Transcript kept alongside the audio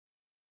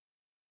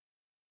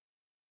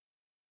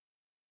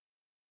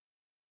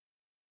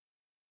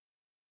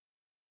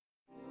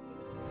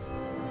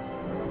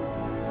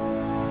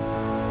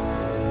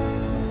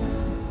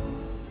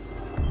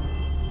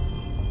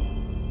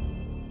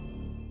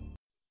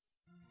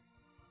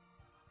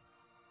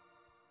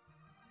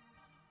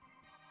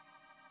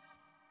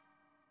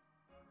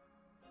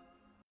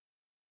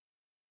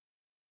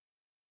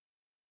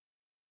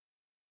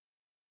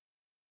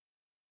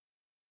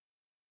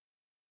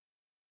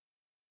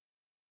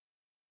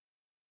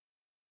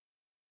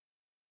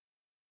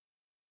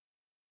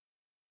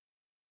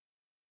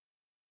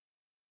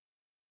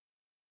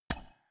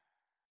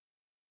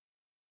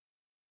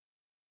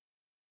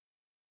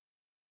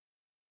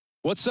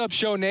What's up,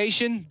 Show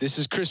Nation? This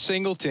is Chris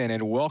Singleton,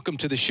 and welcome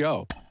to the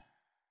show.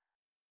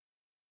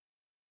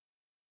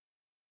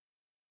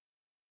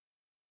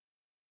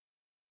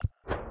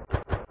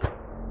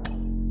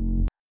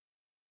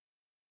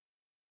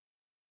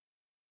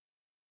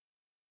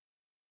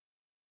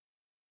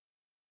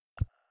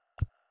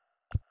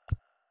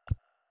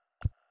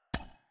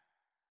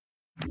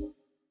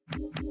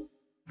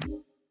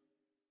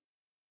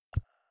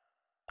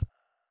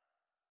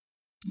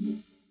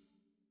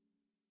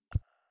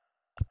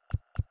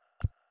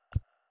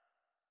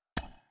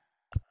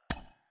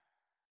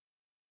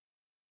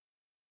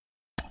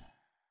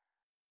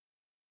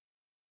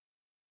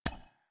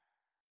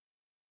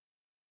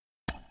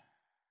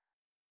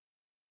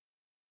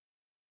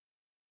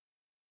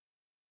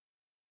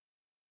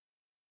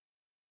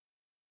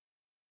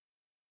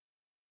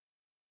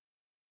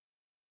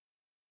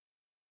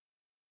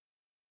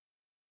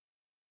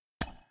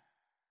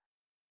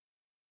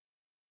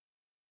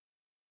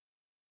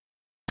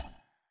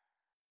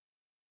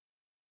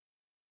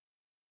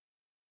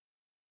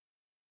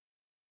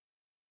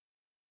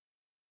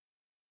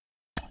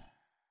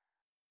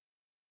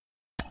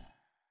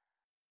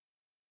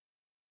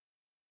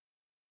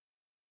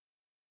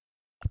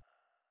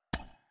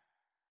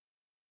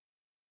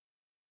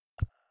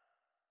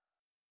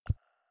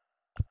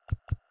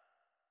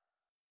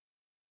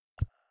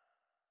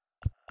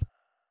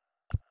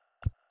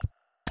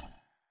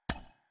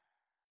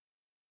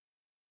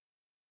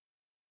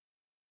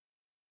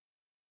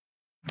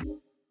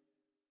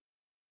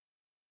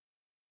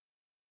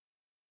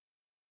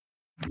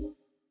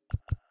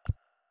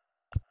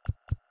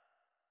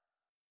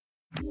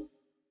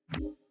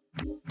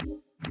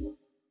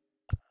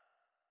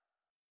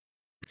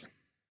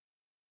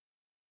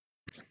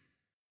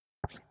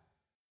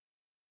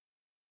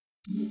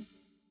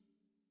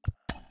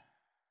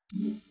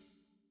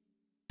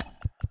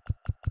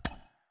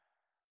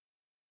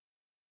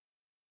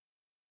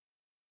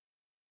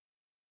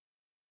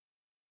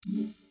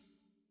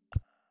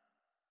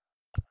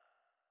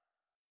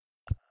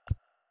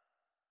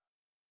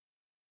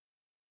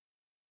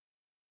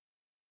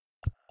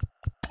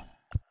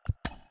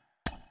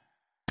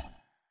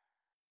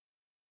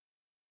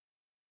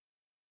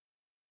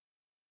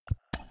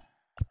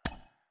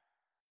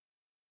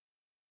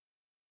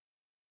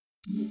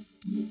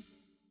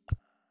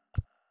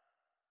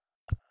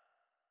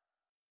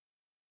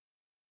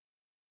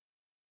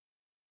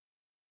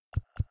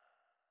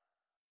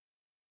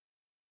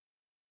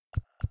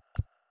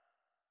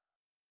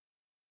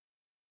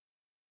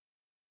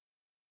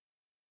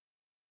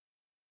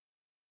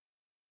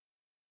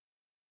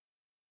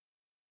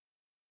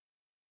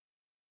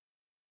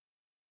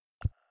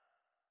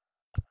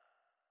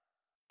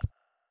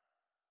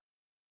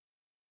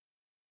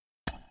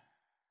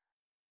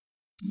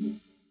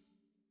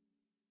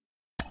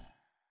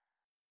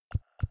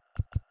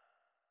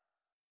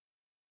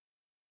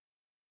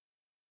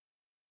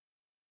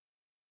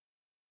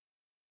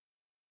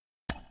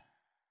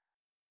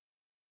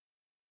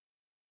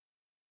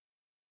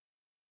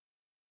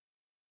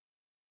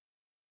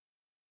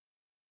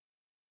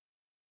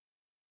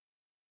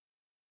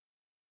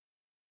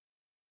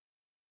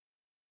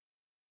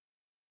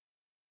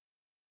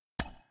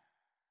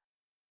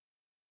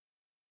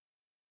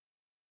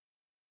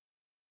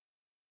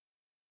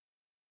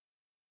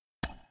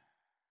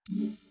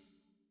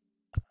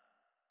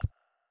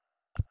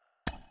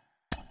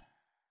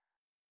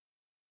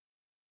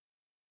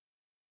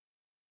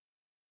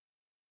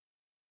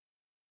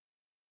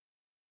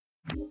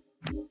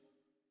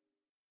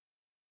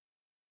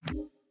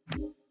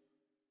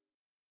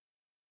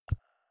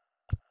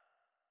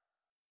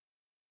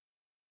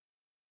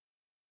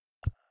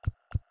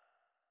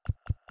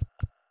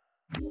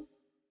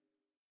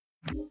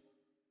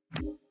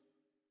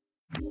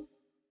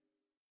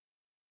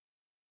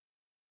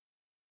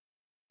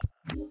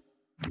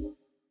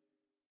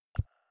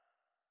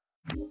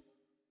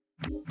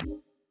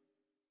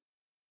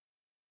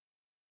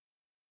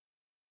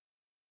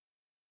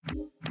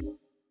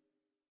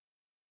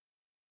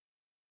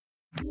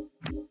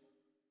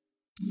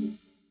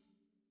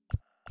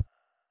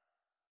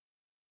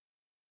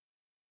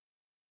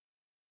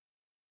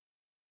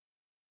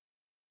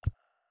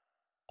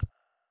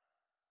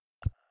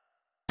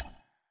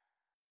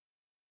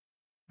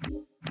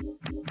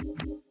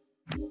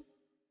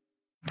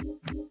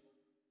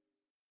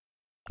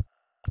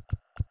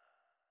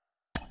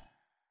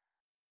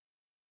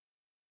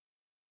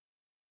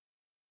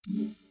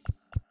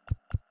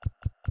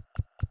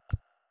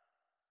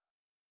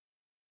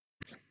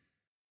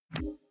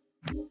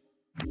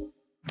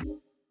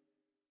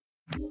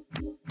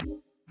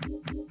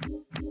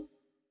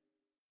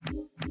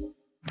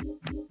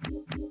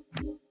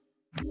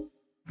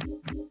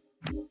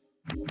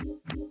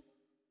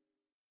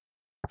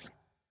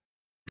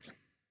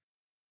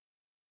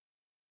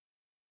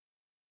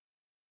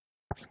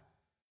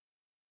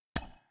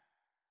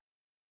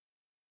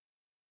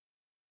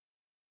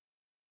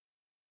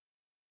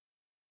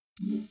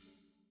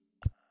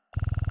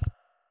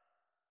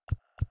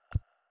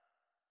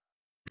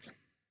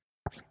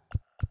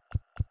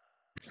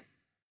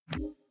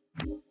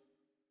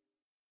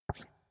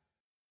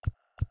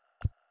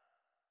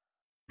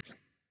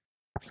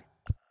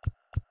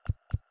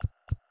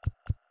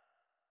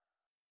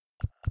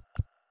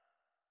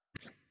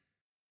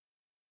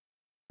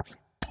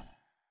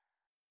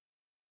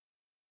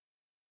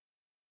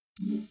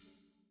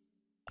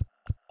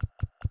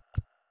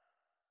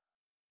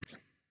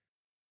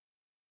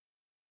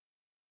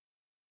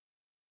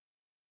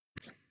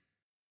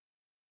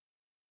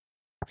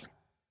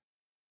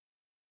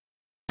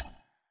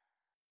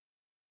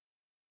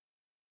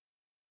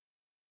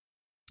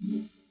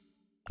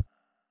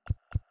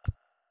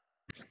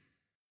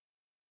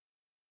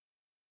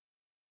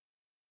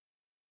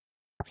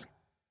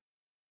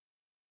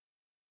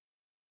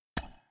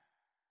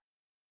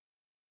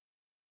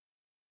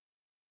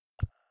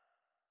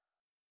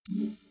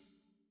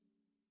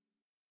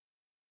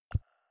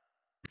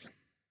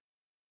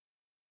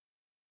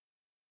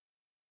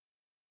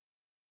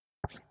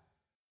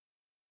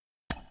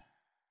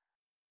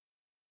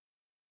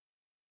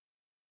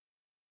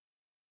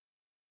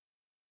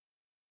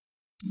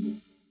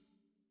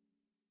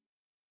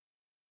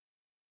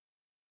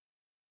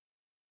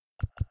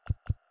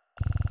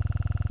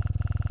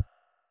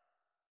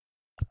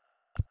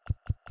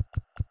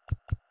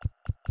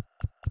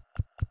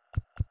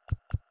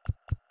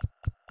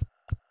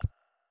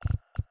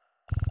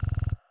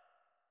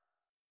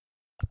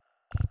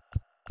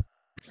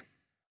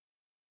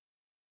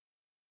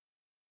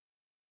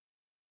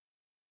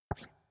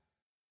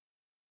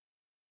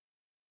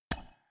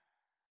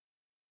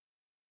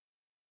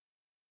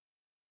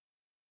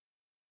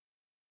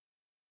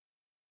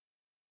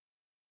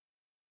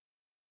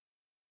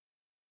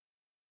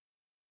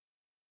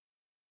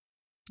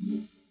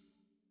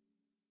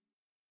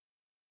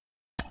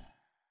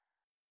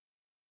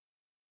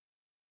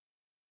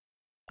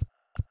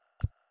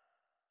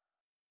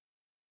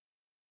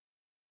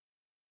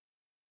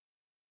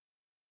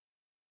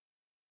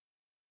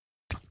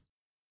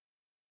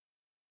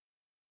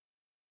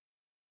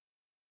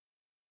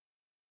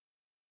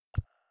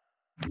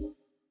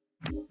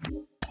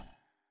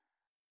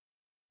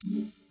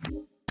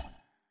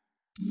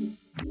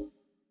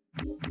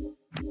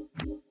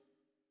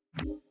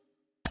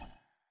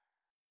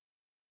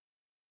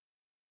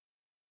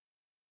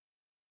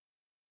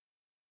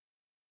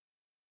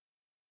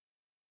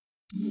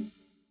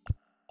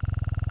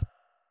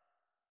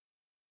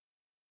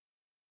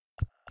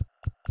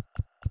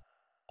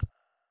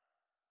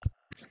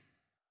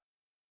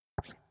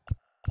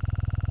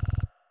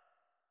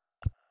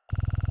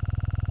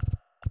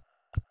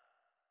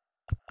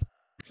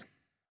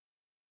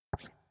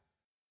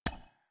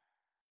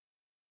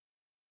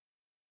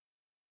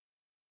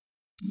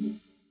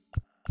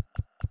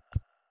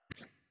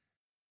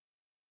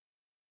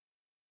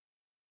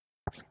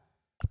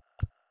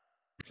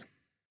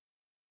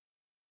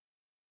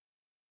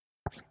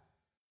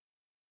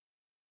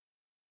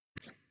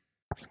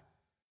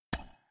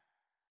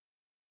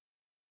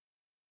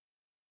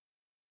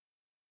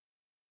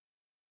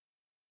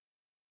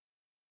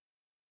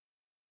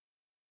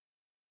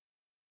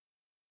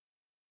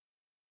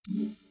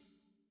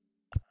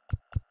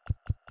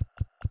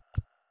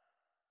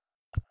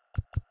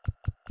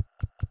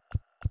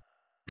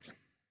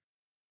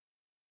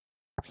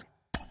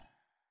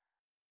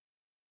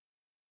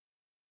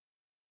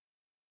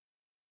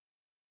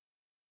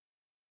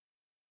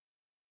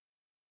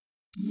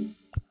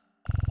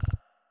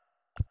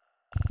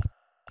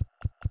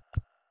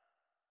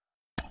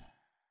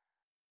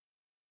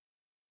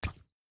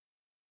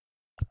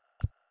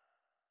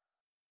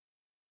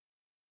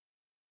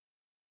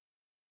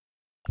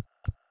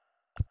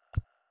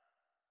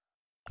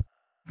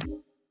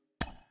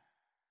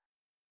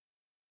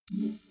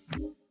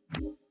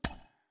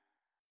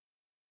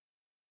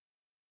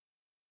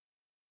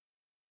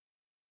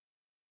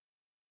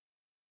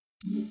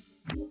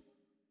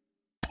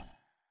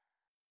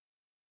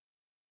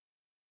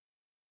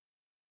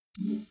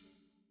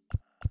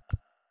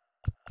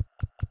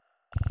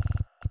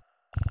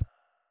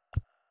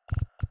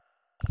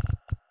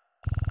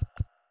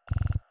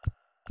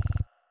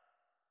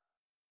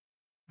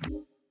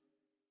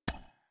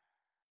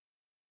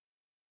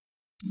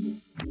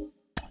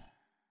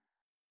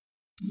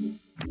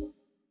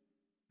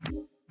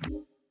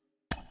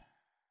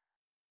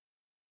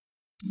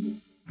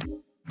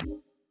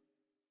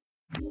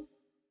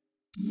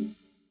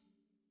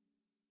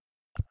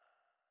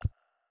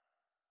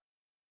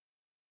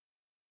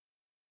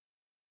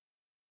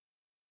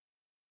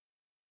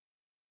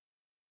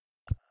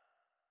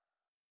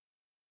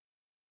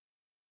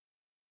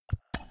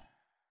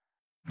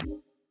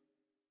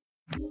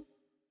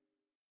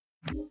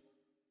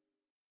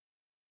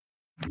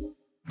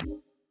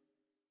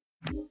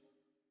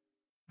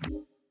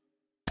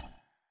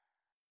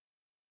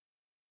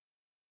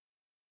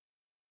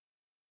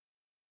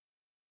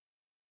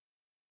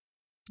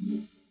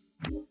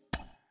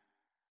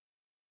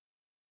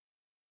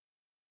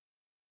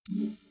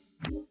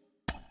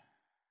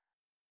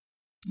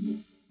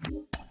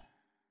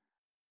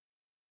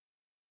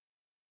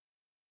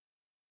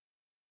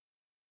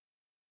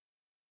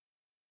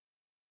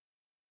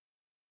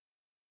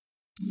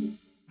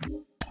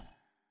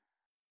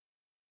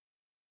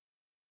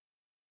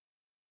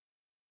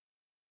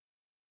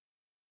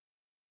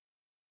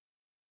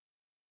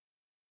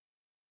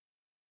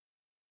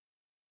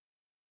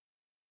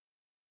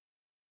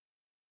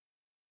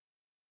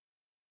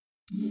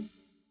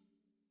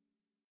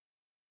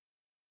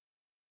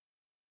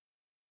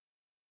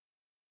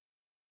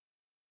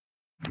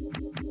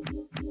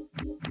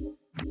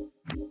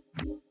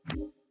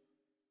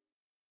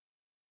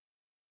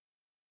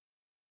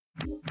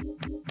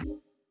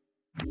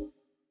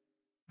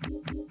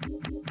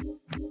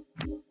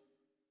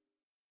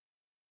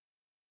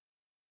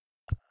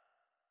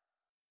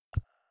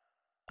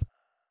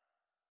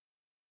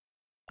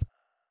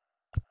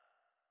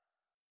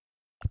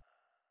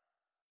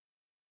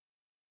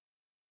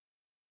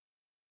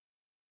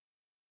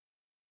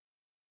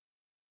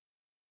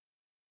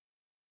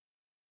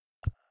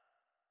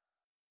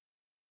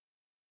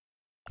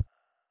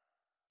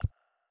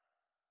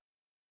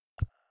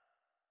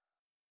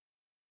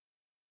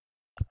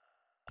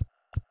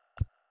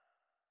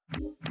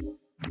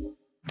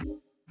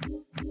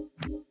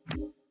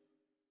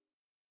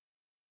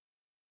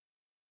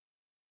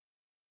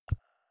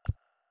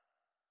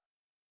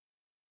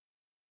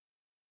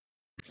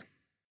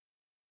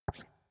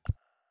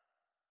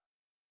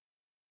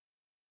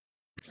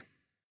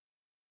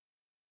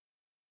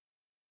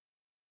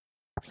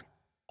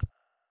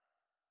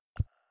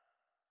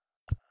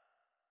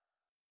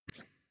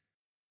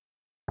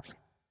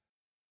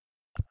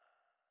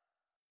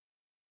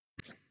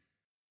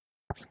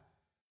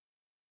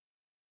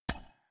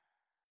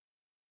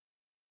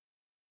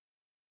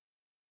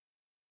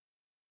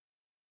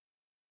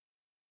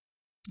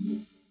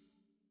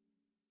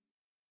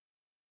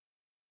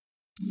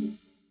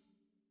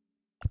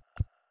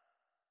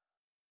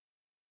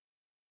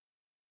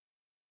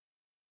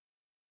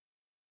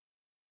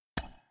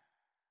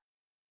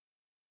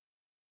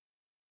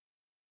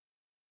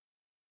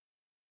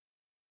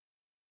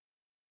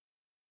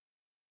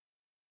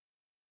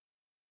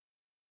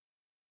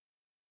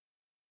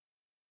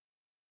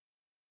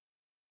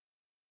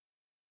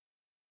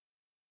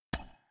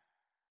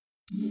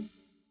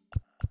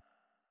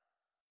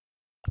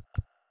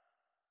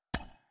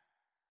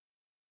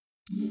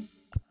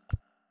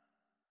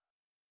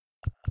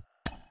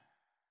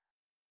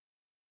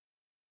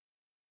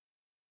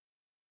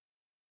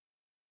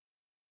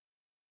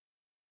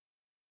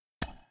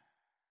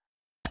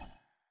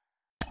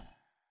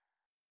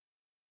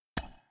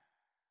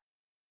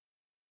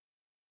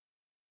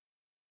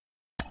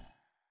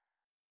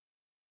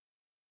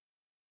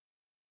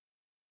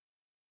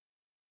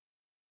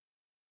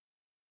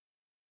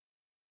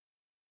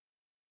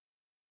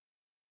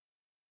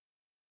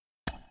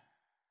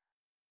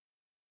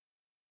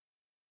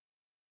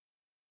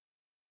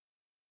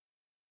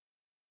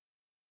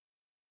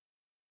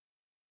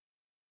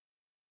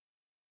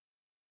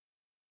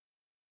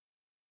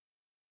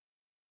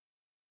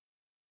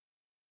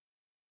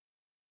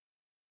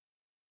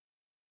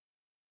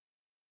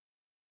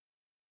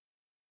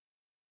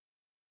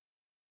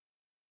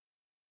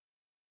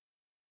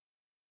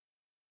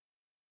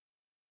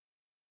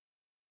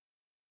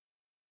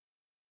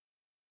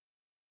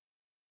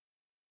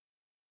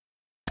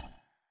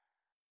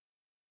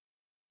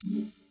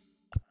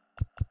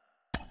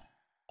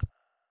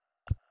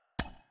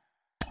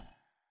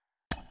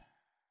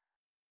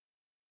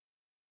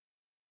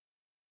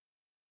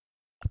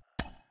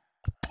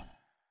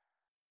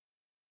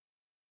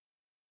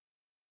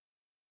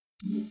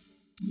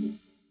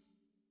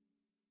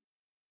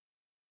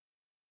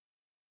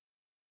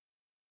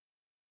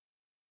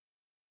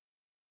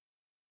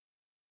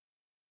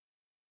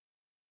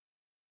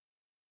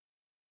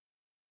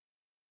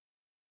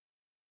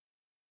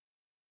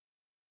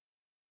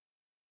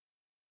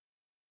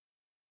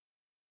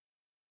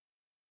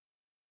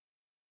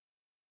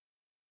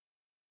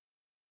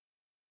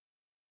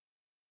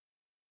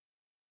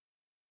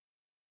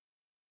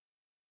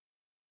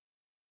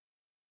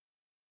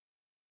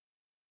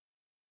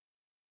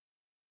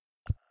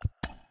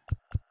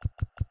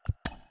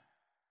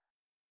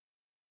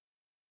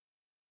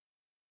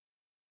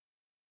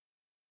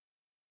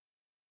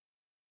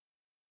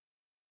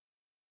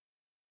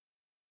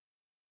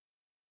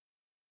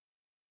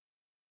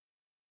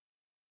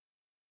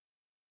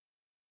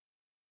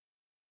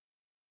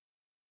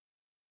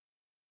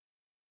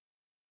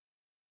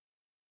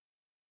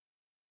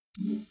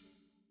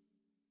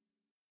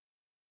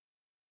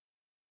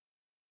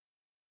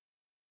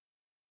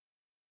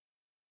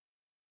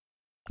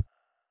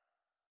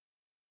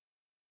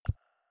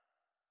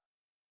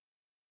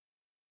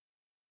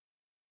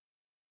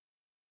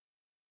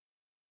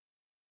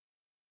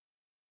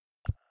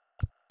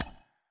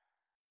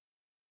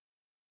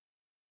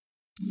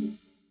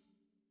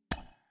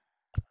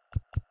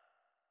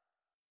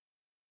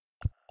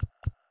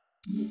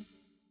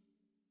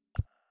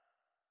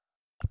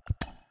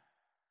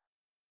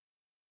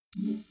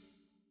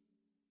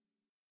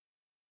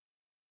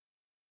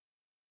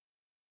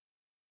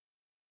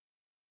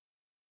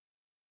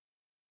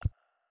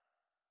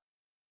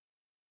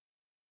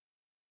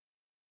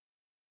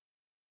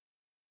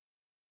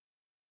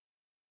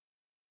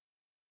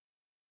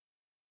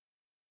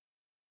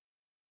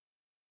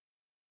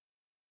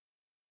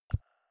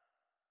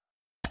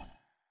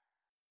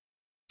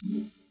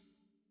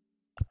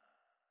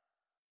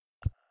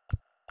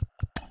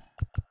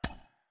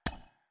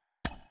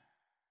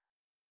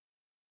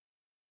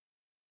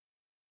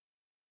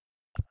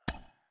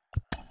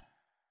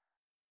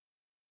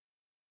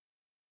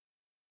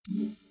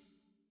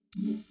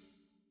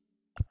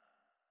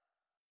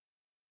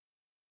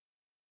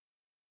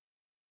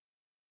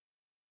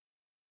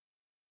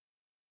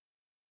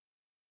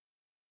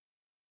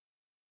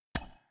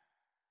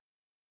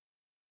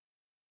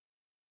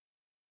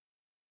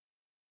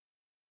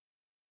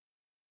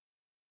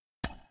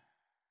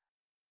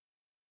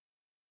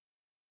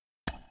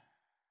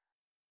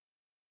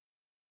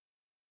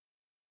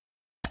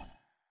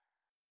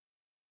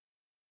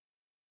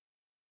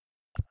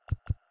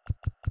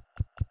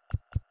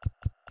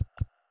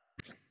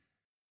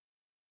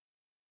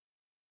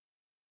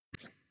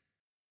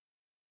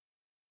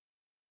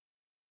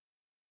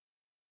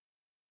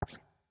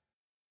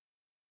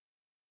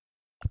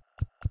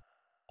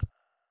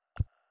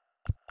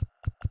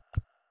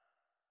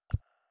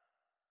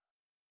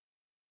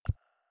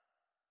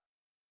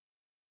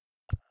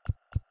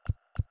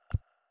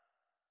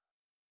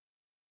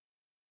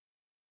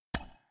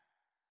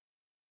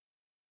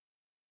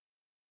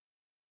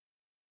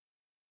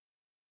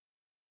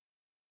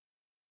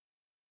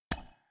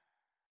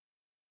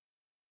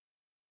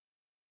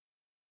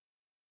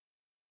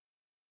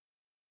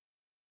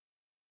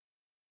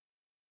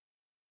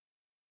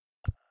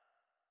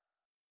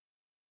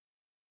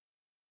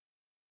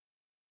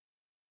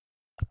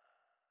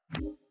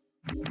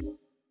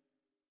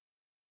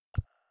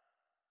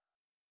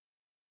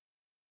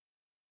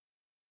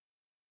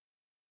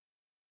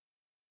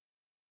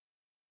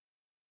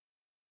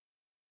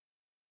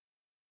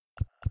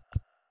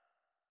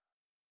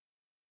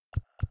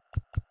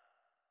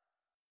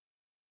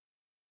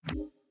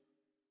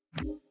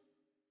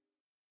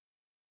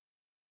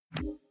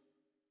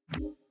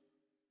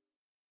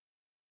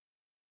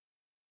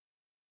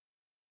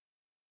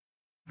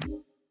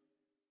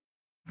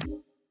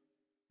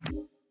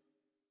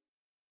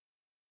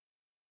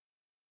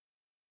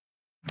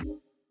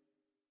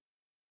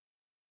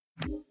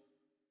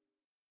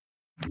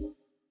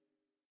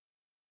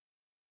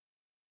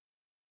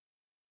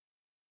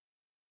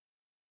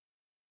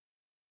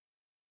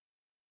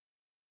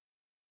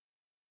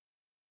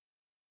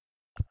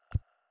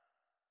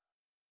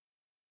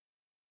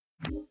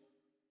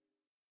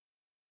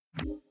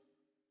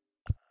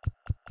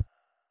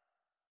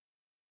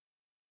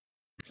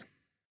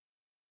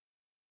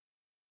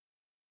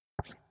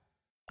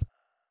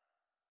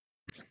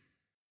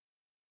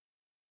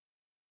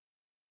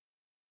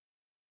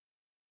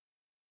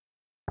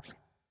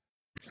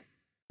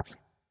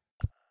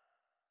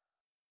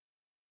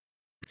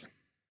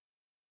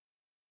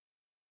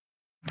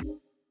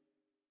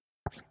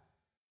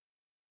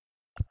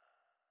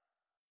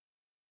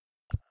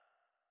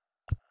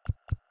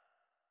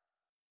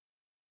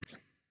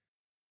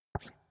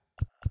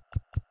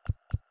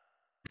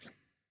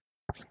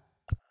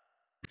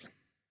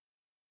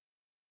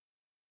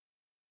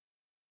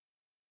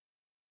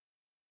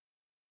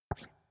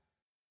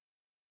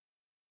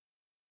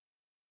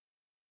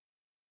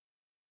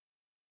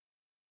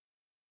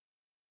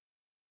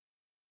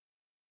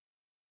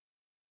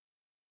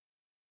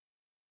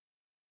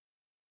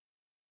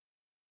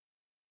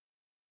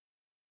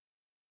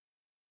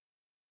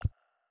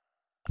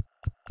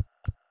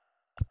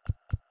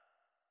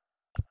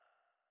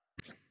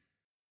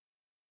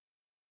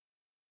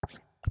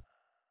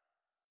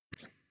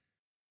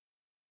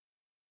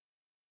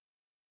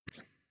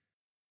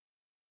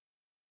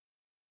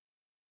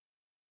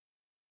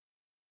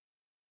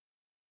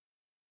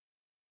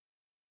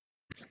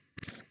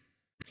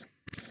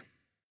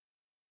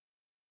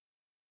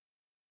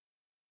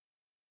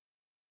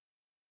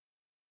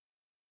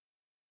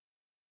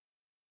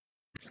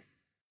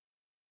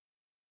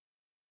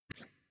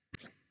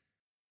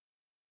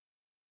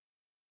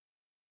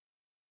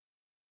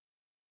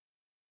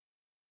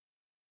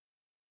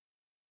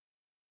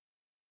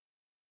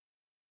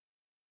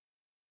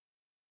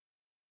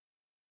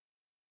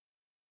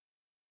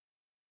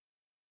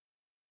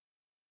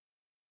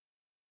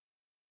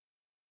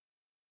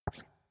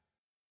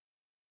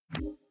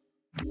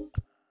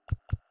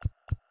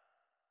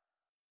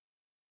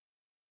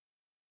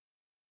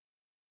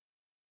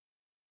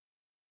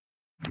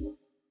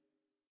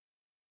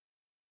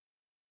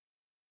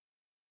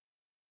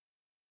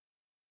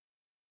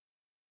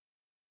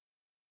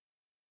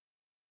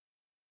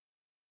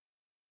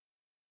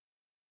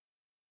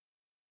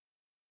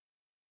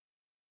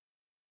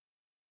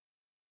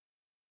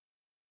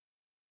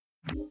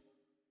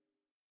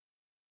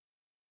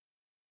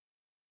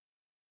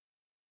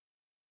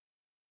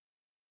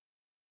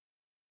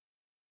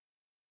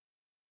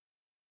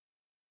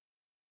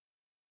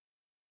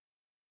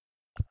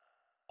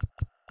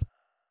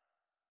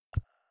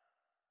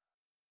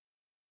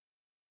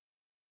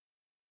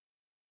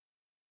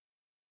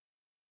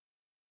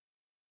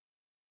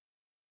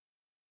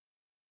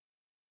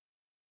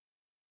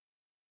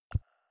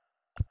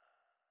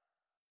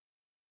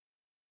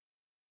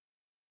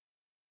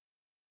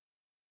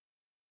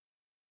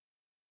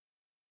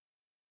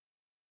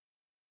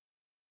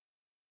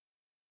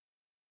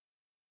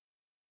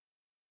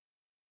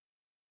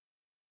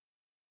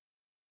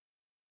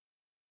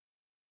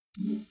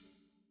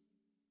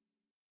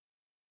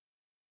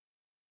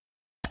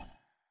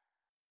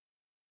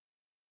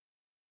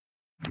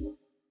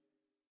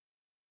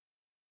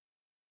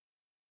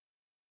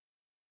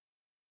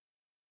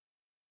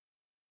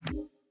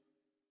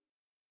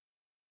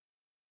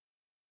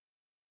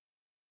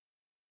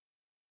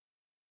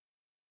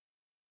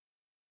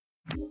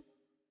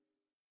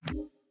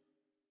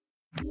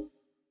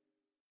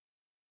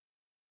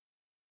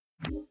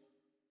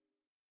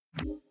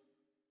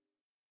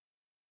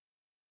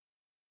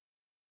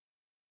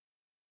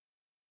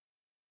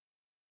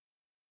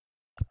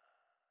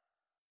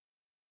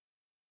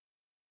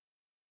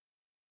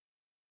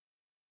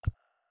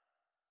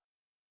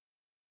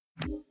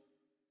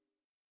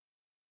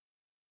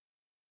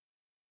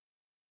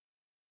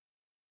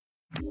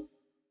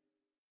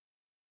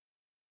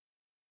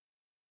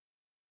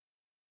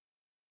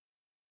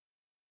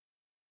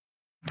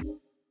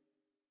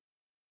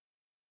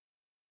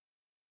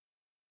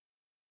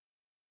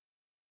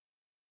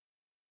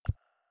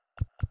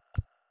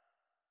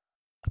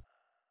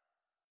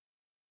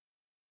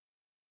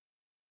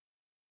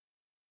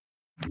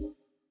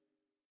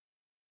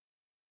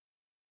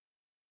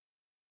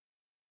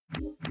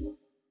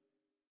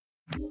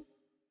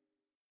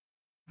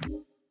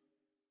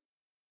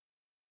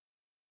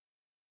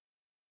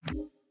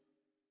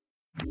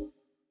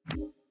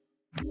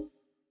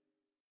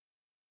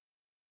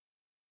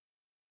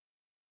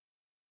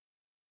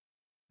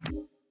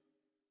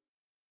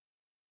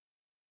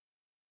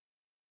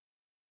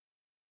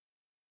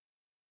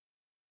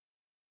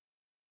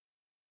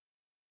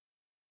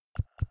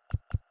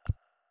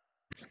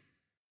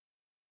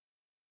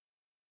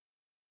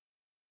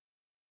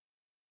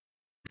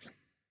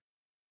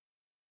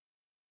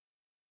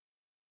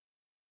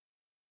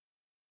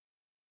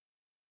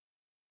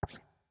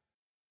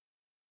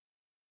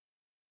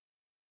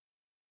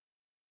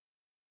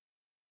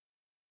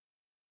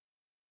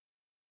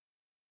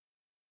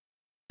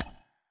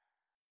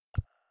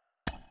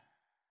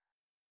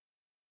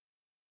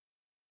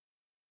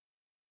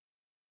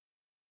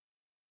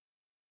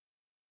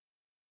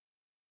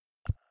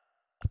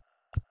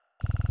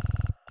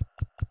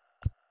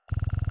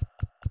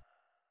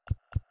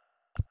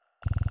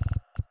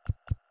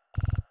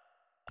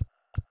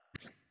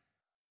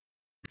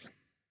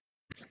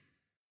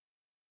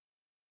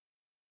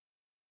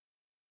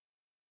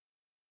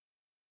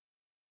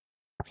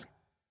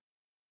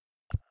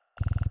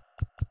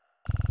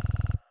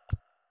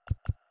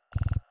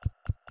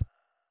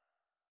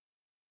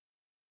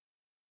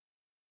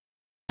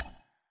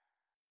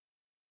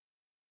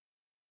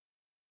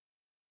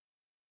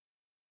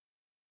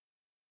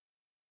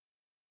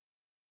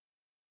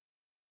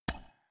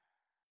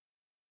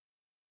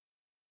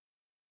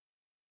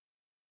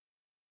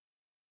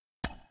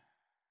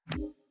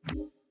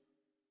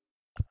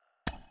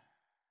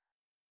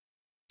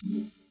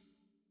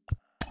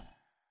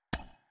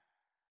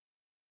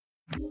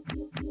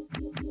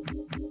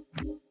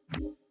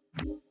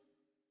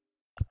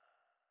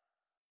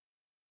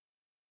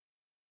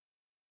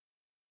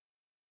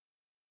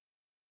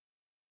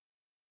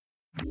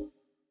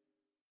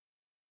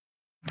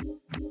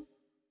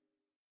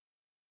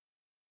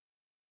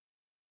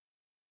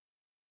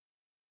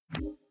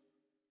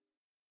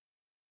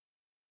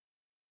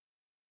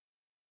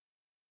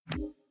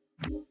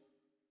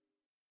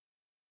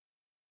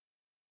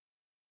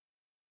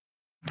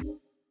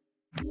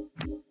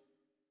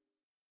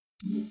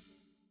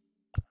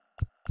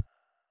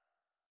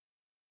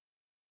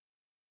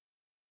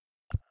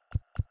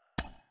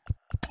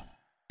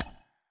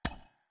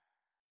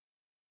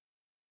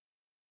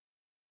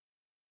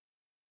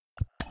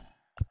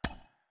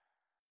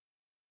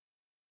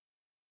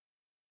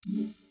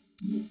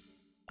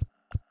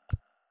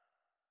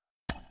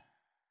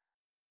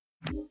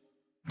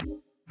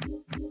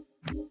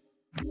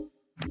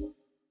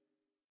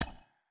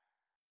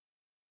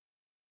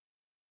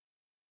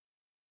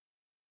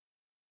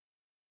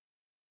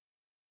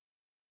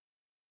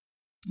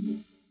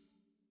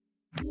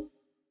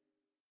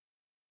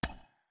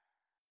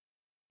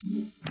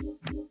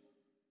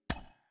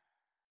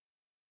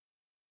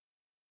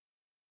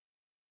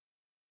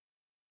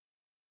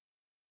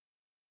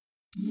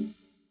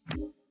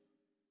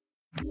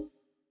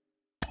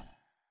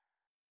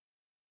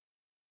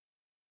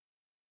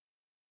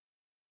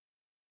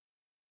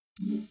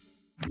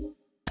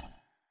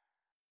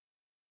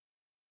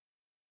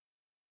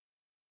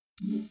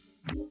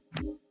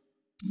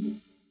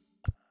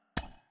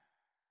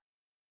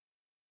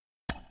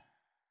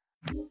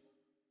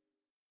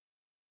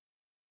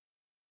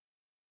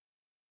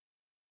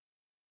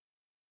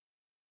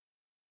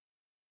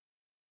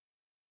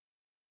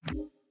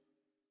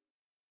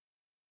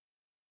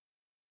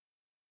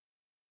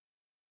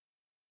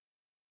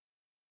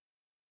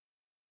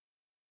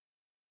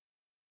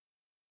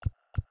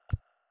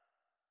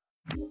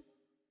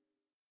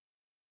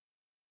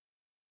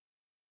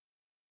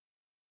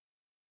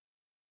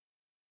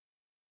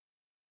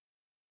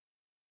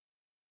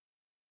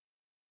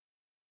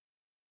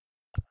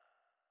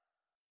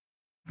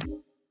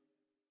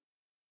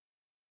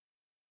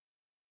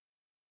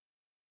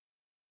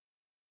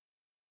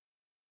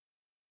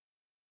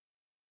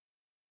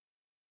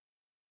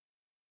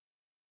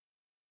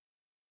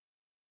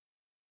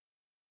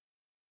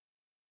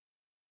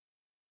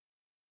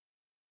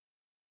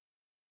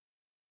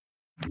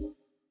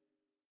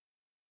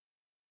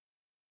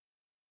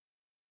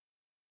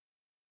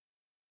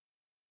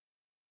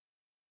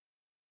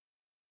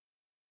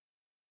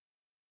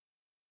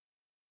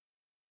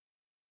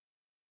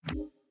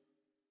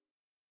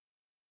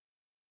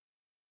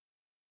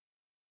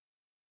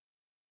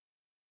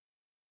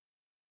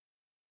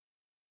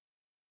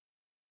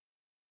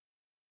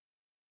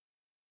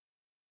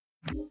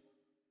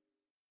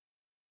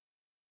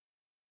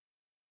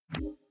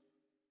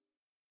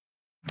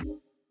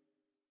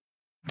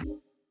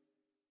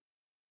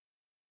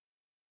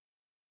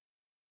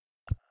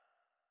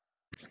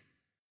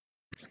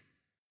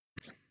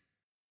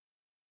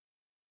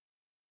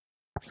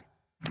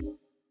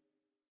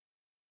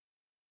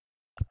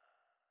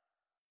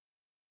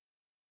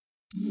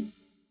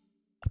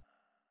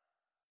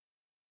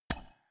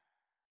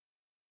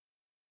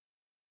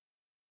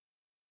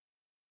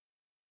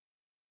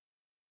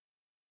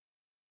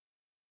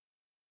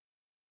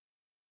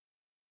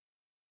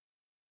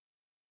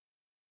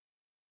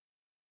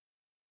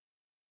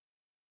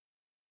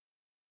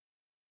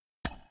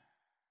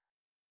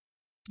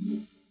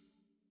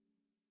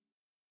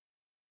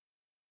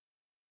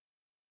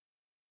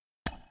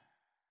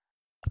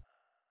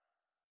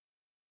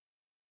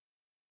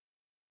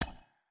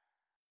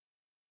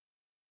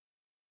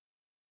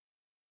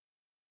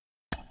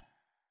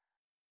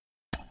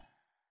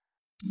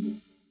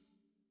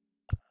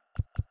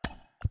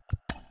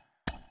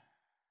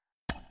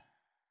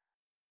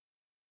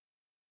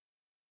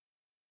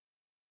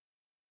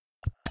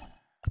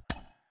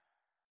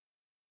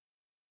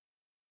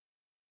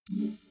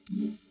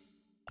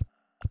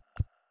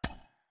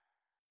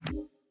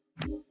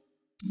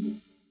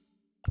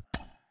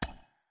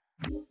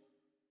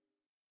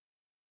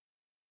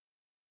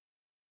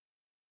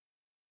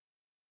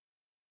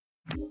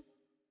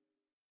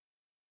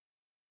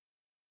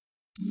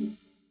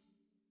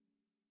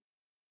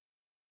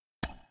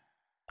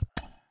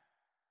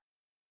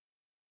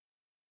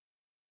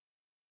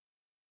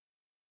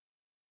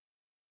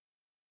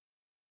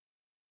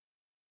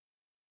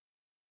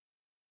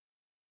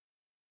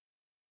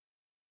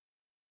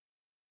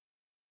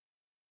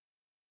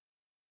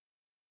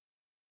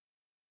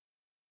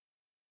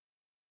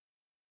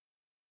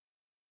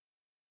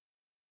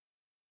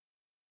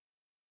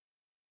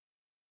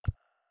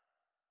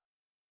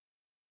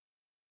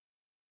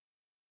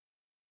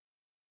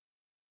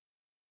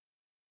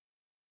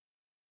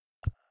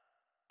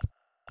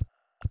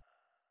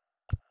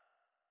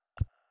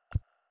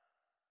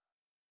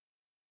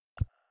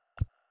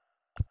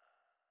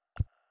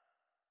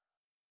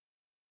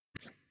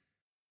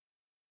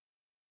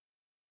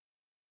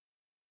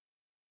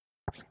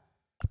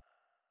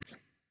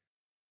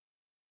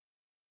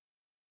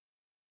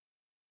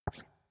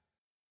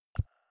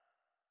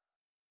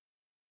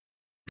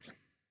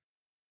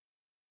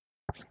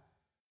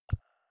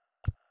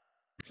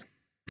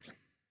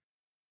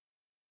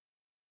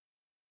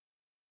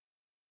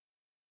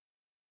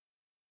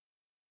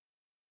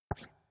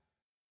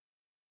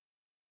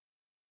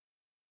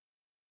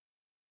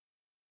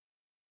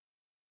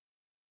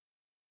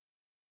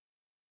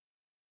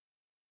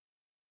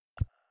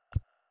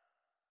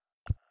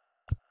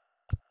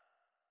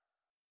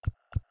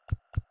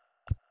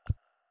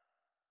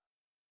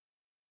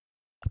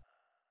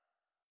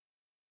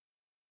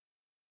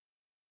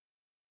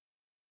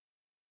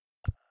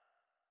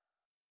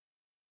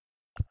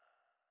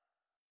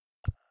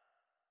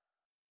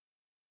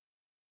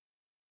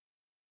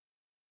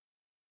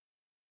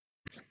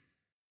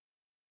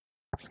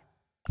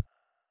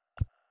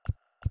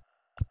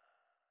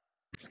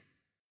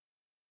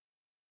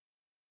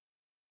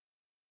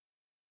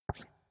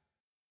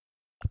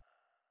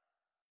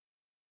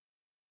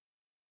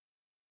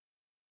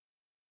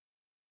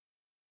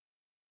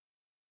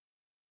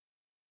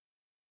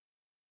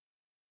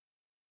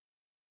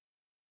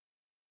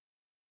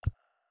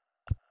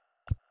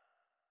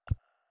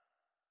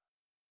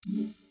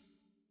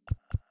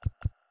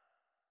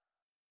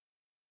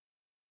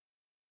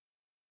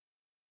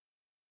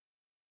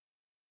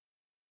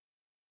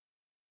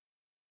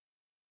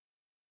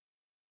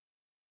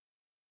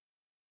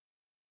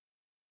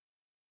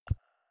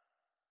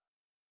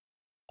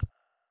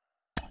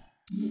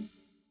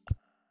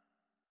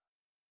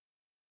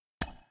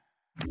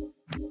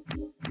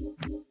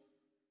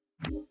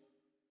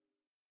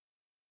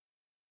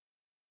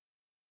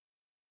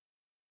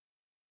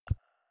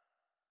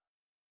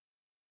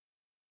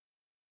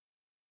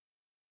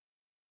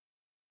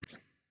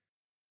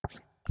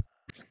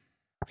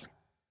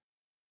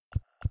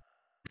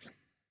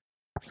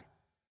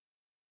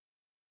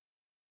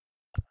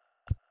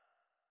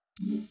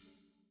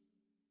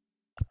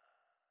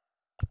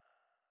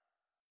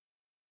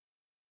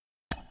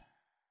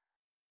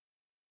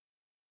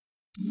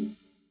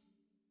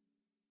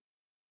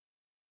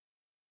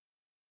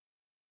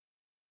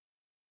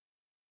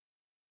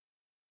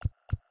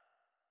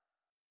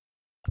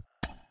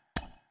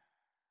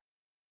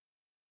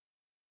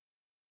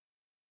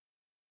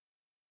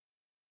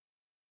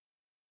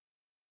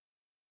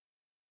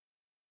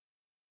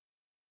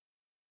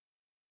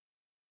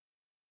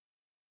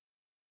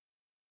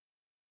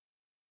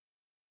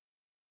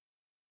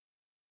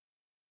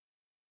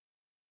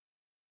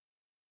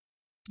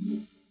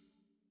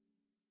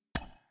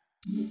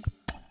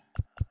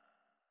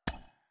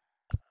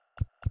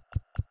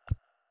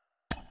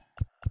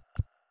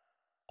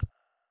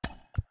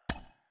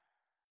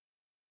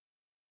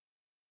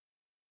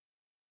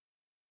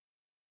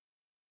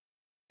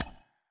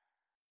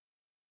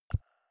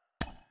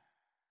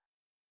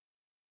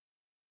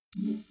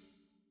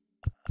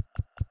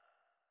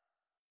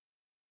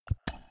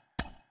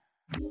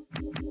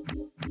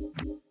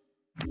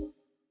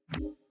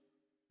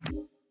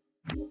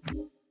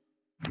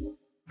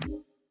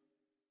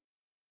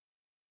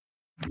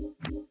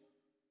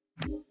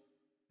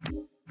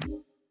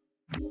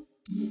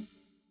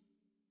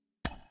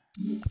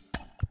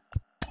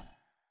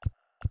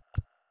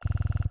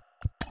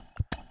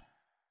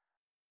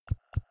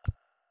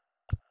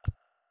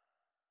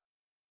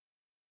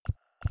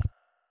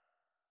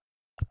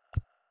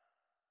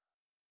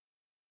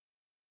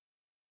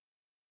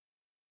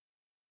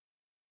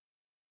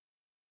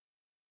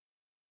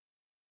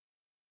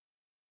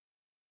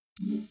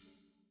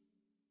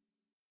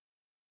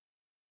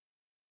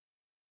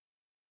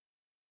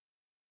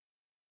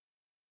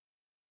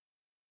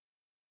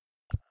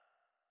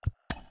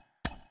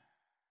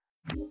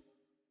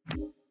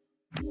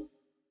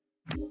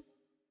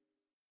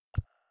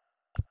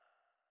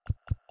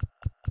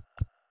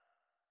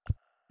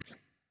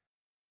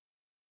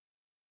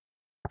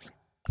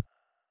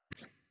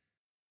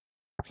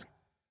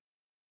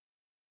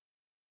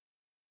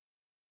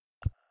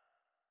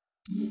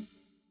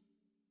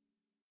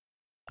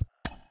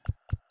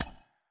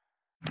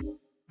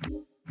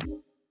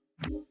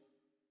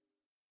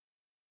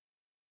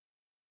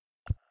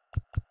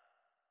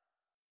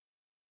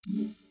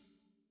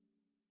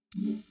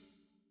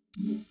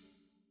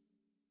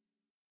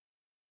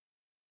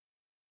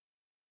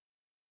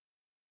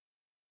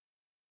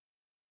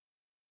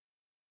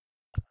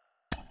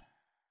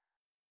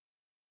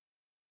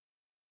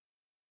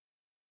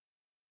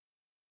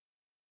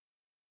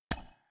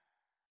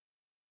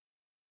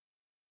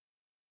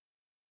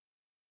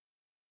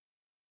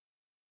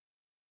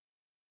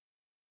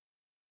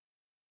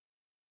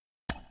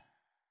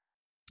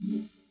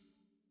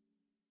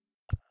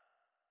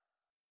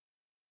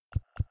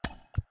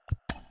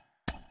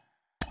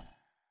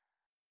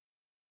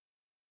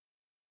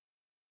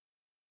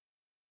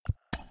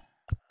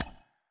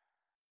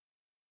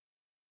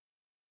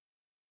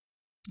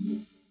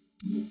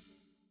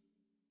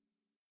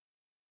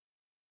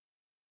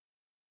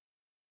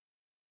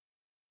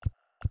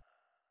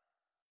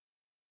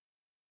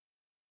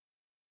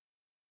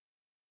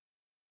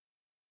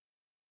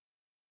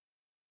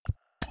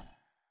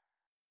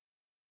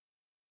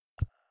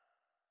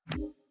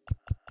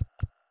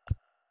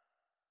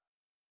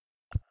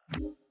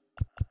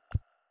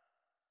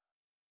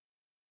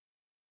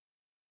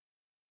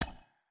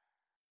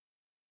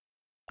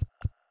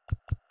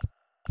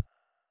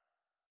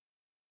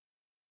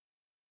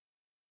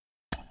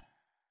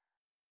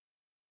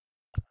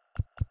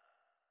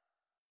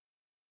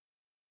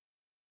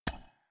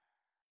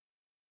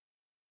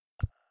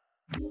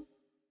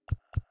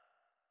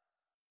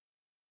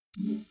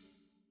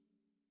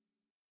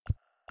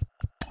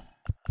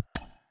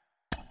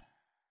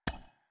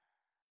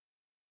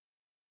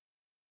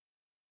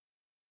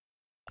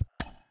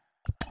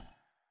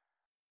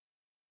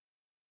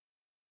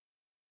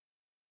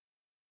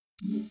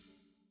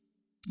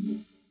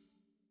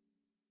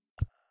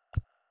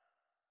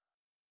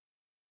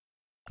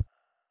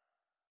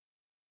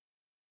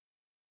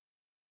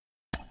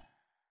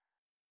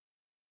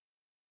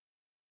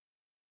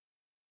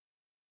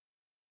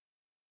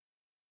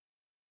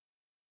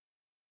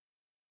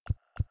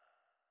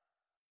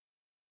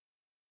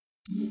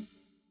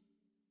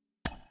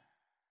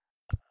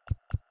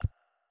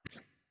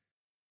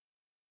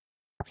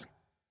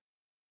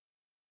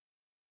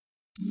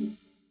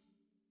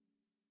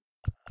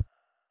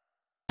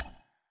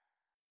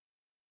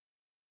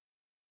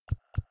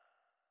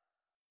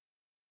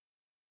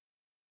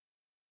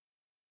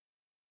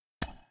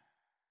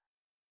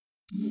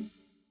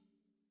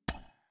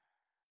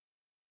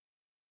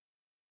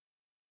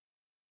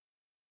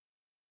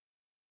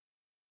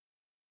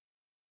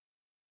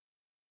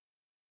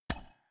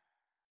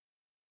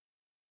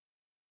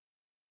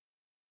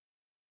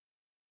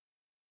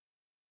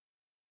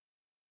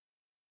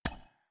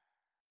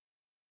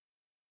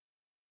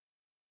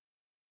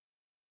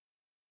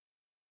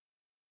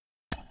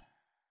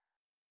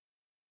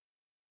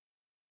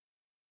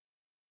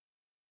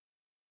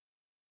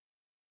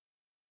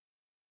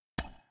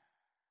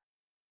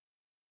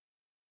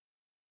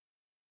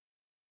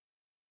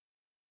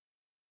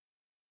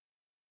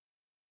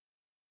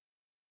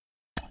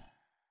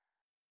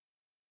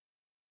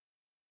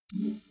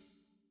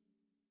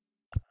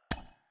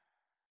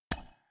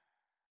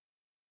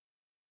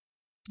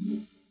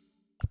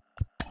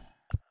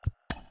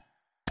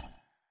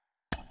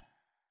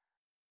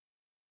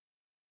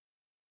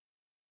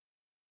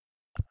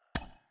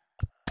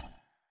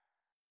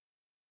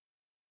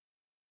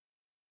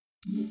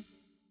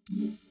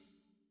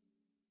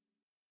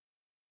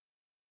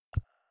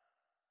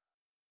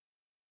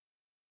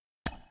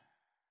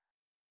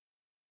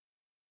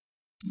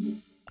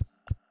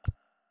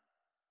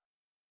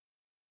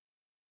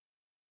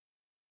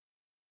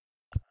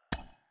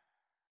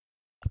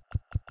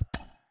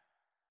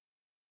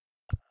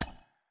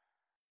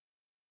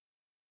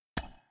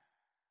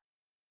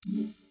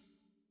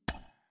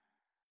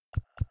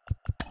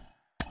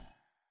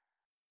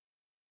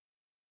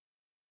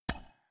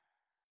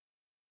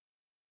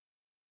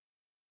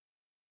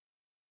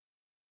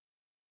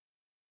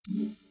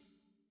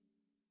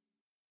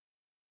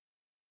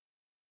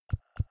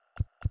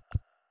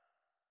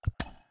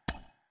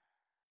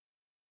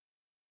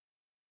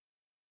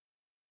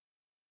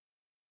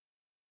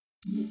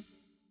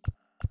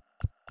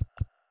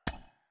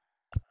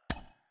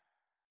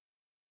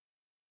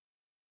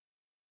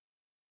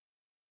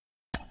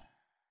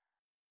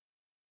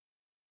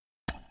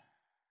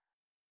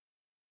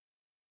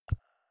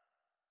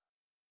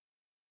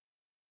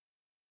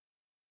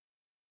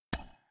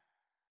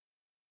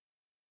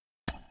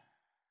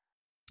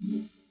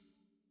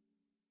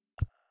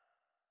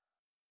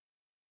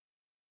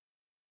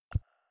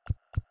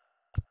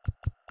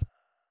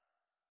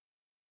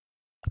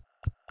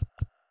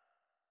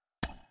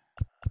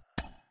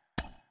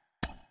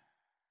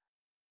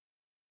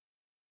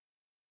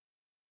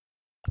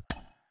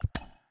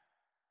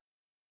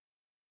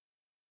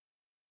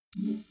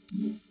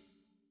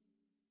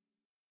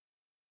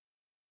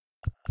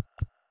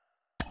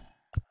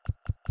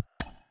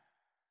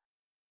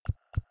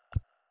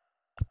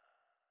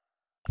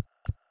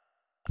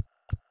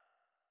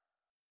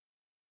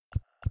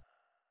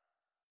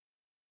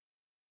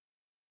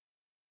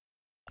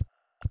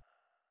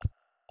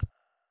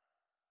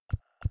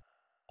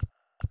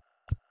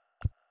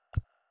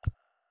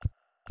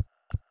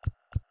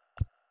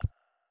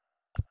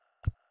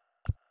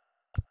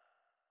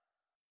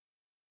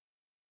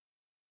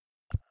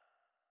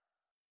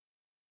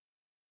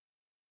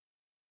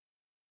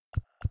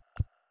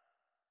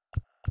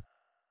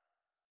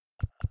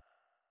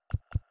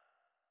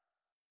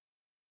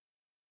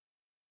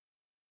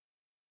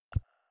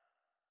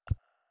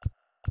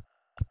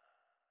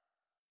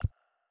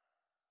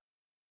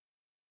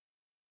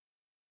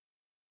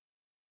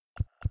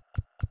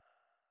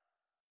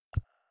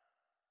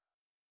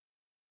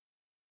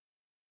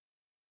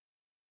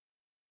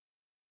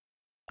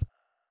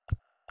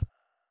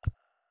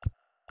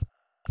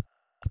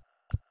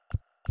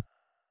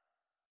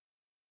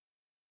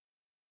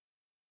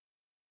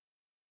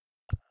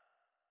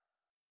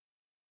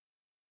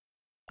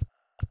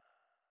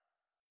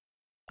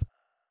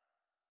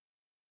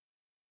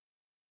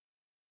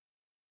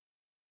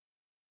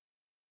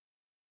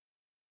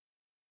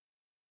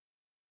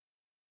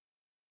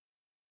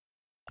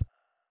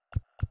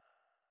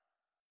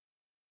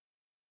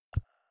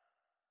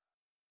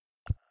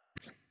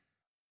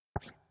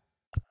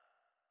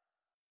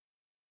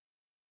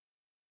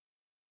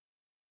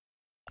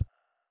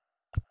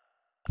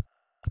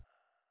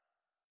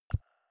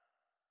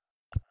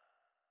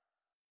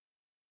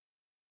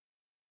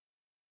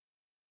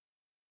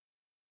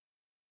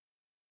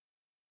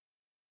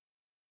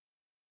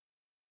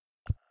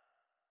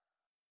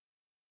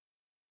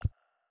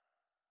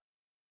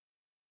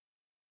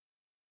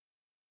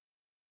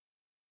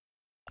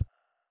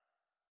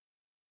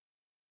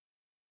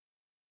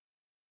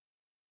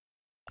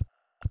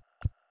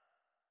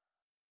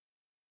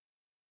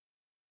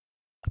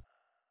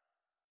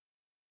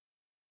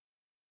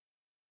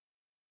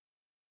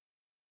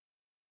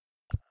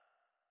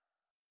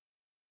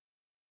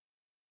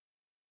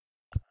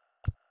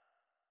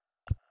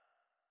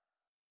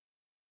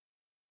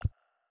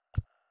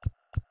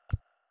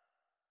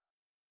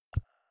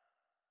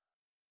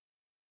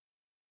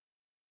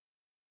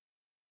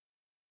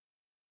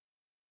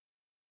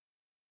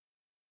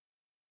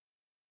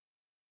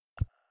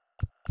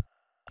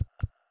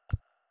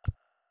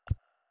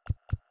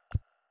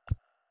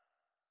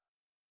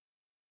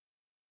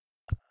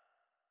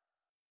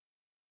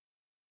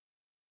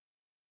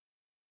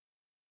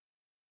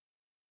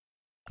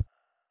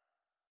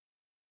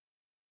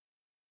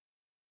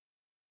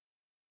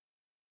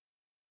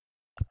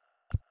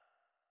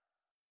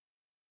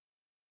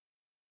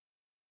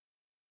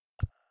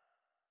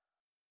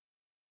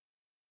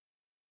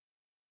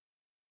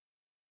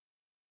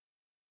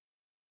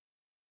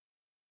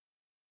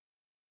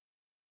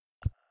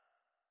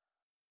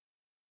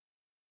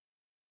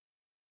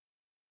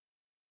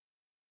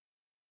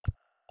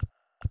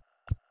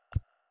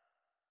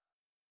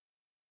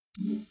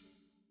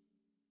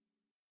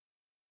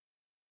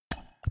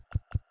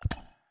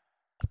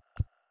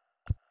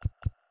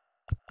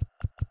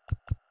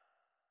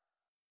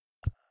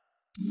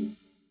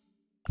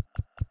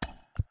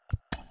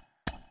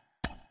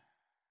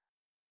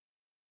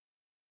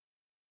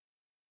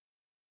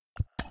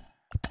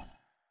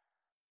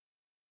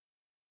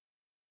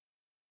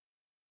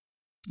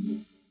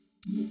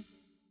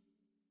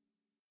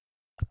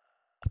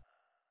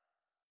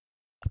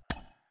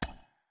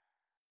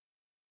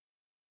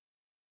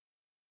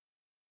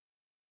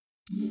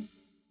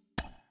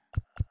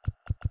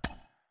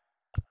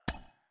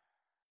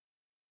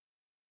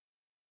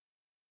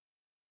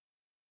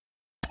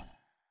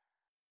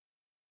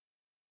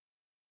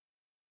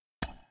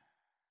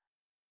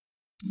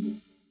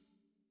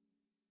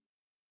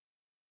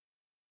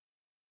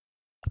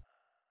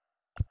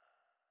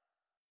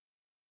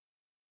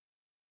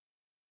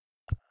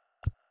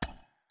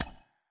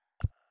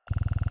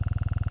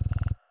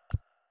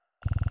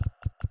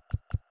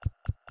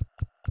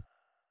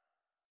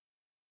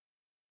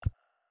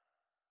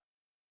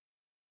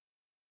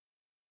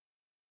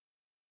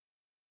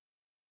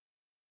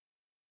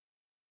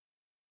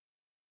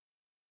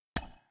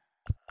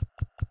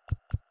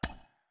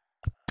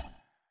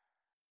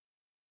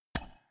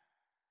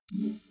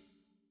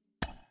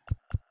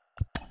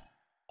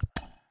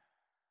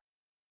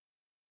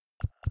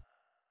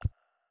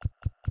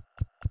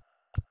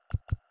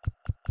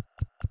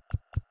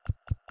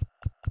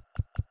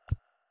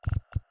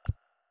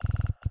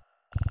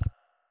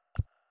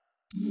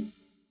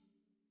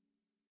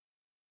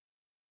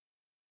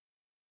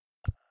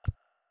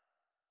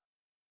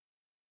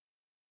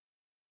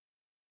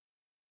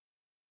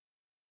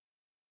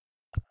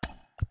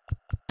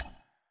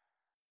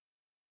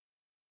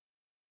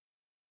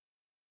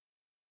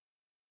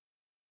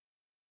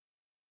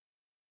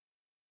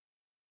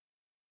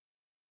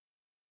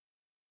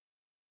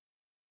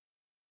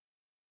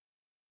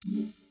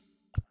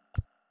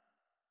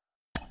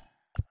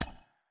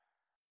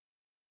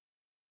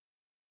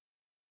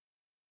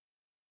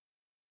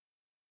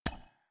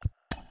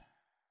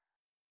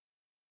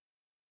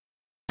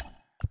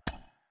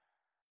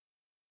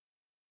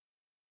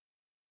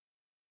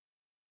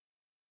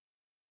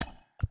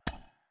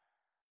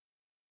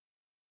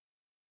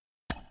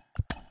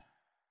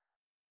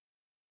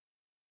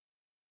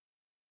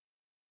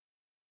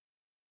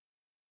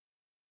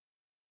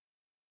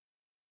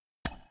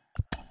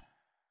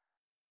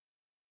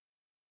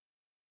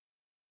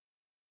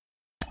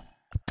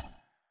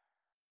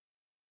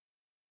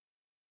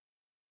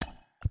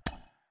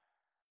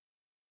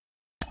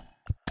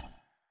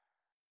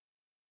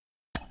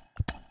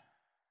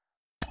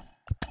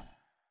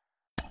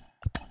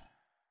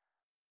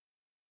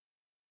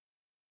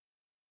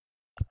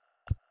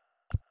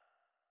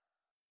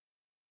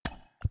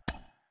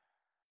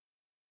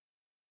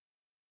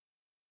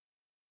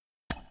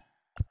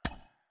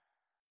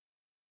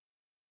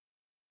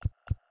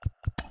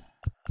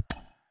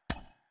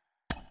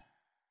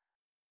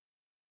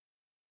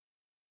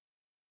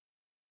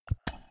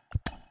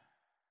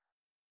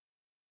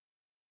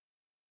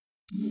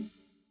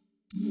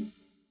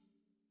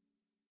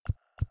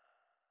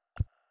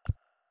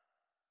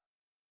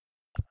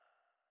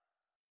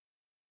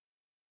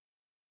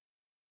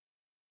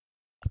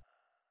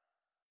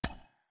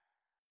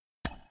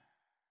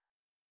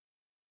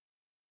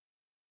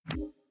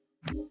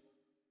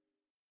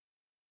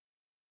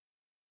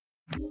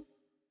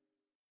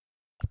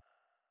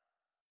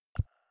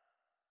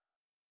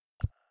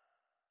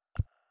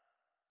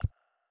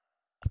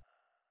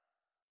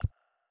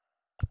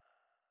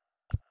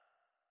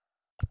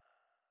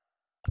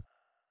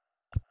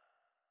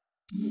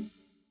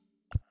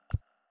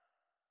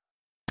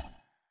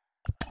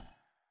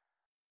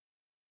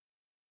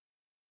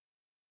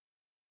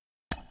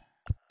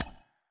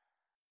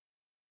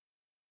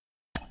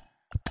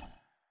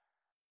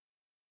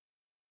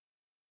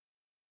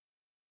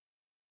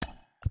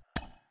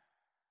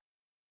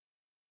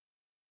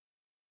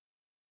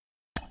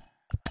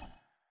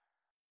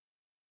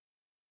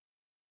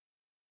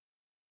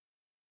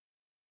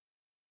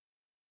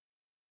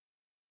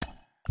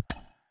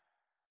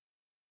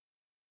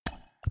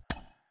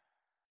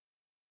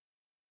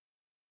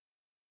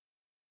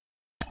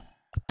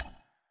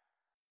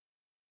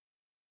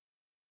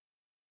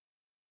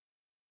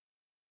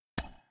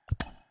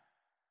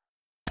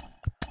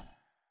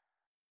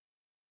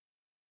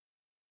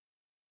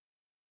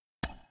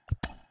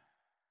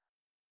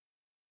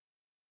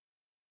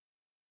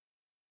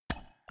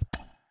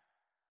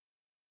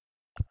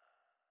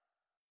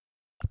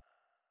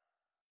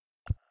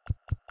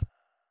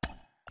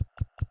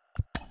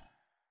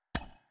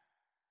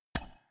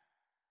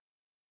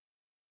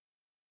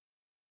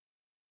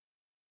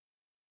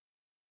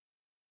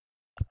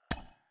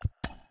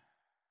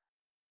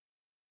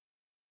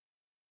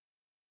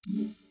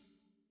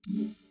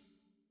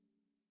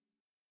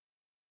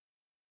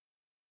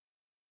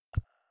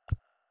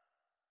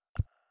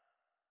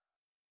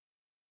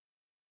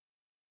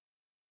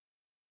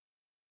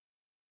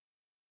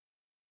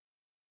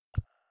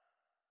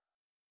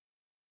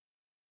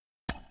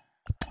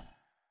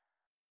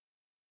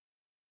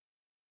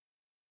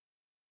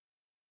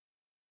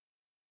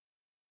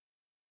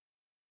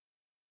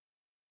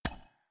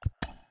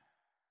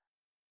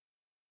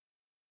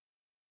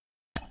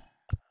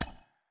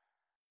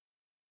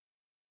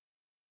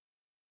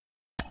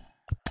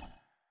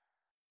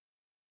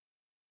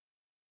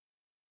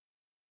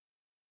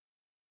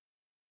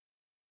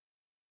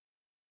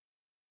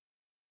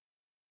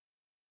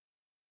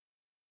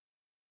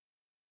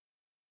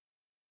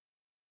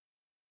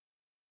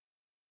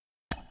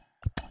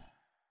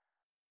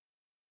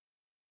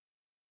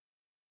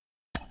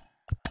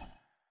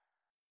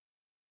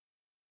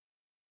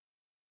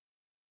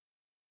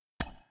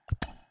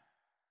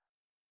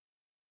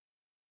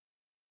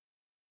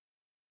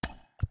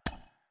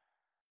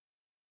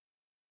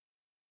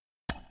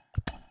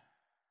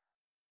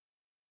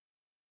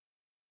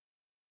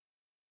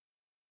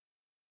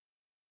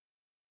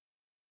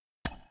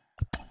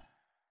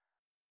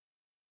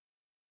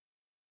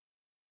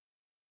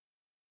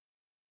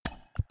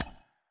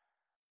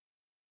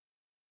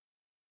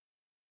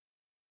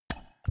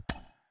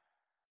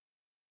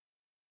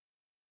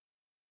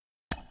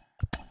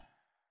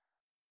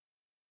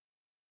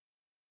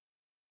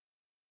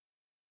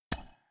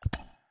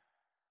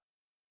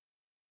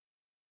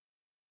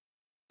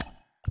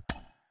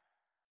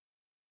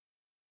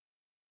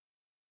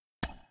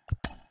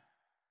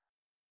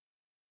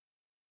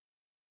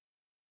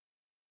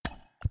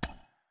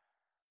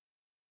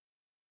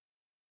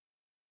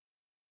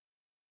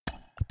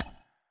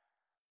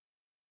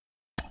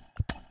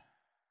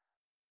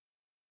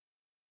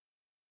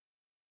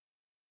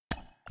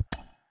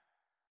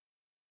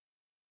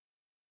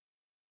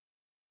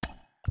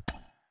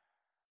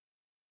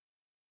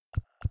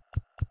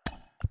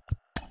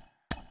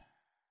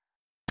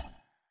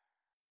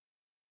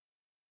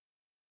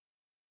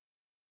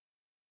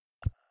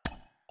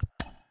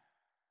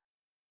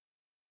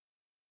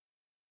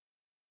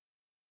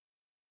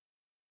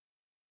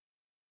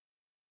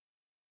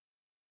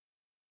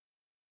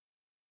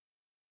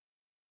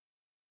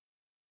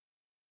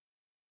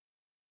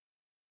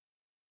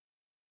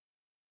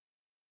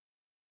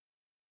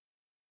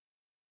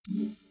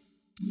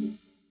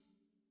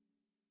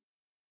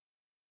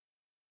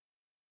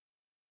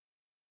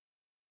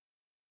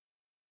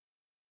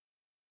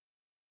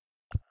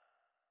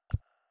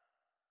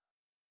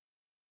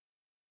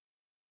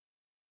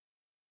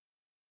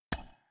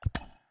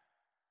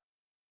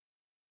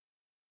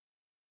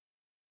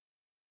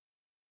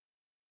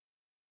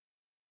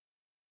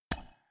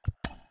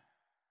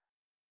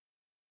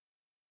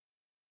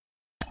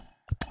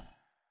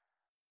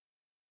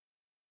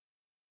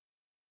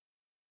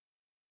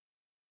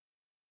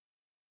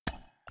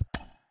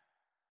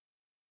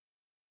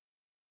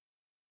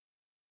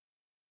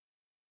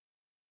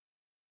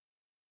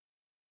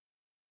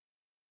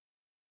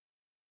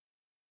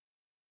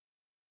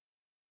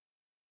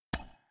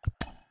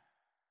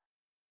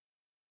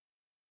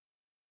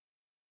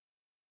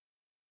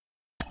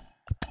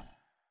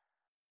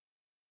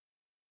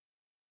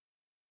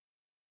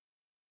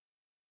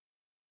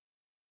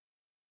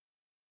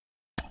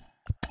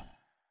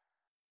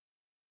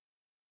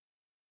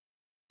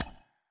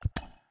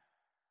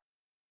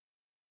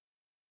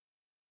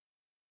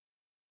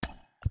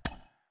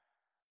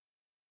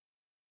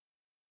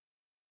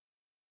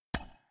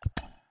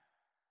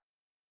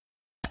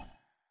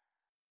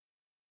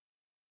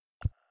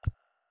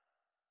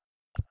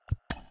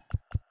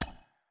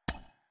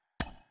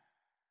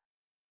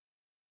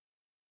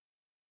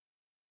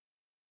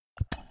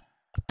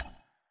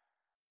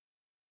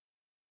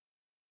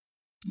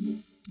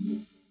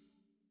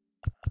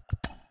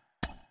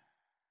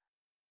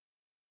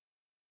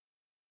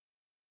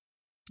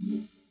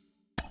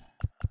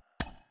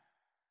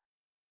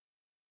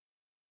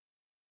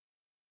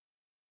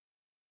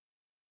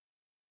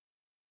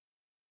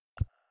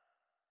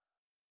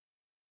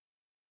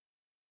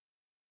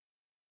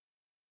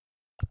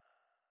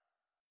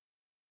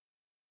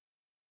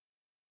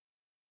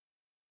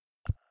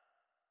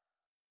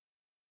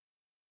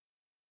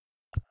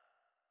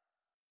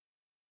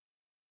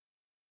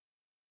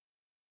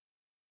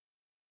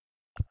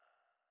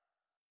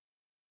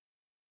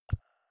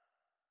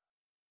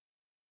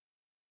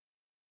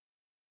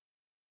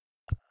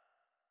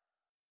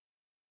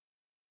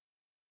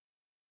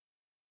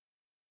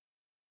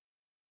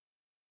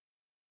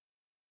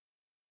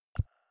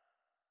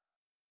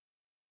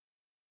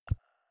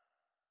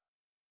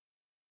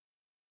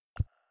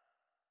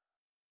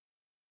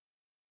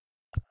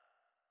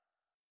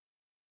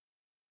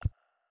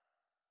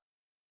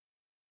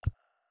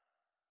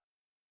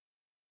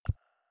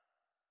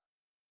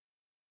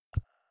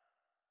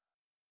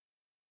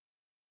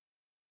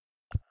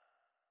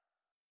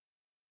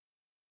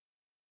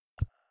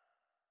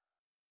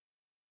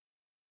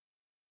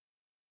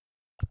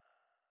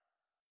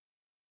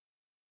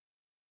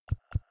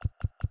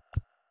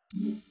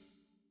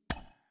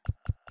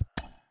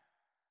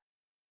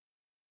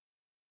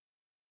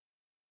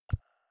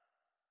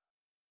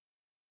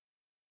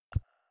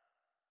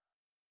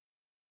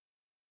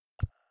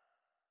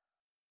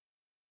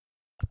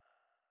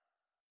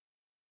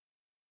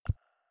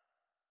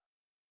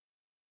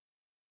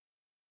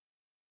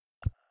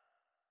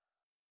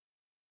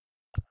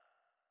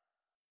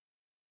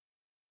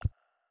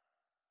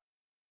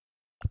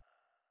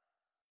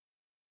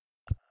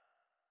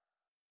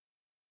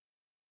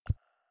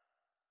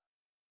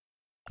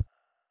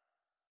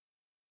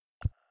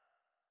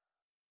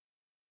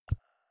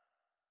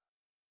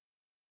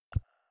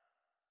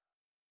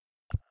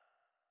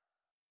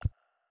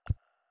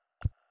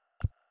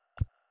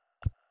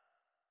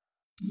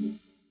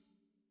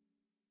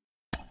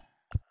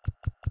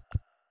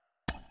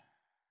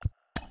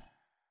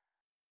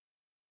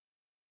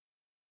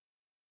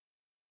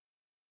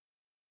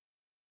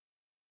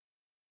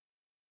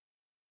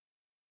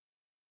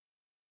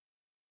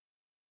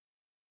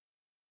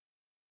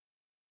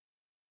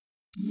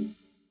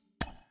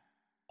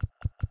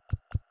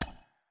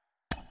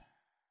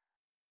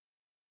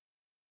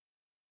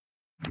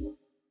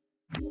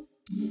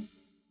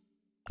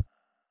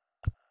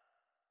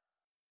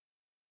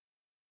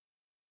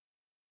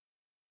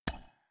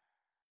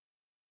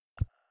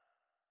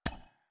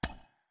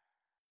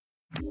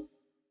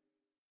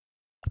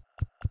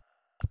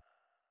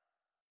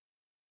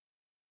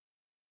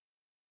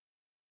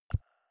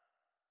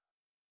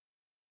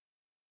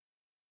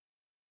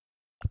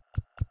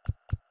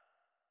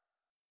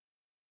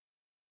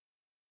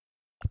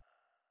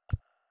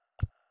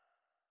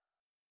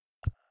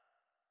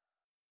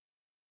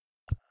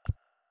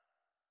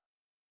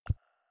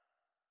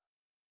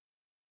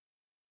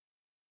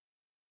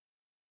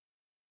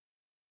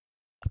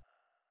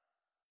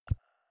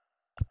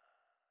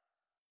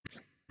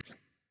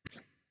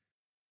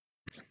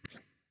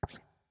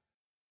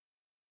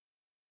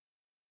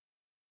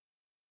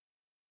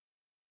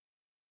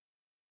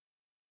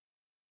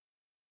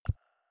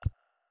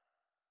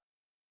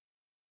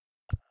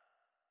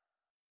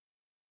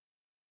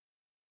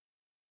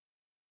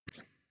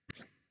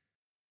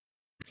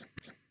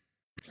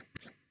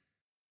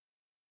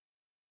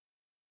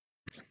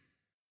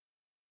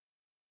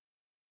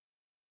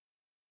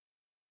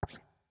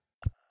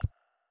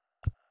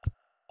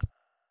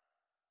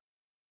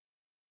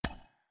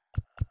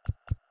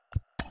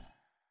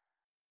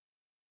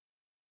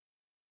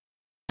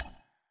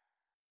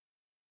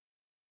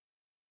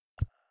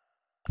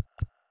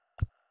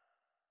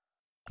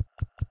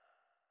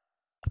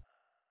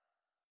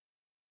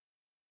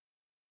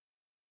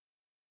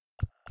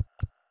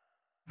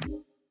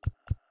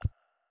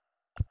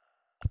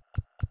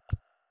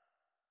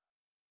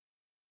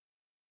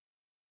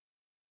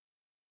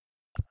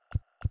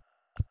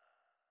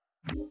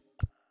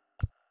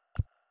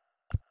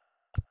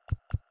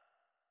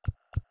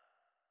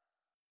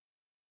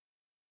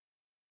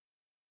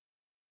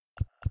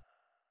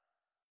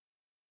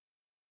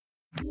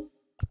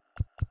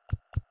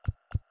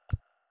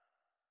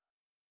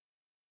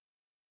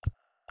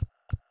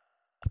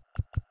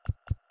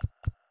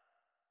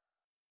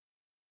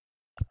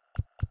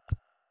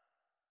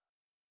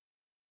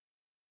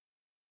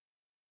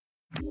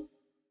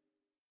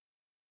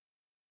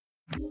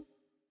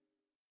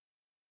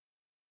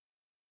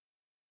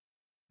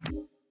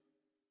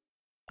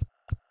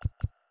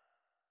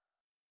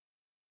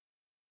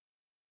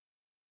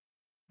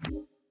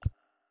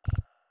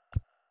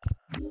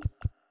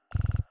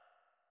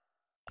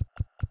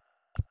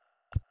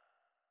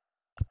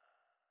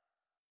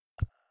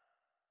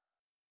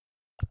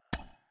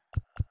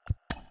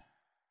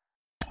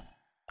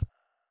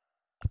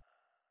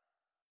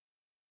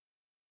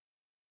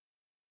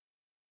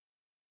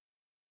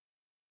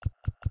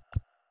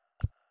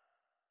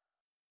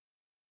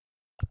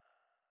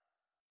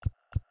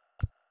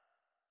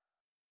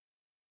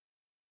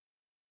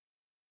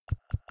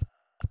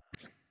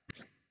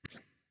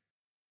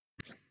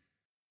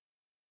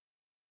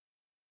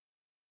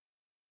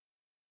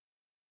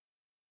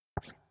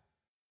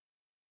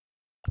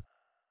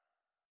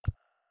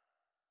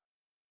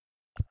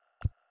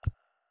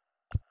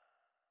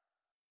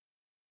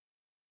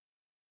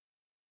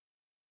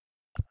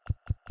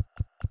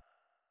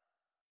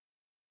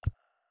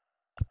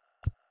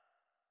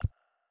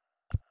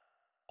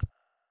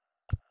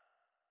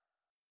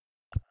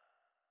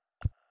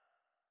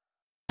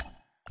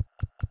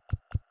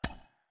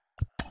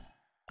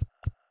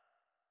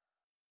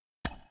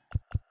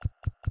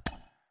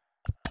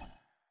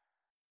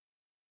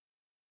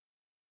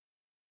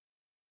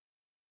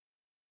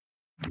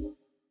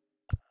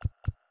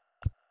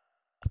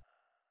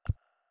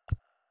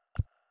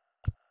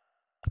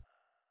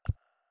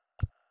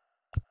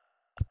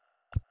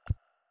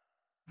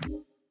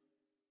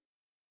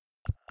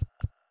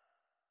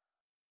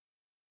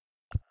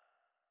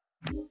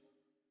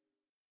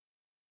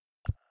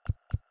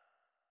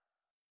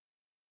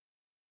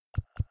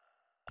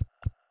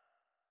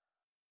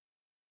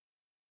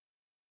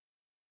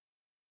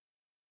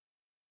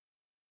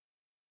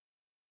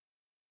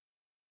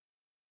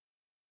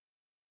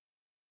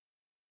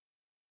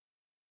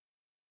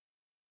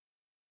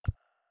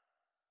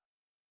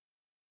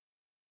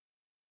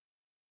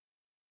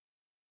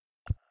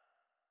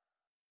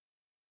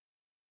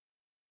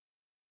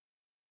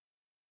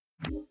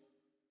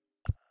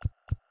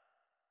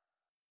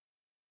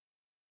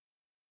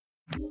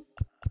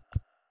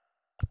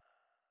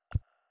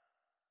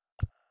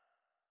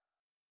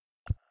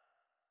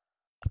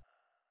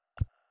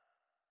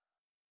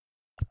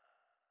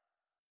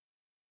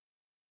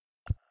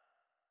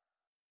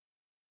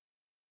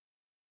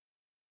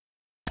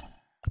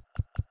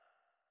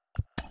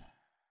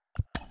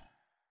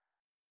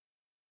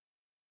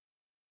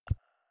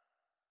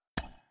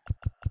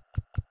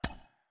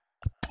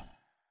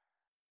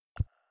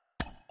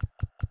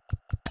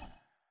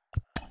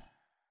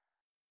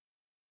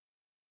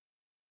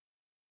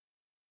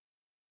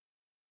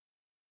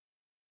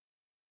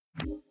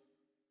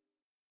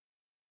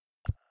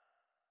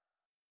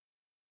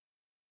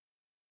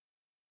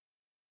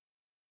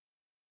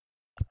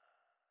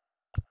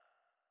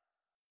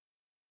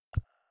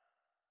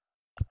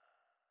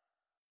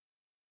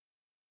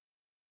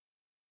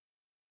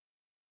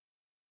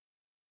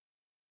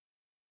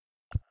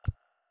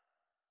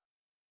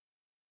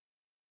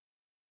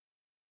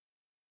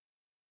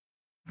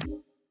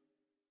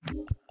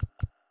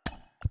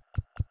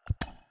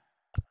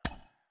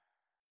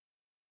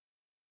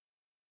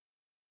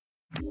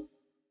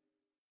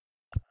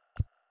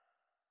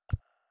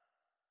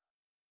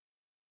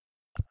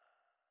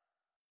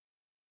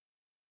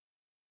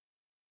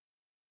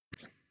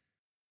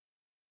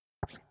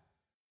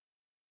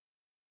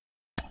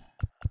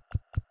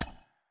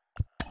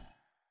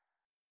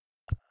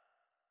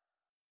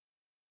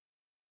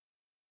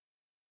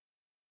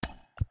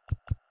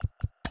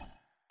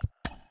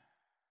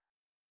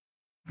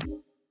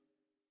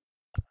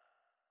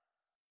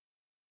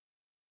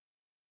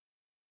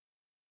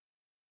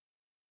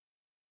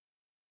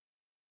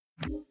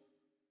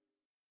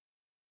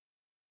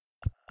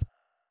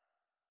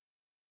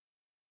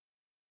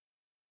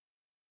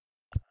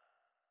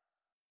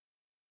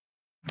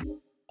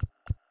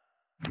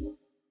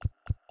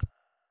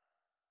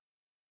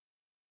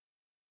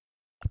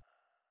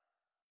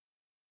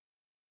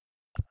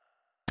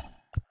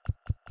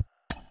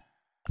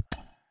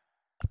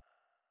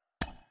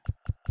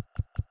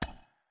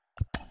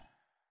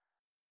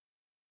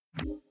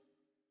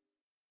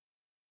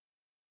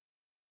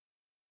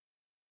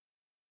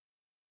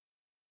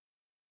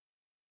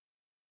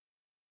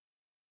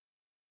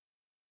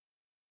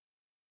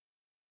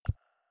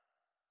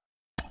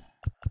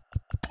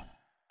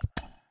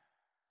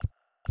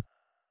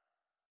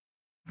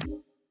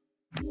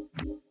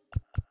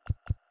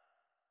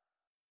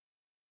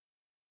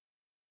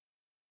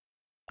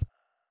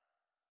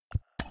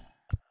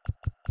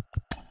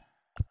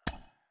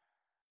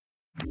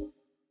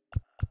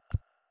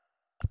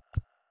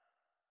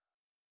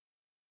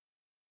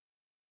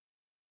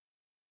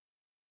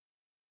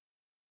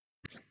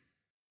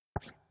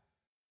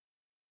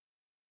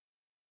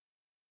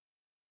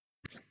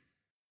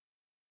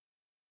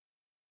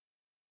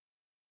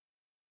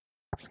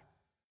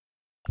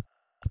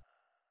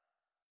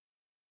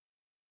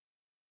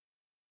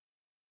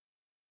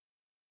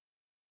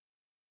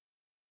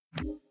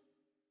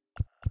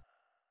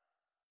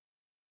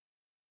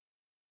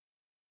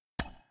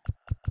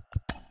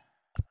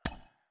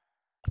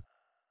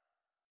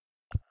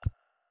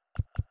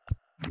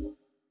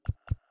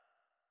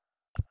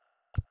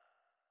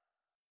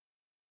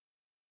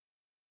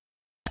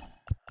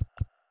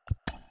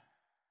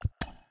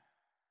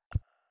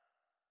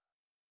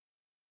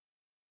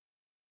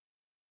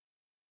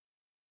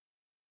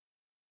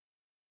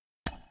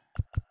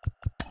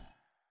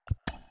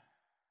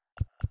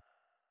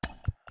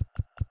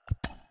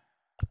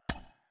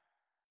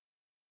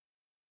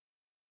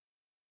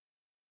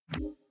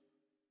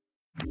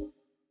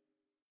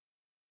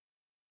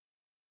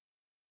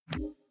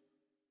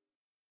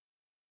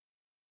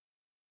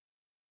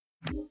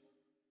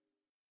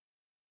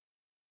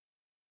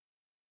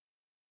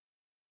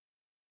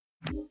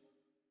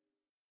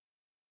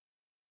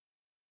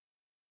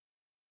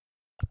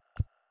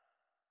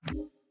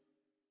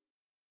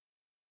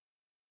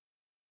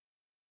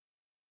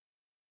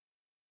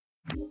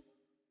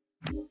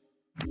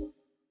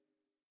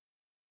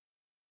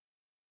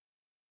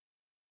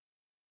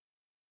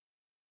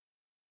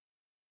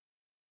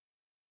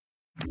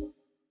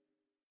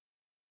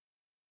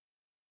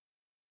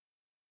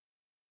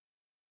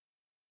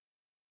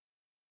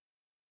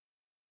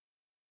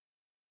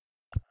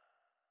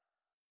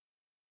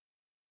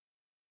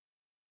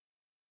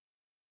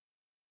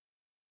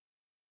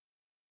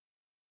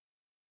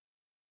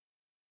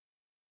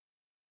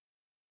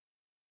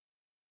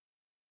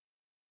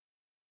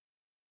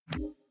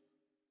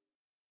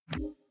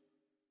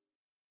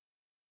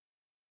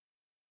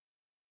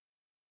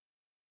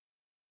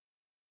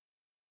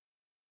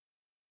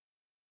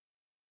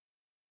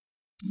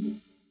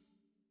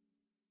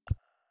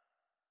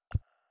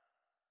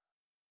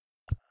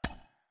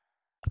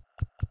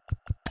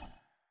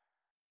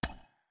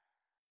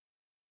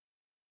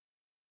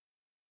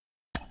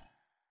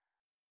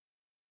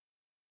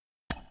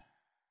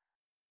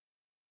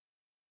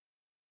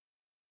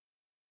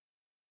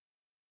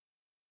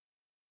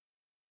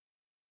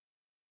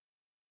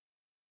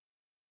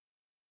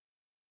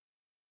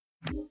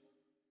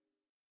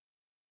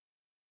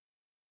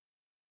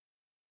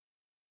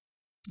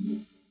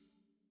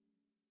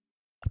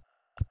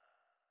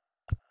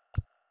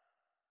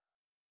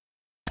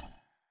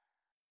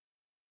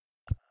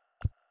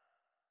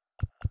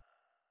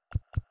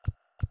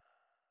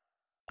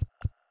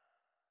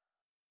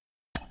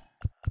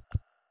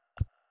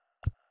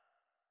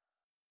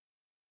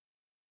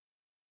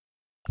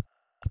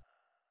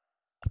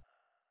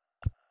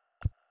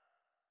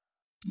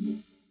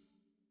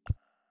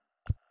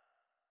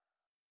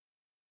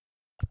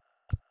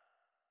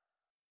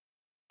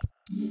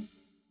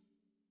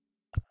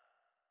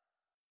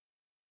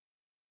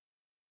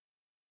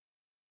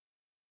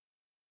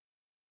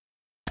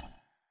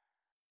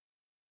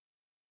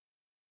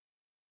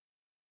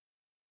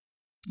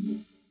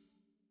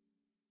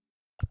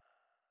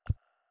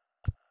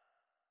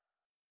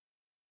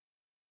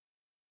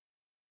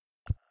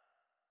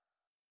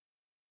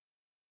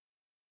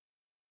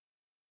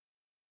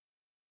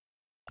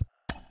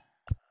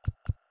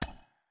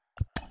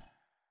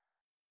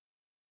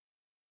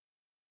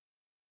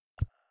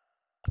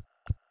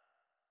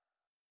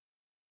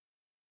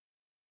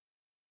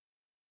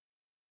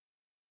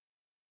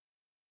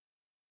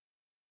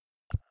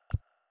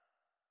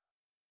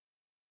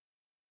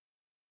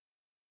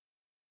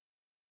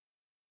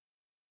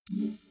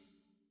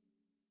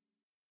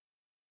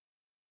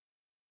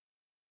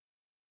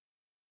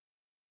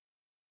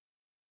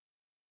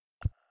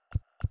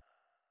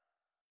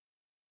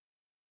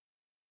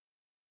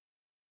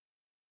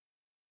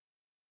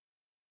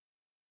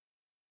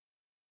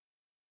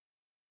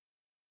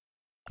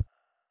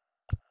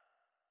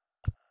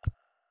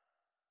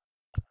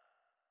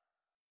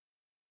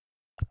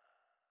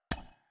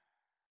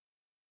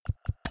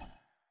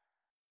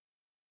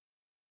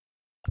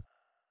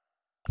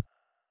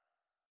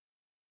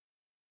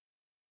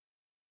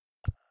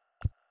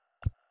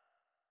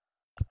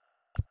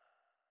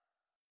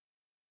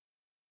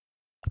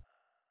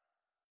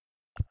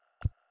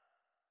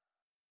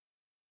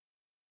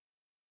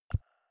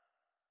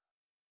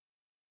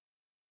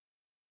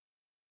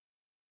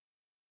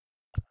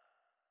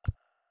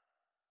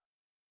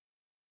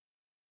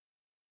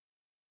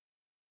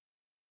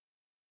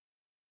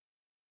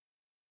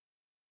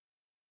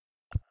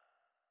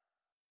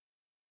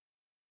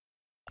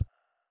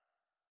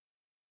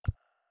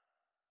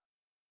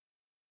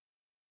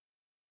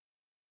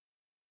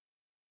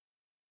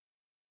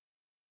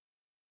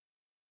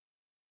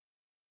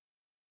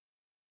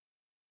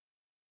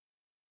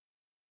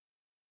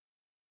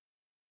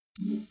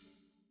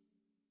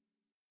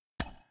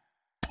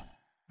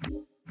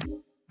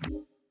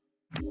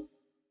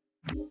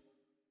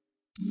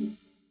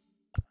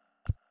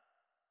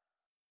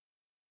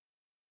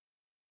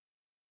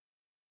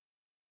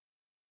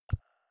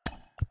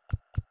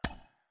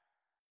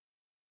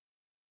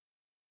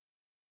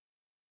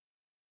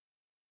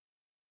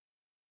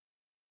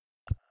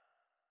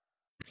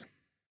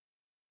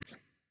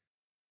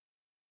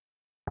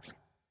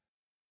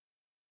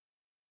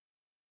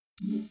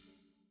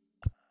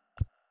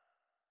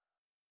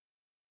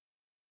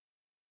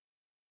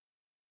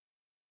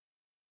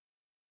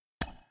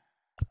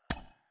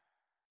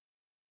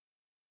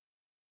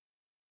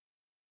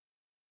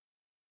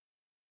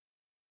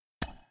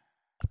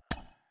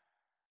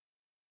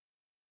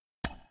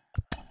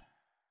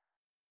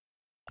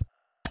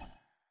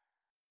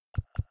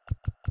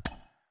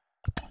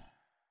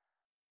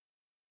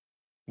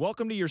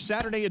 Welcome to your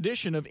Saturday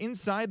edition of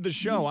Inside the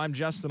Show. I'm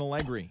Justin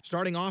Allegri.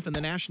 Starting off in the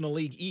National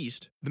League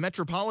East, the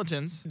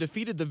Metropolitans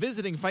defeated the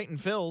visiting Fightin'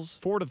 Phils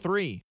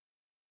 4-3.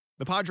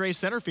 The Padres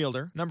center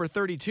fielder, number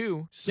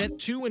 32, sent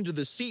 2 into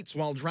the seats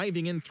while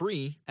driving in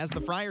 3 as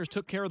the Friars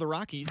took care of the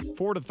Rockies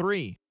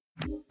 4-3.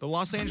 The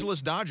Los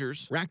Angeles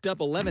Dodgers racked up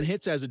 11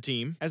 hits as a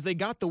team as they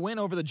got the win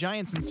over the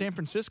Giants in San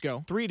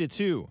Francisco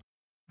 3-2.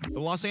 The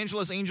Los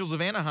Angeles Angels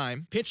of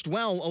Anaheim pitched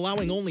well,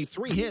 allowing only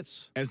 3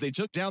 hits as they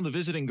took down the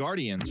visiting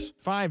Guardians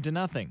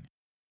 5-0.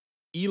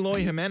 Eloy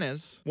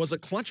Jimenez was a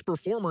clutch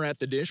performer at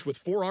the dish with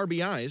 4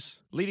 RBIs,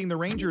 leading the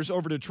Rangers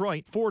over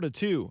Detroit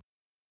 4-2.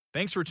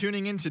 Thanks for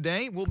tuning in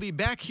today. We'll be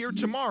back here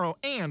tomorrow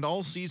and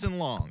all season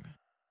long.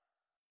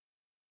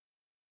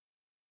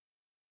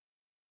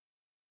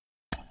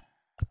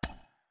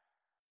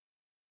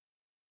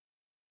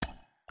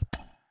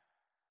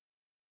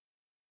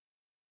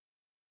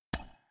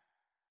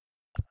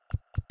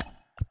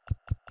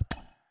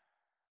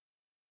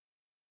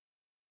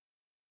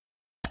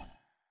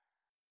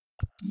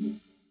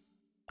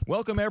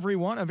 Welcome,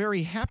 everyone. A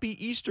very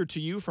happy Easter to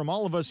you from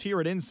all of us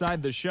here at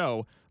Inside the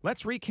Show.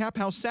 Let's recap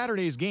how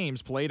Saturday's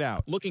games played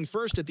out. Looking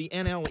first at the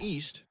NL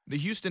East, the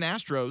Houston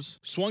Astros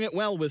swung it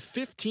well with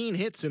 15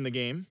 hits in the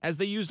game as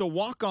they used a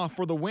walk-off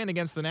for the win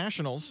against the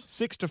Nationals,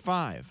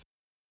 6-5.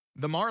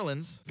 The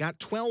Marlins got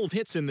 12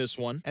 hits in this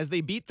one as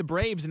they beat the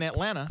Braves in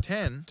Atlanta,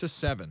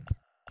 10-7.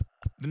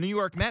 The New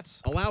York Mets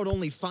allowed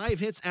only 5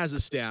 hits as a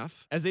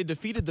staff as they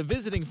defeated the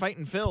visiting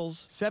Fightin'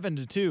 Phils,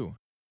 7-2.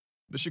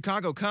 The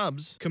Chicago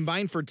Cubs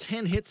combined for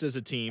 10 hits as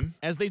a team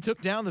as they took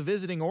down the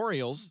visiting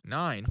Orioles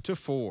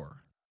 9-4.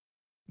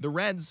 The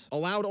Reds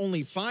allowed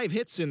only 5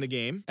 hits in the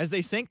game as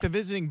they sank the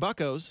visiting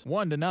Buccos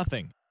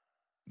 1-0.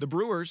 The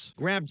Brewers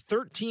grabbed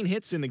 13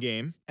 hits in the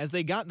game as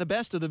they got the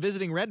best of the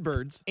visiting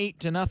Redbirds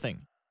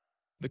 8-0.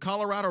 The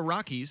Colorado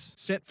Rockies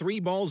sent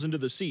 3 balls into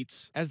the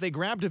seats as they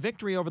grabbed a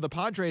victory over the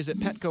Padres at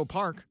Petco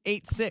Park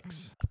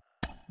 8-6.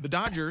 The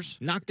Dodgers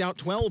knocked out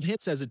 12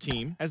 hits as a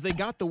team as they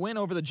got the win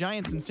over the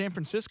Giants in San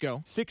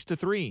Francisco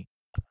 6-3.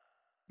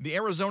 The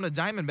Arizona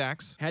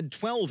Diamondbacks had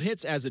 12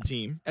 hits as a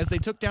team as they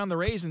took down the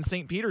Rays in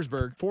St.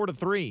 Petersburg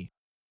 4-3.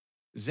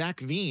 Zach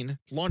Veen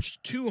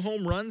launched 2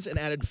 home runs and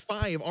added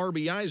 5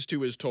 RBIs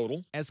to his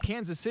total as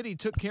Kansas City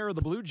took care of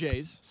the Blue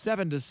Jays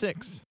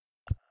 7-6.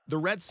 The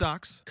Red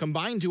Sox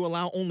combined to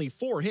allow only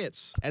 4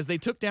 hits as they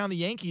took down the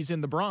Yankees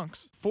in the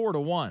Bronx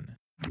 4-1.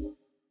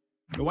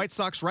 The White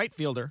Sox right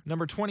fielder,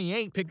 number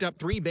 28, picked up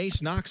 3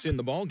 base knocks in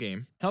the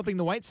ballgame, helping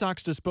the White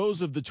Sox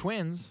dispose of the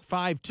Twins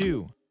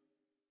 5-2.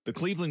 The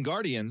Cleveland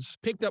Guardians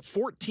picked up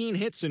 14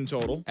 hits in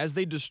total as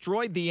they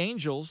destroyed the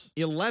Angels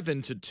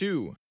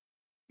 11-2.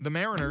 The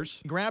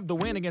Mariners grabbed the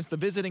win against the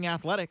visiting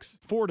Athletics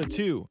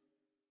 4-2.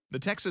 The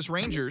Texas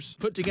Rangers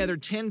put together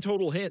 10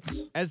 total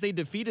hits as they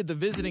defeated the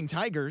visiting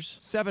Tigers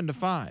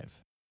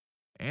 7-5.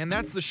 And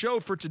that's the show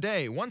for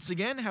today. Once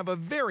again, have a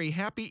very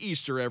happy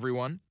Easter,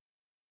 everyone.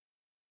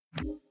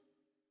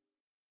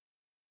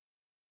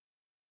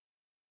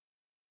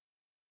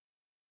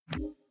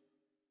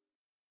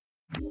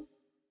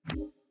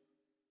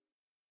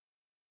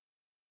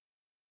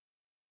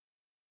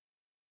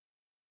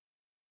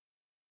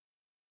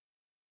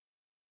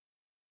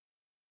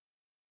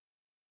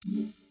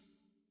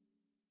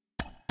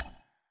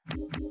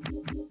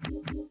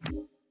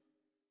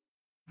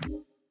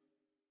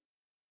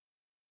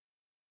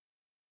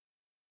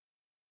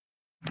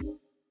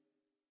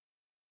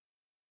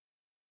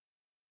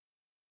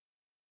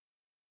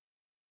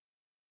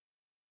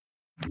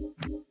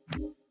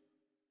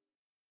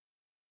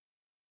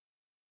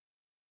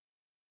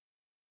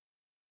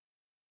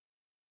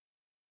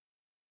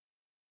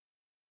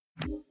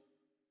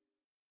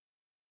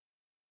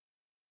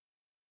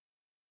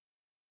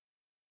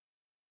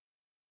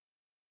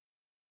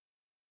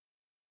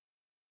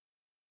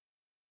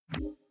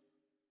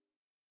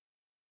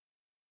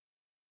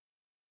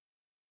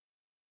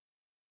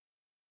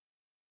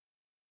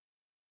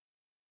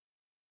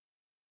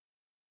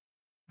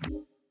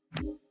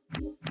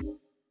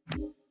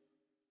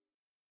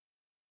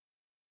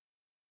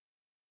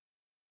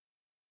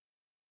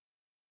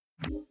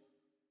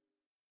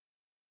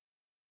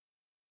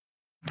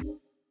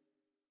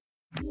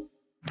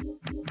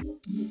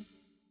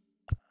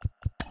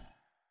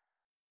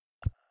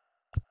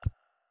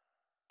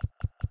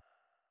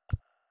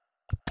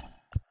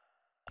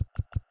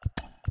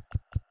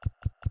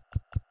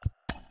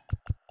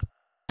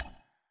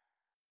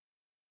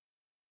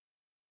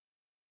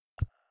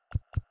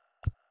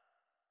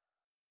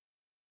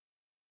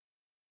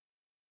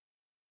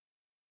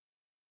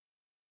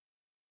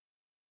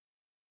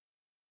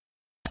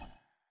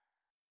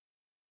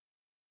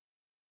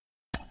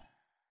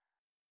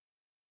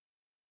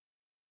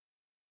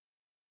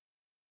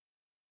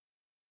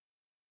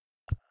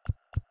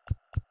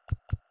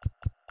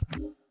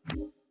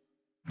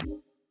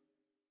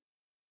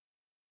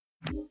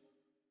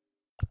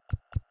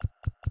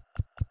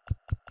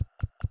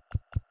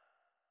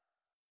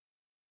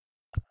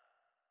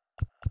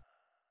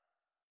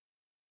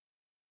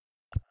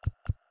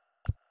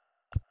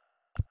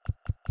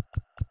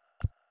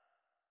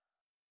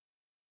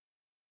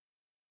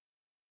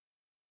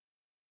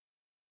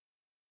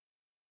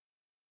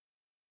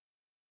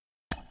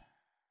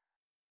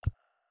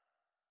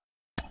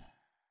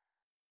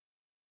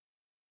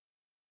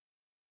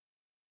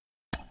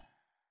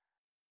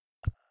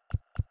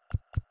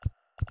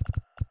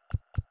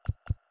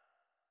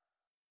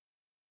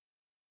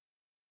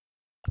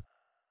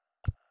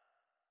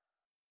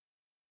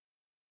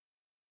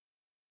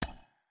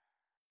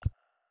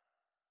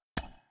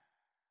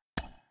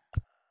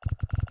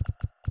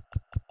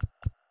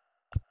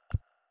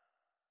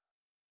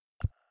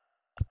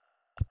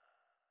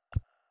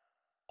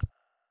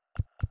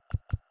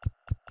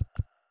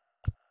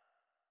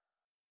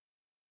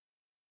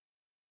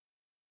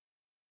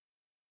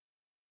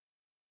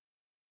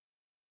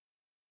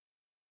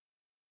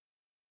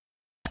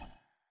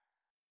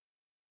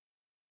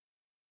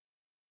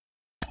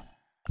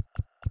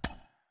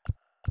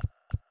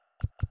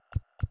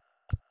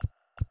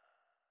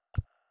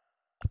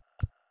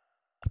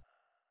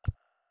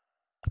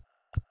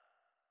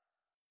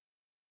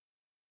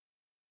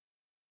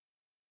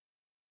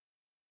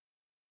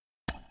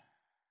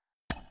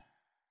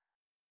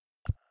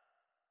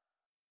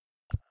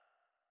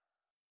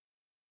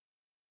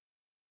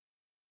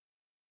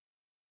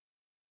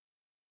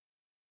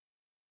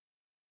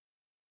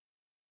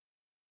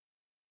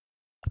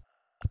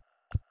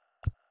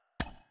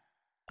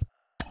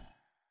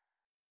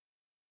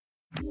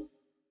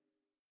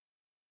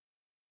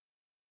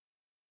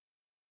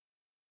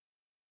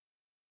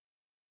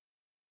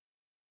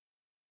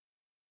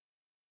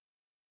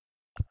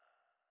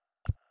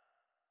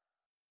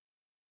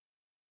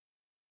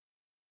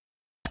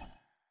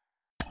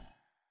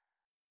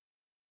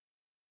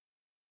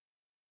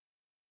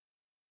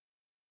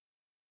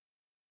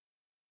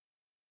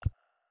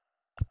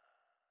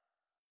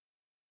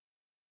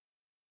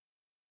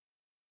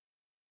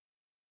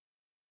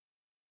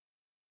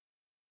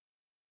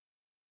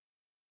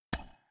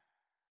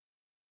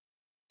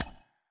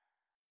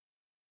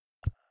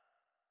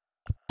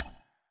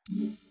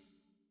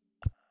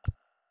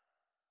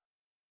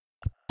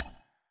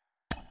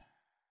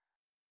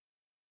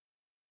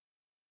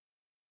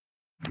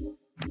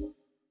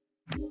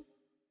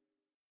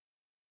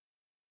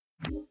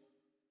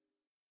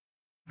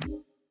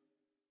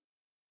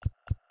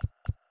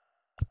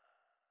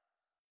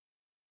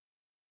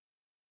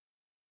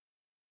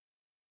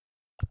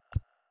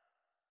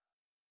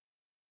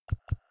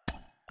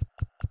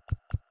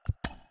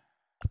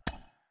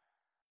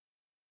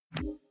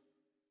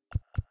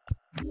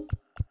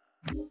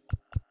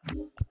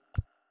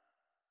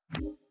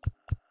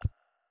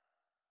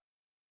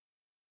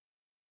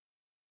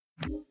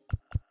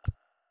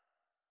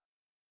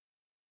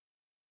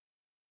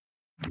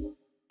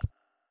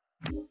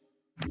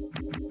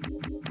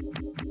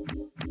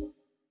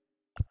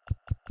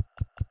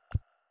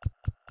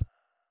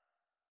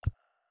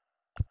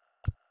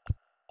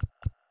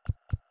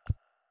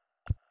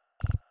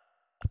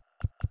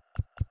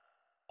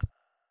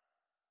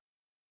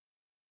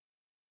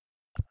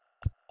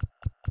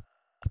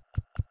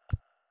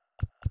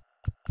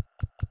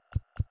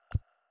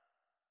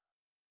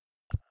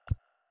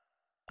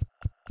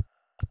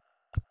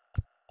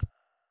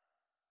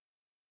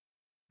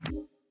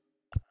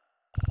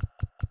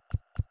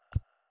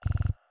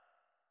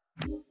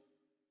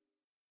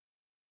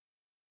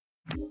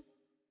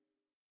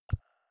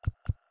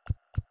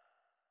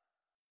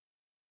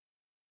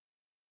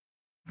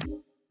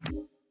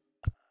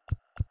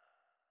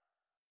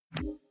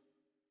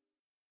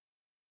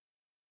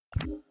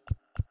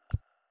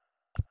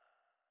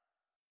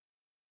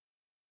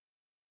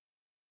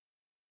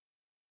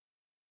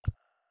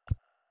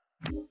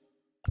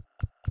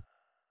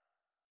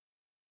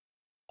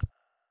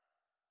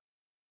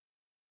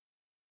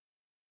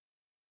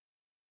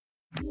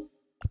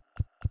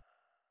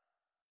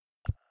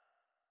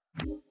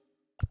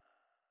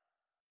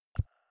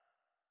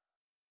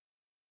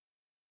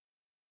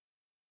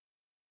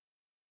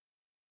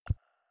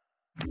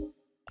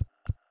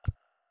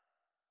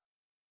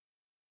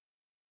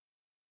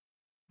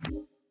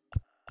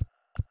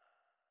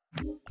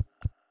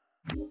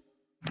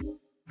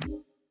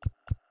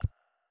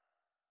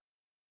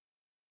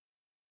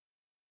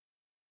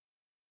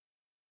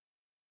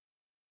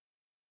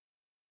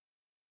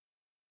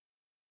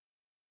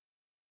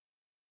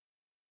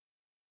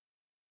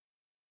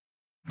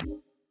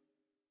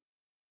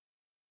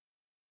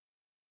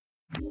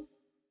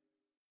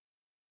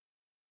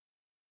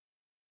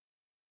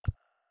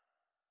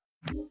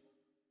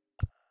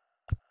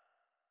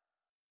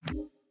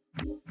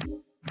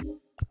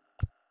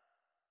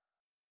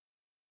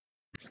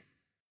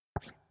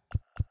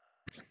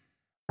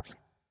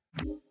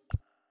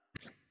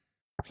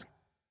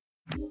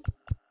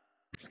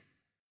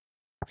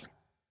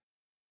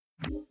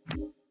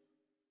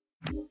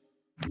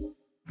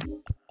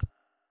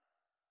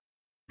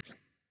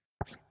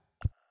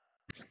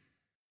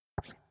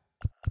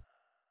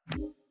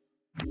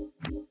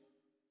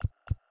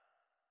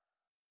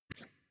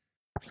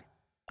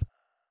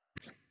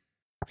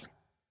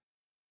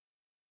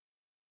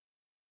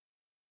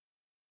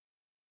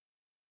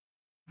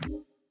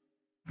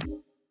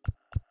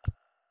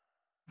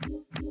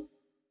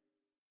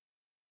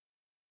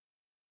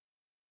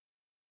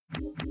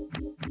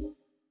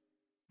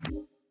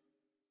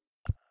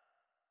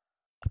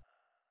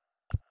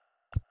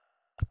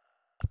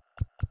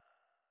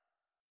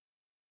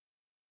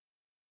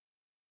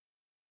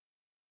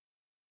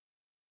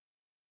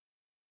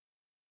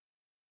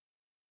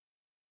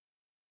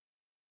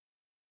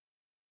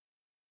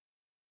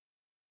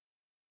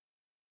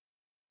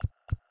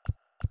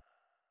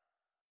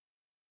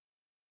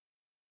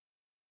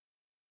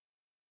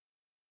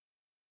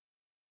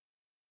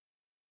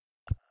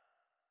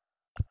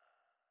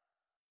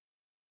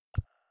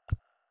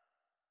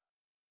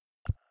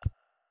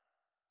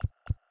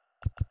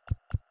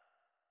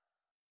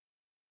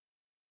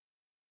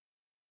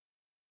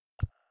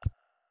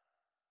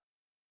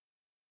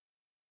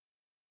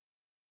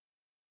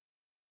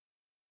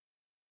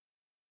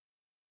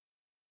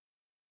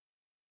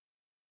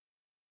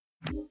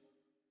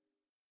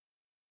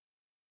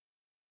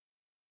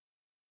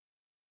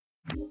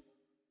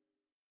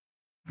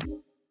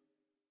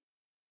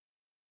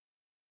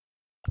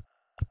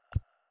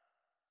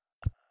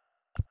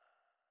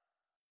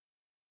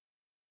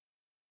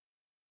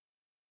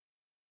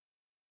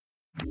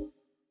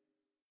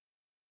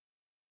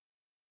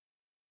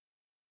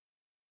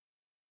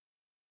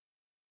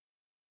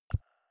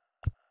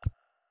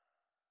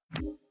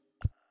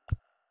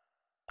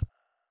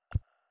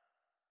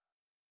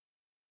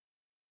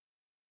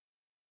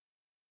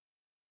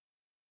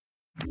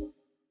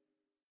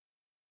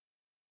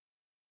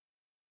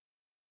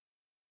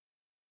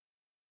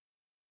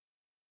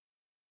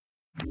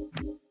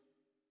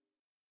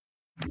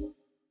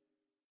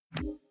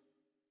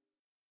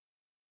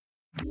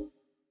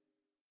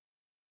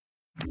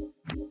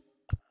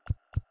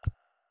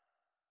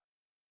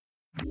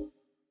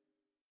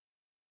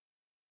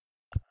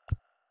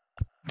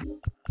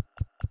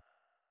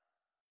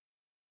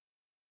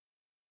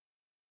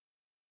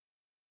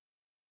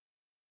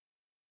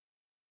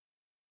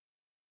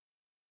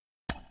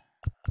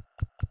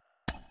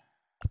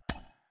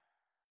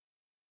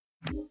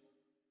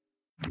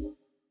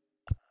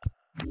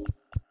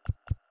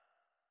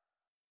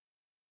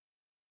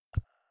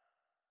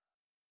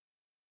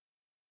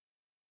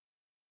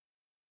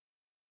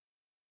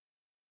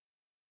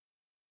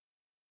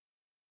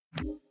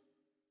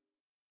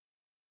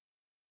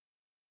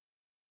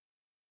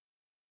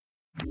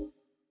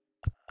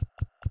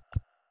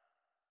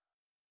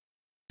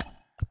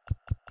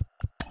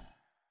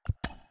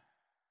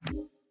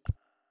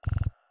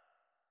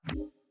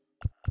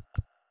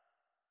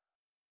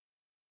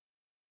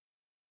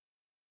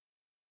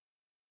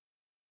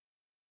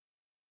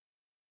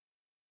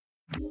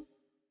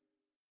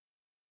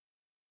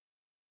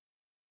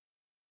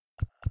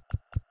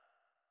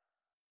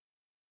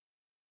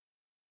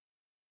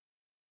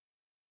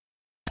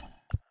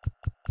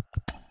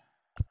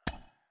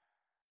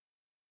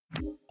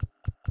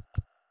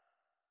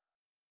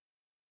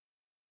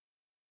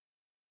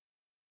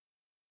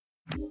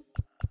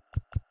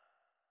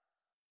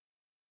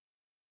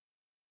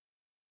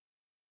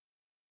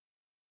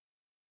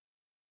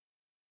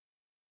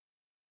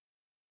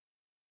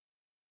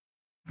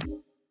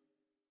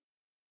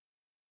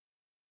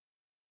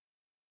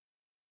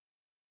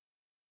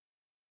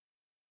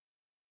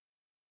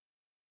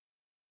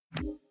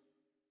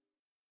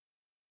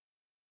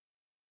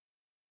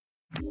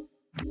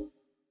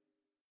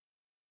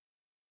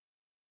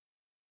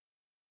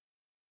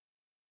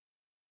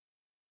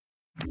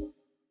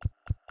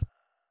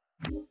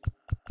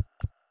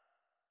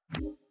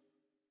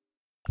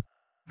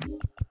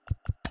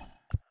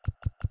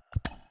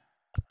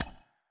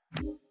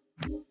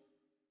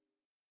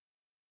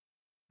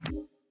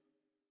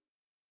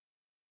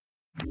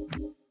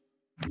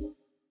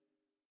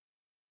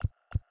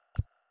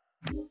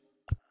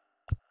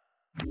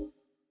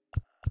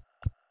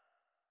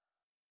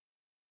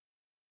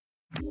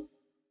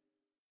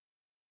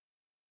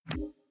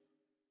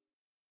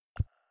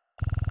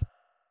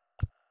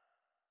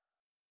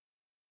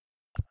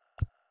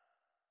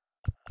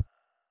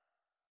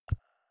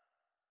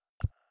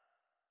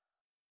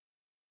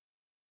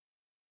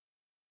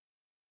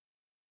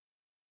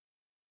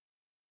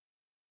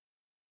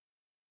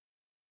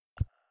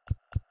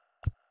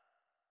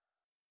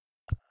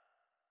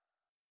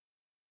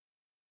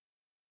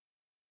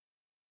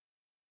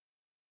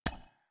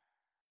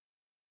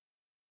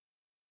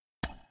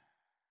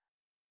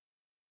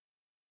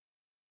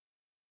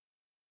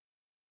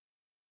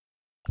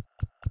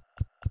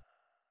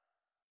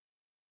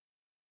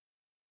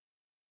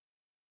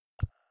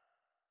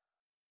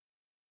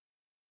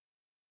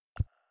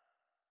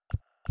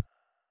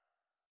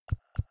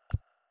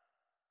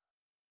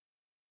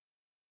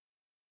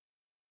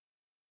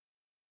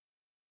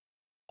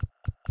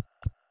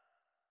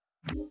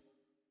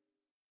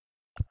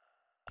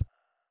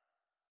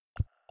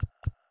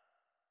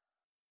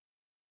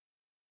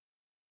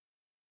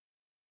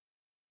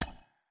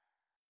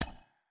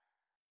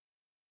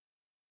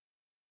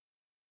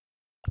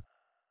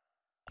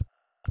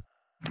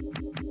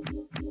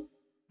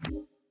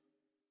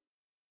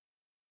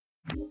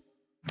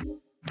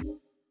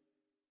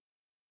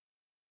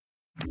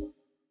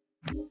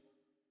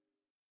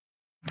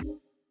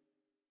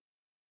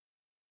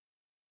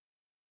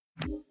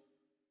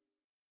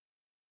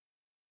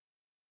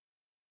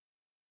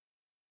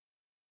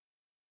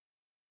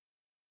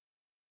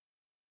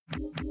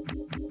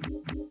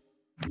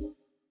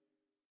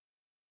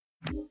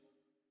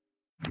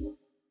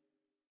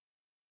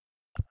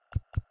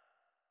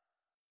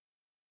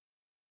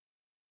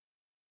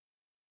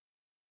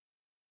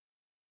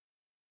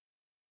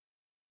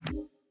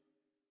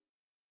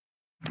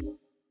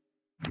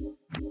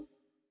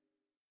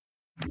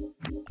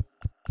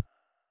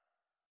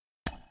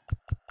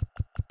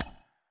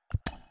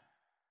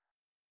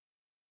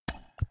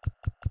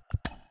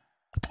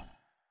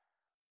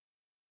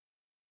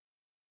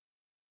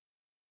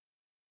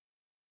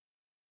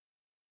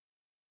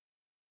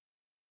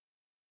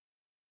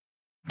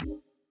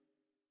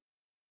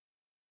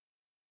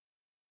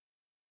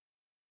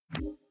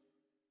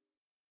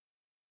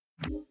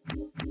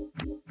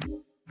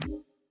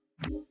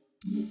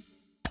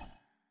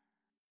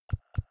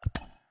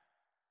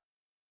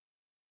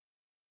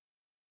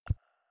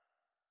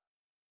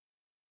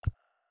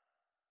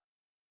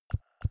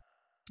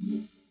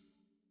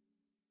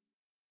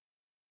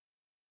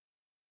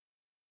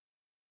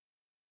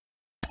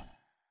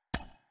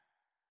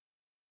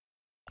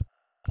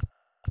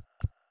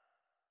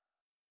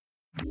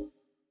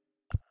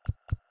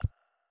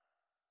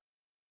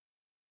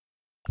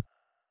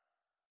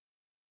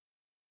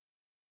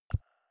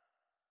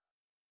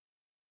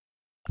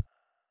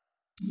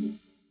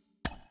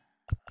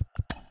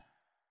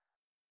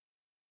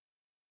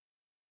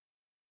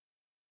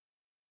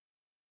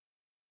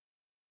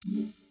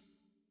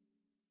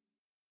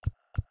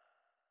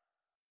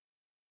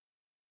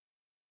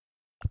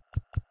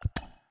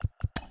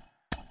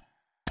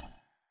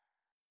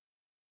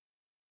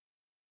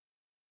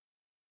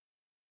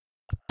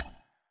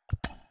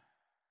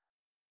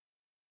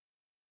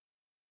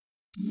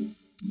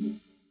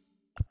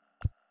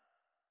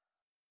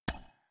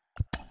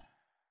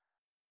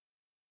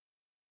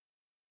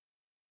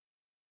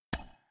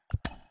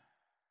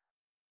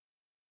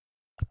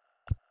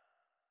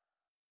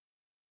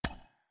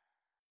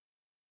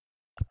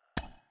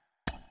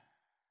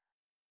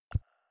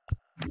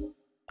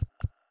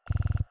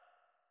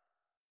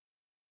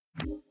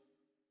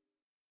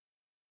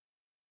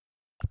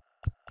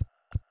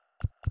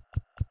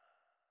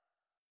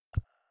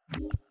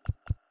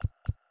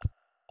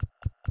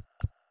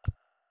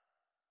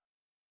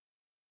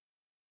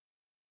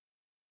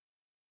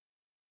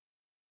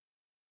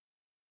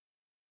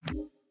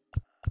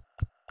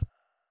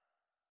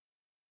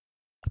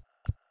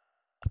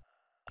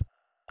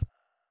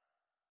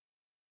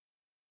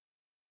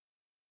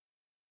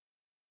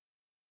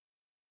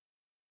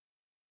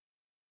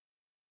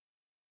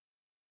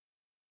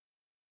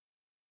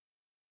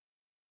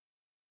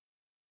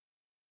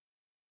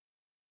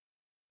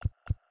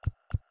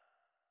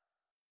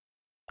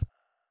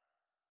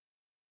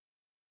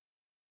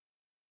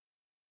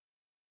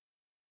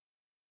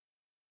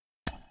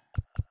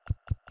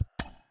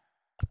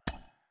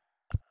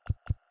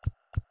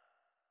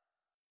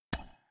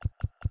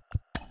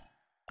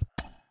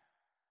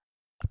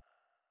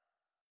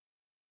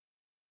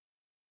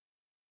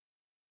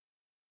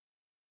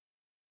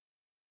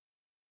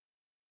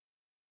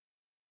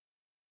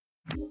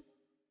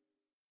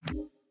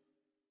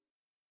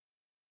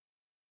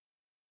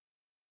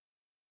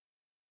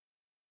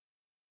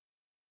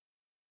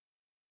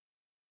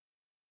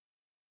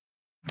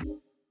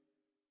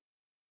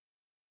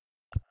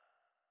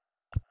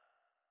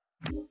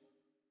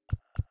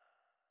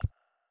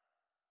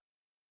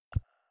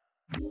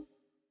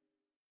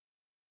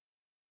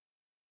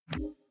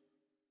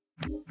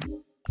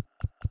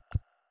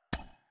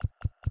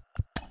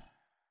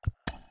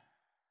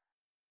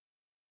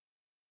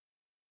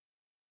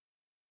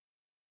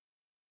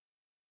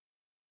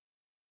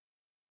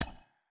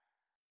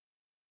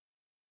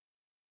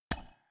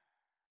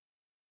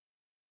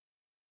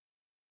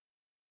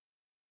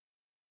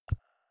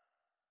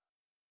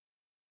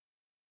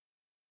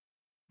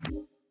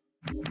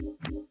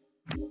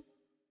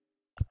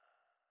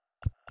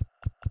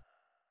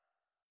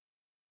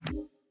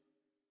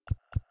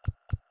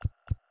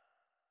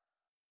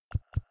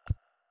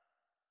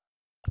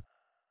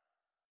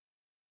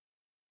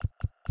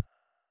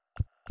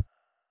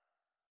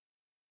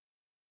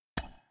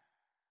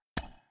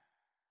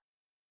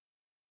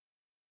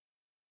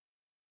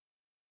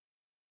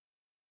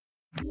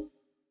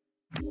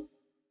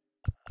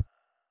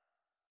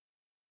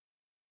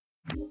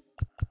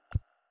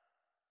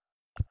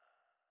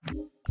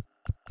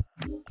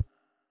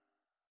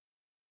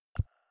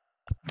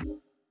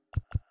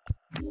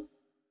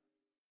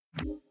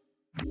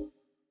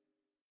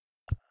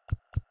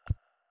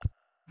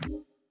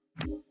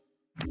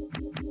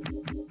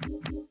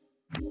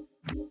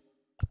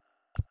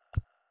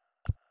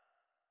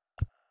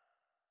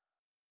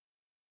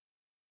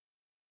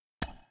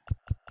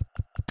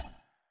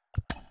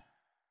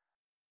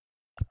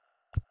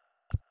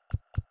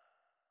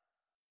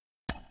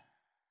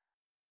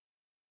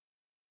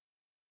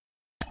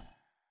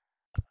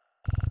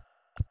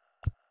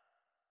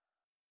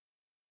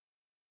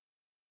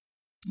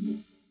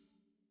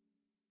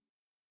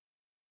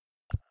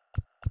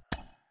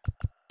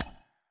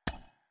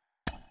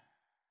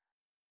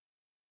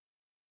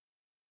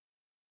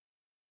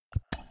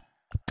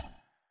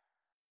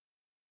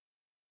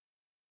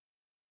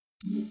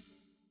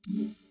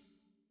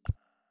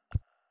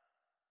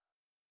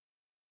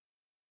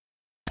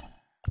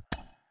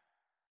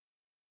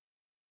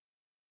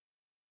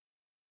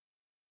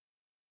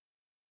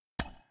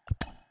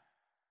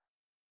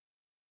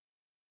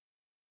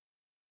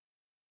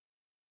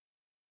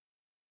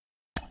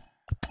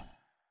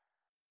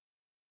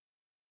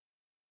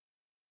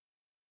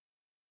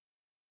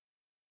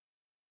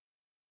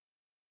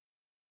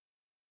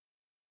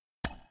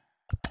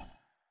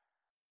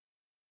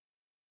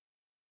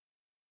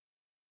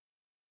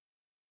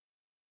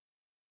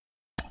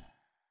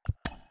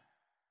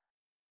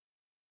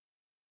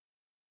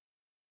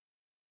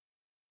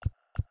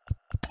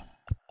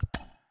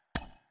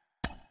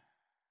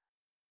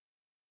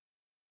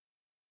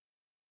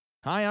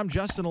 Hi, I'm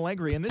Justin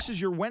Allegri, and this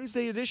is your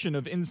Wednesday edition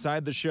of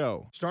Inside the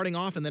Show. Starting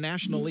off in the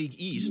National League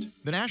East,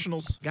 the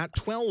Nationals got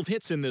 12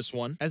 hits in this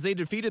one as they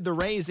defeated the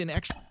Rays in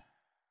extra.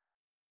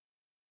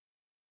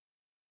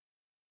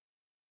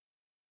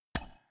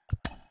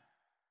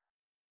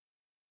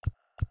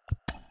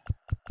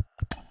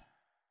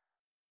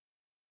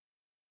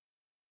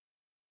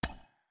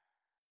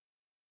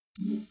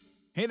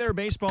 Hey there,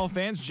 baseball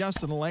fans.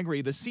 Justin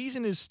Allegri. The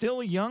season is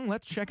still young.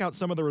 Let's check out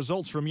some of the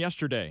results from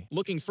yesterday.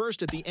 Looking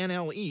first at the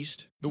NL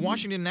East, the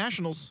Washington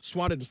Nationals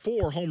swatted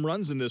 4 home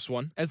runs in this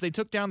one as they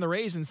took down the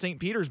Rays in St.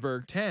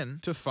 Petersburg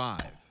 10-5.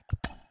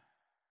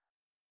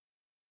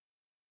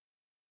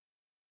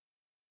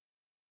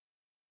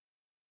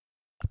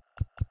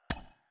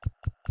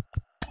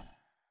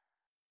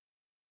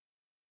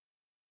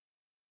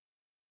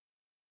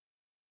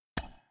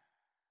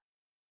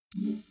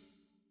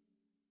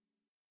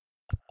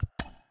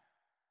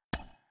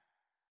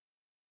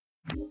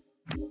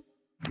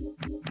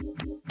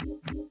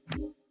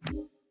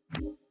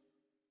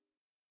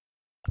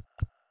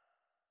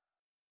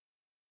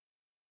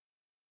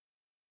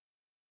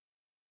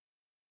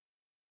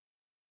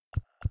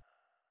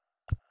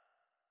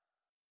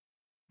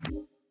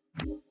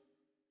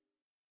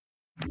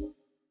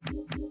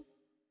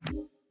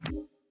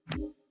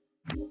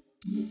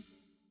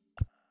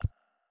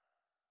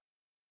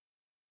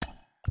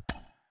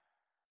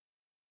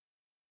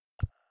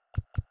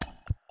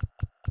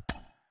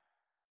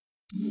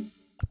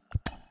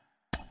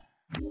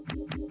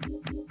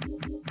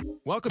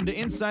 Welcome to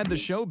Inside the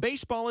Show.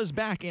 Baseball is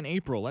back in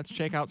April. Let's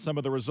check out some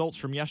of the results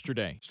from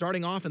yesterday.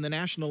 Starting off in the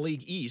National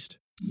League East,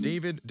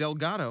 David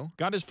Delgado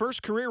got his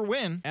first career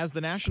win as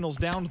the Nationals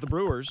downed the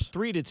Brewers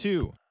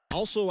 3-2.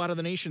 Also out of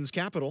the nation's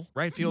capital,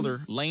 right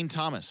fielder Lane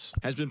Thomas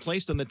has been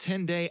placed on the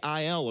 10-day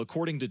IL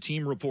according to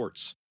team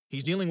reports.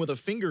 He's dealing with a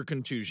finger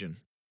contusion.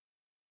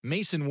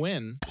 Mason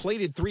Wynn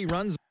plated 3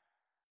 runs.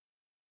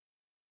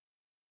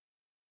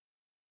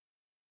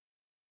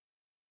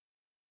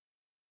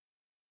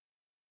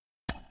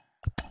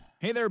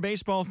 Hey there,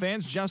 baseball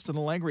fans. Justin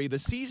Allegri. The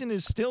season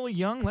is still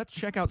young. Let's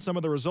check out some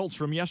of the results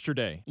from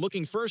yesterday.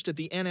 Looking first at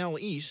the NL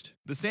East,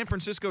 the San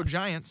Francisco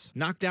Giants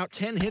knocked out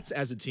 10 hits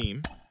as a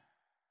team.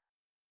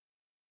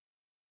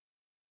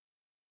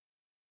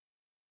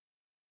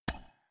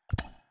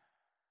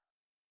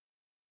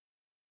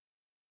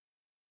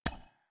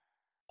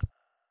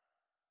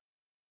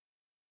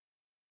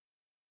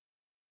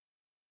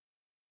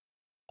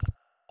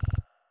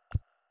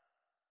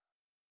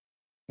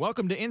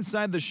 Welcome to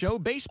Inside the Show.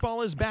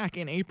 Baseball is back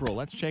in April.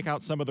 Let's check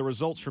out some of the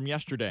results from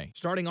yesterday.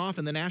 Starting off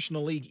in the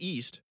National League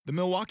East, the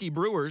Milwaukee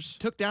Brewers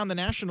took down the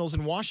Nationals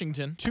in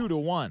Washington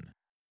 2-1.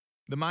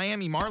 The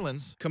Miami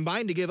Marlins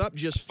combined to give up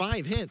just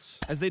 5 hits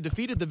as they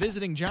defeated the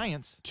visiting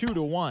Giants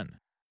 2-1.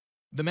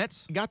 The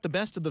Mets got the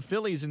best of the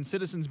Phillies in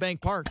Citizens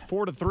Bank Park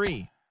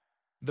 4-3.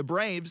 The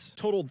Braves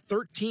totaled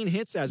 13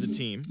 hits as a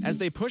team as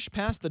they pushed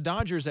past the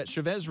Dodgers at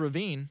Chavez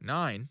Ravine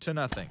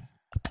 9-0.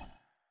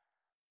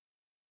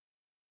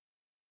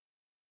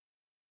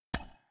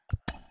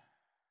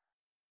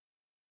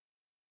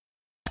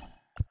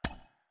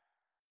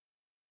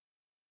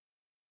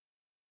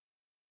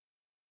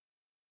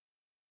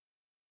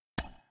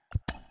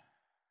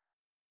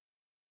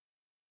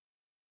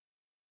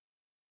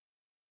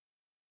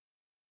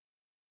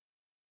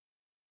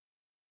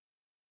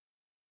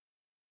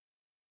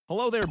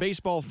 Hello there,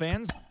 baseball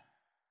fans.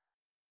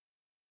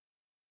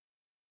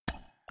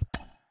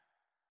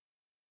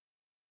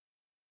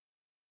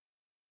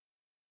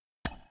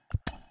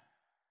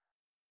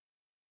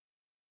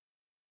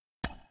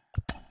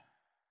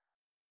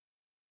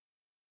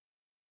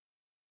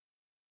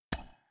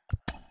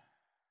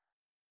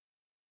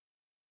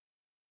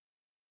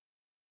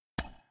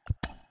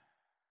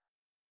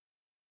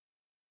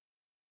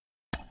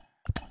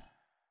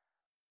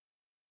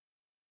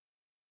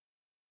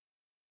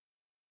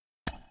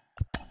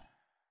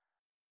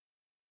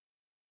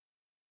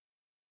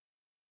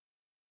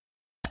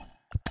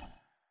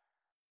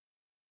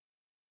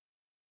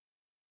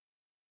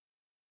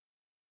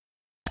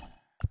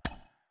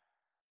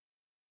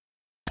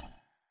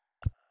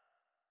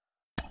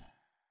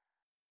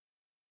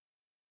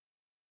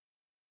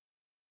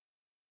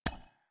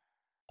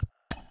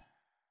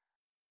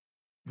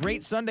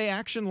 Great Sunday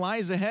action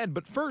lies ahead,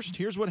 but first,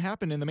 here's what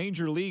happened in the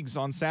major leagues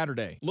on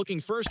Saturday.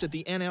 Looking first at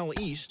the NL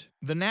East,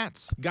 the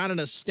Nats got an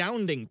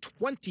astounding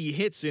 20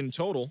 hits in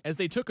total as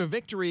they took a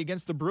victory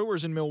against the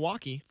Brewers in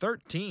Milwaukee,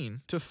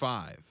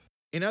 13-5.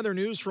 In other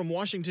news from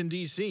Washington,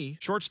 D.C.,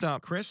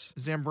 shortstop Chris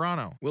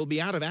Zambrano will be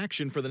out of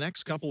action for the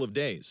next couple of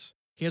days.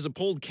 He has a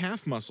pulled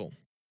calf muscle.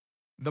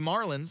 The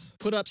Marlins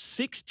put up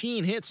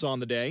 16 hits on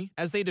the day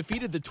as they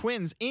defeated the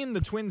Twins in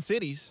the Twin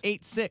Cities,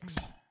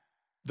 8-6.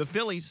 The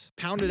Phillies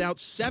pounded out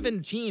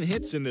 17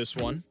 hits in this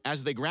one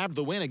as they grabbed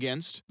the win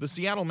against the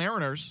Seattle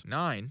Mariners,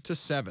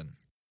 9-7.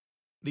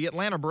 The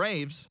Atlanta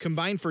Braves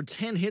combined for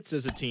 10 hits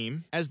as a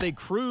team as they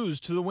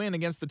cruised to the win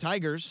against the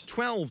Tigers,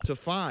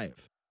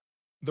 12-5.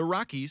 The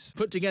Rockies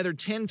put together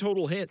 10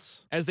 total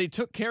hits as they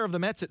took care of the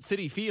Mets at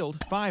Citi Field,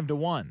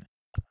 5-1.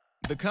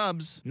 The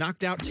Cubs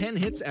knocked out 10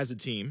 hits as a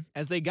team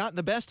as they got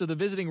the best of the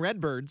visiting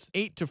Redbirds,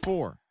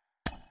 8-4.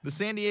 The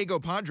San Diego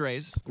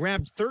Padres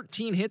grabbed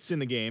 13 hits in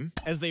the game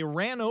as they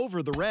ran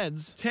over the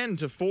Reds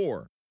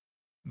 10-4.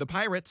 The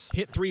Pirates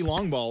hit 3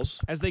 long balls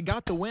as they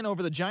got the win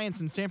over the Giants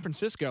in San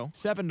Francisco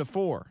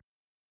 7-4.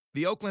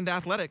 The Oakland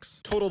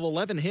Athletics totaled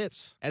 11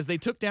 hits as they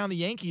took down the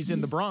Yankees in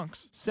the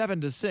Bronx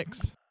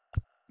 7-6.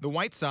 The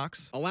White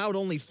Sox allowed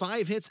only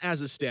 5 hits as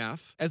a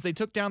staff as they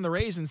took down the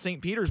Rays in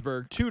St.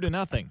 Petersburg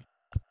 2-0.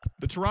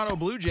 The Toronto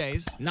Blue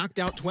Jays knocked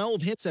out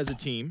 12 hits as a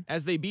team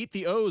as they beat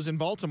the O's in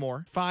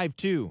Baltimore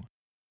 5-2.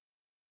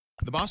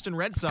 The Boston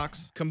Red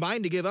Sox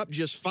combined to give up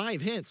just 5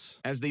 hits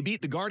as they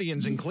beat the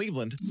Guardians in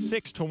Cleveland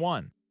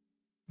 6-1.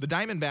 The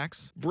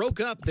Diamondbacks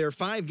broke up their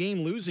 5-game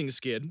losing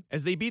skid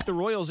as they beat the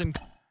Royals in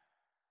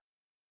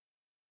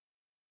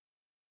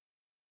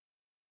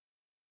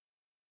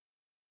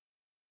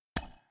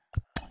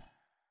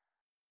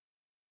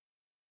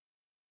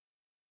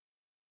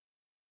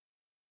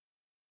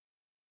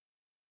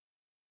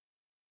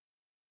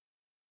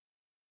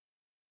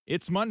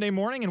It's Monday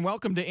morning and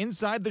welcome to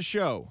Inside the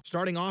Show.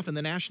 Starting off in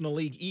the National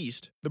League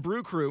East, the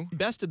Brew Crew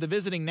bested the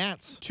visiting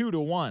Nats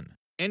 2-1.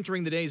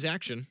 Entering the day's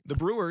action, the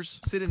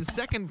Brewers sit in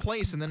second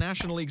place in the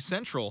National League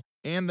Central,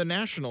 and the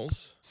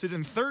Nationals sit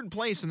in third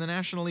place in the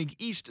National League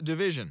East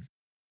Division.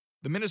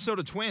 The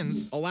Minnesota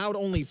Twins allowed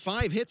only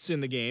 5 hits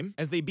in the game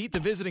as they beat the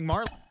visiting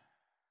Marlins.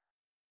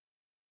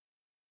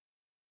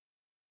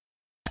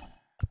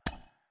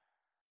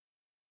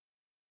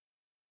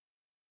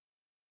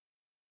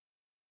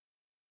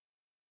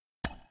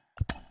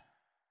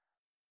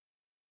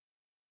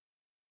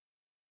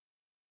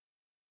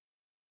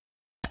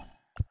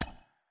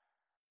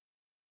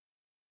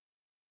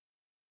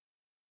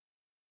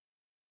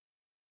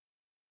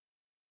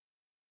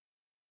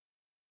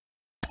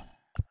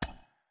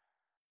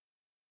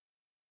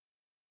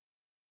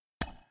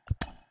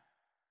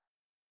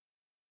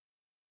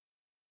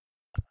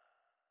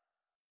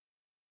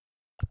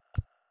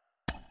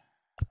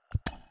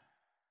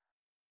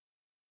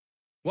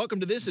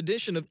 Welcome to this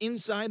edition of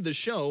Inside the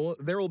Show.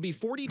 There will be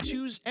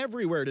 42s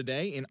everywhere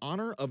today in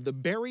honor of the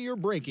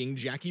barrier-breaking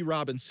Jackie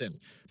Robinson.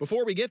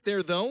 Before we get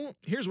there, though,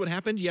 here's what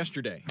happened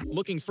yesterday.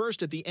 Looking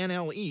first at the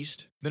NL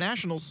East, the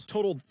Nationals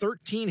totaled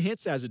 13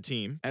 hits as a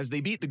team as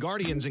they beat the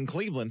Guardians in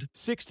Cleveland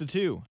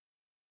 6-2.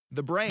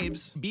 The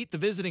Braves beat the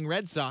visiting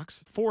Red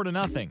Sox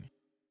 4-0.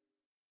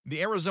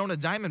 The Arizona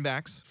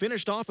Diamondbacks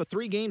finished off a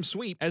 3-game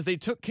sweep as they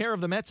took care of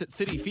the Mets at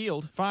Citi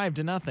Field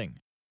 5-0.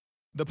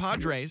 The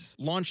Padres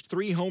launched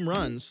 3 home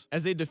runs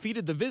as they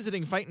defeated the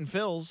visiting Fightin'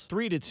 Phils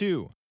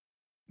 3-2.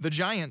 The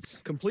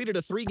Giants completed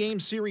a 3-game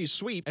series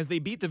sweep as they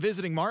beat the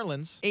visiting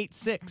Marlins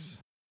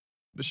 8-6.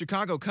 The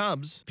Chicago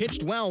Cubs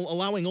pitched well,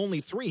 allowing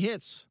only 3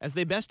 hits as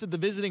they bested the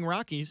visiting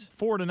Rockies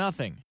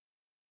 4-0.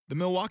 The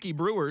Milwaukee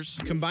Brewers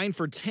combined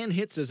for 10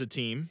 hits as a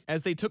team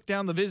as they took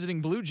down the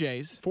visiting Blue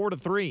Jays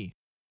 4-3.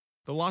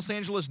 The Los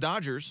Angeles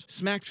Dodgers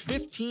smacked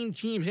 15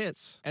 team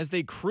hits as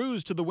they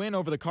cruised to the win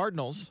over the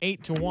Cardinals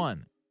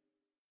 8-1.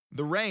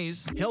 The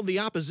Rays held the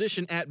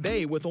opposition at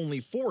bay with only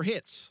 4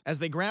 hits as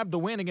they grabbed the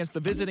win against the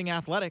visiting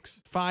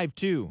Athletics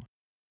 5-2.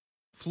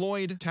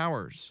 Floyd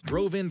Towers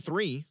drove in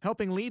 3,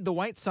 helping lead the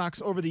White Sox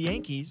over the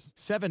Yankees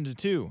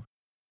 7-2.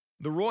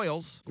 The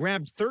Royals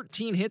grabbed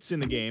 13 hits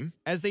in the game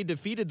as they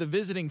defeated the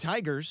visiting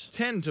Tigers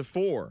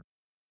 10-4.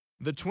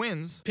 The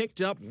Twins picked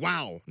up,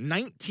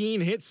 19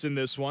 hits in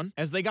this one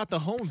as they got the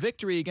home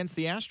victory against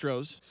the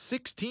Astros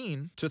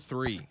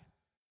 16-3.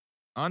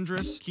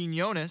 Andres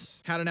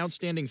Quinones had an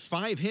outstanding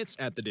 5 hits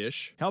at the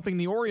dish, helping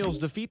the Orioles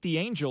defeat the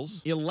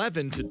Angels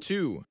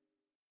 11-2.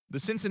 The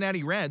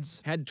Cincinnati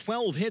Reds had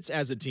 12 hits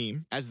as a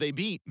team as they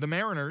beat the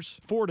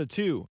Mariners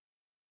 4-2.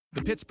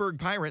 The Pittsburgh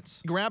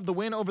Pirates grabbed the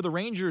win over the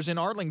Rangers in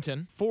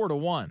Arlington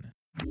 4-1.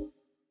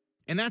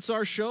 And that's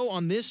our show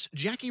on this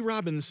Jackie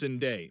Robinson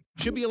Day.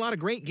 Should be a lot of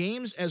great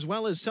games as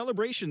well as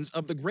celebrations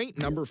of the great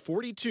number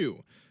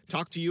 42.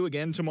 Talk to you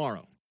again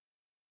tomorrow.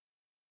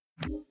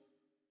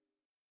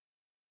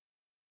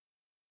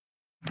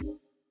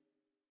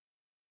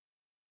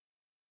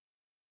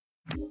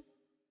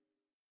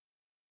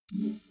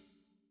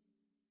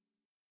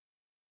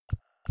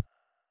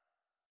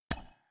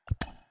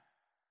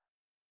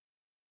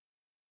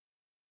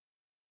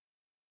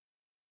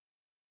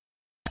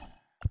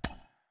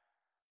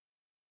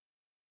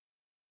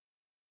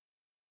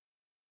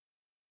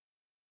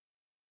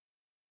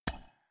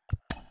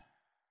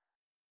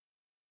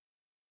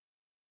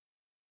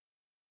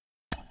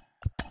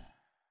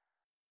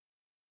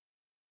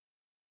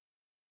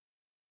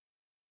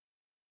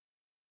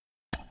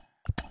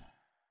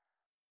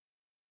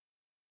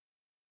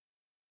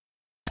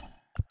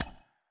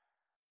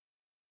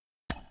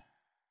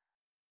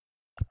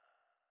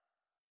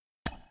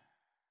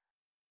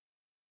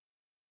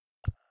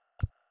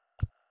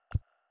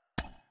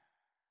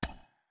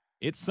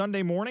 It's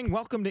Sunday morning.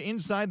 Welcome to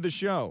Inside the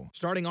Show.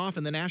 Starting off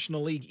in the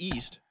National League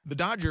East, the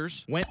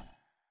Dodgers went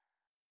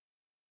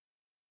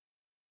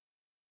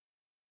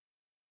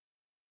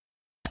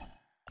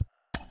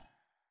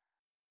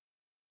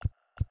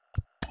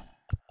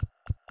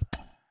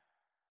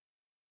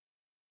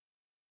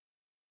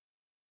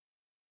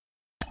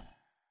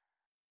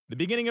the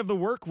beginning of the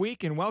work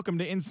week, and welcome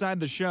to Inside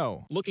the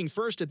Show. Looking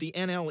first at the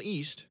NL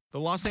East, the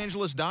Los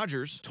Angeles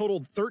Dodgers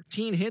totaled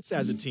 13 hits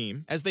as a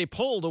team as they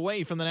pulled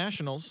away from the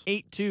Nationals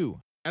 8-2.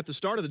 At the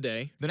start of the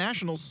day, the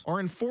Nationals are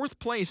in 4th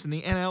place in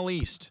the NL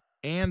East,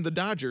 and the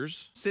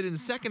Dodgers sit in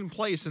 2nd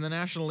place in the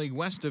National League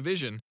West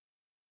Division.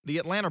 The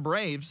Atlanta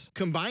Braves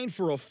combined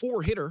for a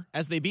 4-hitter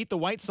as they beat the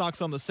White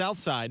Sox on the South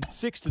Side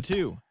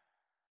 6-2.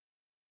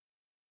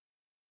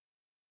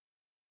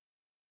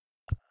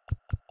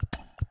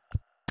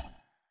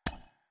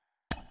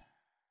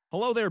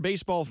 Hello there,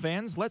 baseball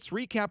fans. Let's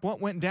recap what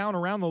went down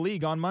around the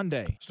league on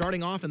Monday.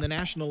 Starting off in the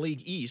National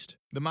League East,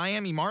 the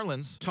Miami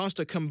Marlins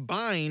tossed a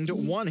combined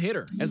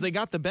 1-hitter as they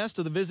got the best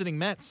of the visiting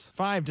Mets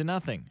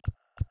 5-0.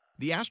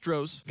 The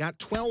Astros got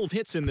 12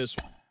 hits in this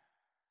one.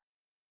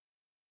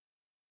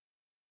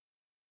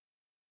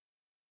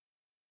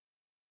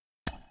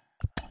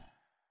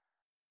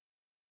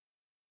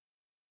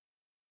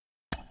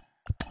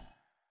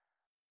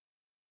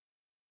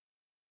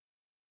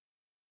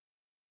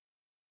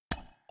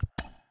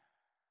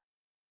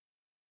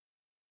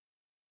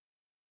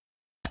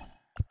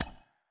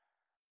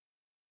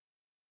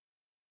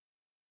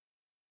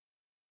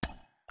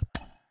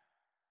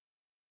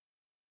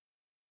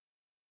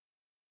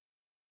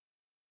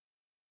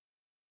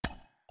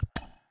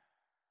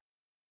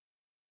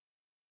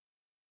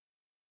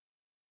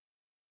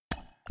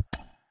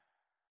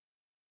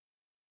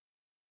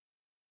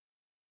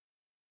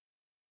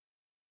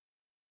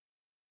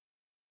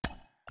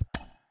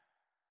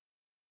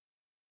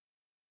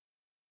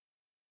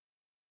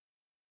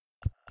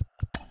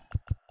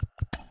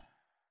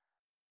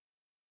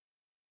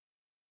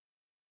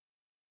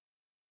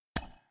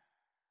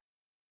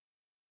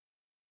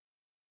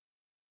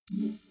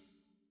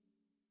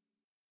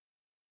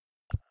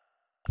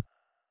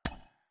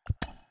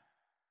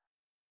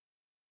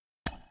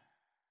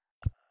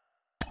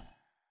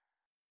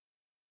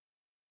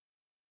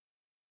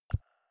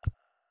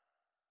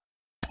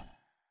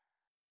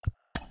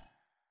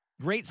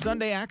 Great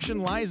Sunday action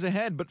lies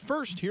ahead, but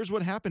first, here's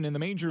what happened in the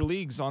major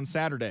leagues on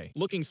Saturday.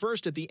 Looking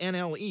first at the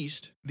NL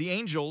East, the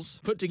Angels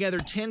put together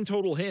 10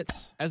 total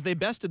hits as they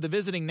bested the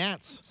visiting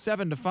Nats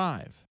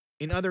 7-5.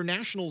 In other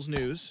Nationals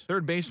news,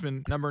 third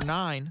baseman number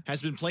 9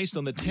 has been placed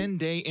on the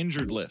 10-day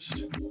injured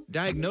list.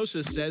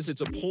 Diagnosis says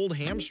it's a pulled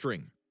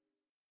hamstring.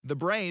 The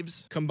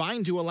Braves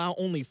combined to allow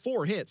only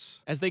 4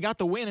 hits as they got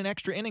the win in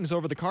extra innings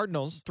over the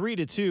Cardinals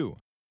 3-2.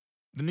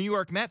 The New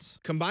York Mets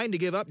combined to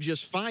give up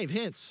just 5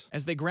 hits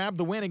as they grabbed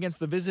the win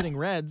against the visiting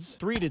Reds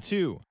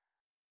 3-2.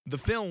 The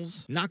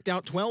Phils knocked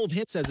out 12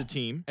 hits as a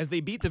team as they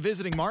beat the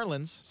visiting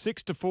Marlins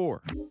 6-4.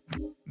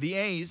 The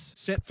A's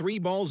sent 3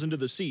 balls into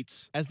the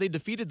seats as they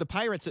defeated the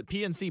Pirates at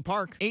PNC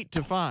Park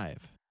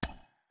 8-5.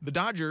 The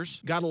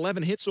Dodgers got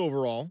 11 hits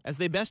overall as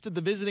they bested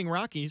the visiting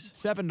Rockies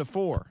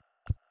 7-4.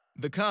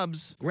 The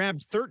Cubs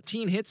grabbed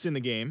 13 hits in the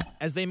game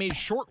as they made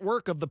short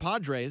work of the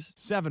Padres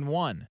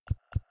 7-1.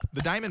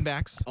 The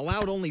Diamondbacks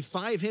allowed only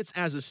 5 hits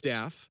as a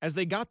staff as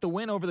they got the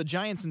win over the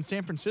Giants in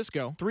San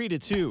Francisco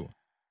 3-2.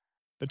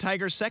 The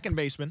Tigers' second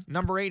baseman,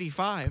 number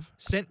 85,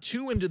 sent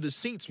 2 into the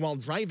seats while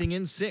driving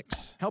in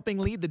 6, helping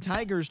lead the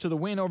Tigers to the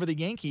win over the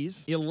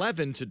Yankees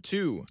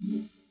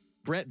 11-2.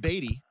 Brett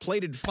Beatty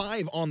plated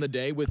 5 on the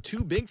day with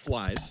 2 big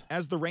flies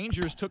as the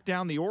Rangers took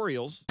down the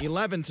Orioles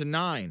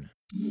 11-9.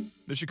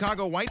 The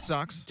Chicago White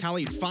Sox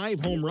tallied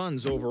 5 home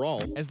runs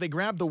overall as they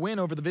grabbed the win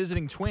over the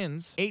visiting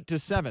Twins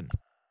 8-7.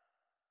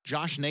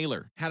 Josh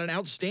Naylor had an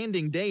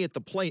outstanding day at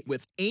the plate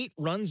with 8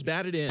 runs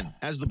batted in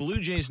as the Blue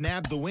Jays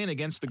nabbed the win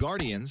against the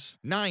Guardians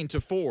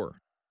 9-4.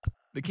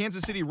 The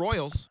Kansas City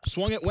Royals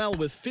swung it well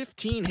with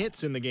 15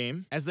 hits in the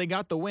game as they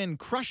got the win,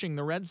 crushing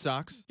the Red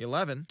Sox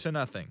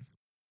 11-0.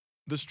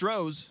 The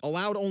Stros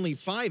allowed only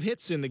 5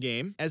 hits in the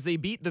game as they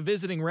beat the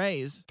visiting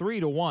Rays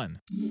 3-1.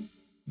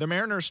 The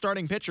Mariners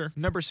starting pitcher,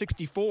 number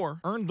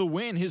 64, earned the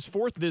win, his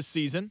 4th this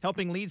season,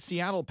 helping lead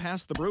Seattle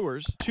past the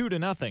Brewers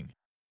 2-0.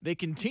 They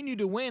continue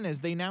to win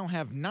as they now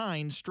have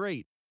 9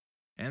 straight.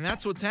 And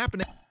that's what's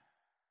happening.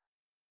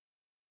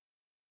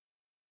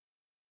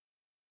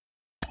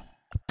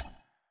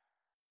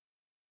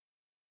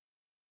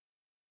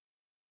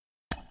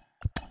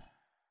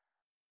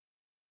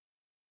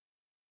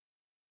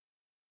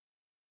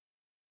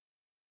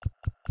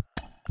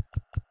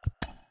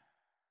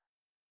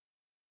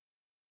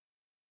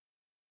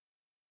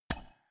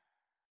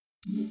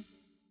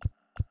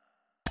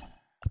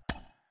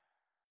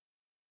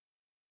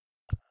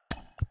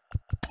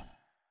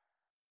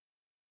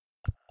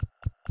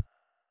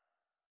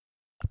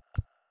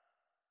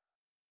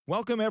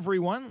 Welcome,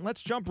 everyone.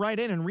 Let's jump right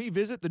in and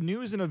revisit the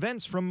news and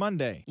events from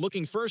Monday.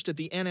 Looking first at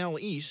the NL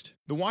East,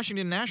 the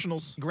Washington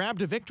Nationals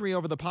grabbed a victory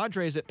over the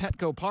Padres at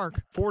Petco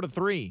Park,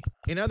 4-3.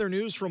 In other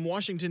news from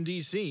Washington,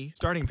 D.C.,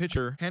 starting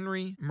pitcher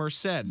Henry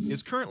Merced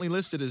is currently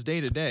listed as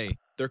day-to-day.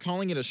 They're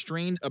calling it a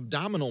strained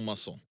abdominal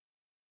muscle.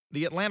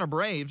 The Atlanta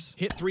Braves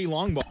hit 3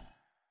 long balls.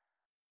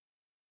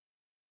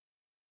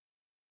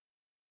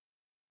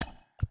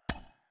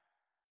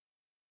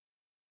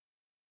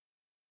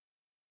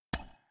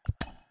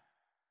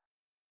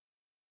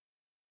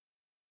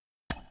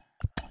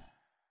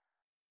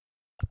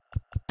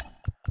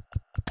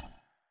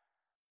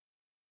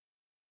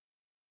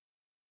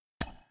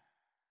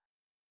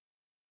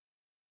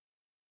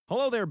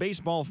 Hello there,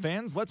 baseball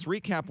fans. Let's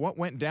recap what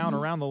went down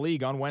around the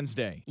league on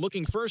Wednesday.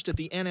 Looking first at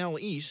the NL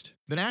East,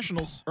 the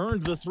Nationals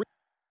earned the 3.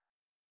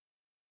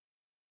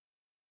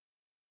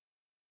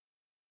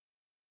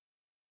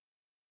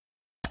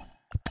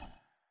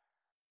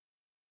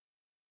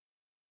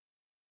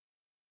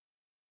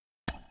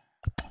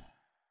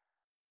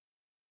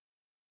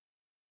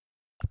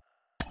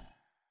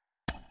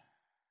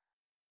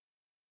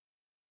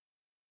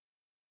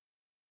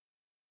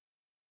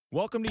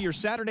 Welcome to your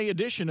Saturday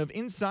edition of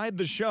Inside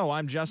the Show.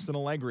 I'm Justin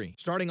Allegri.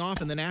 Starting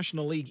off in the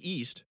National League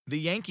East, the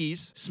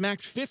Yankees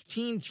smacked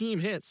 15 team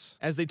hits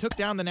as they took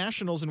down the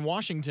Nationals in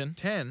Washington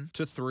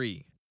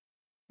 10-3.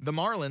 The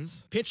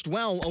Marlins pitched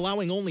well,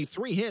 allowing only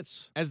 3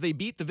 hits as they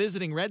beat the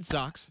visiting Red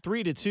Sox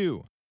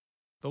 3-2.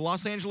 The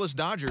Los Angeles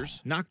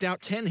Dodgers knocked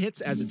out 10 hits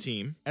as a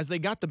team as they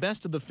got the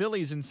best of the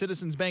Phillies in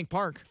Citizens Bank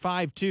Park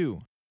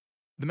 5-2.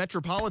 The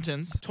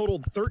Metropolitans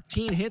totaled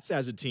 13 hits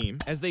as a team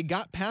as they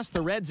got past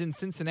the Reds in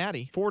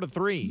Cincinnati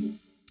 4-3.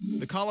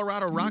 The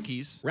Colorado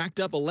Rockies racked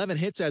up 11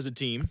 hits as a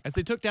team as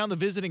they took down the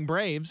visiting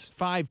Braves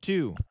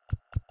 5-2.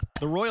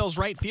 The Royals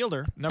right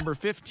fielder, number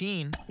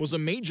 15, was a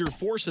major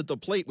force at the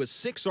plate with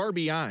 6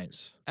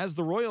 RBIs as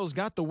the Royals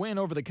got the win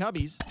over the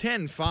Cubbies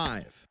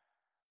 10-5.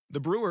 The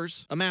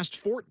Brewers amassed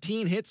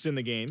 14 hits in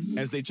the game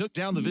as they took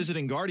down the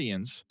visiting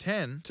Guardians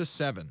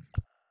 10-7.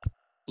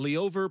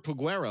 Liover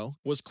Peguero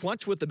was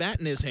clutch with the bat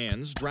in his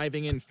hands,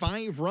 driving in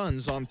 5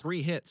 runs on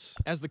 3 hits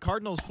as the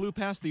Cardinals flew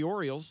past the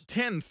Orioles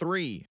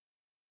 10-3.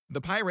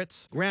 The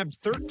Pirates grabbed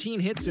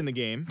 13 hits in the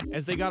game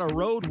as they got a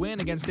road win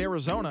against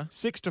Arizona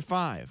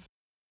 6-5.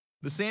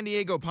 The San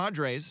Diego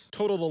Padres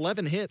totaled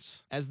 11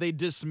 hits as they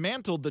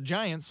dismantled the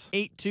Giants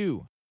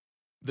 8-2.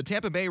 The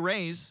Tampa Bay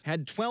Rays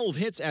had 12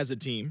 hits as a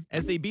team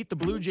as they beat the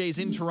Blue Jays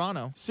in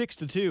Toronto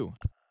 6-2.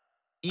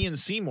 Ian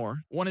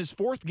Seymour won his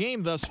 4th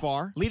game thus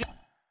far, leading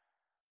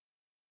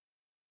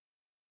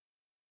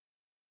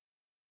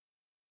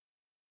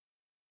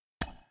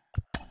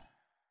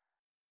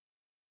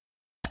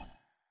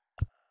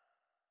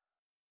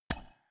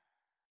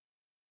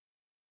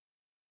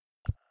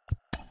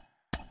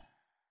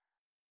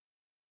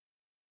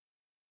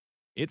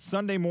It's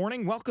Sunday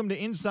morning. Welcome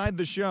to Inside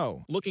the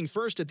Show. Looking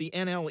first at the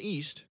NL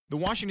East, the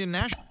Washington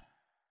Nationals.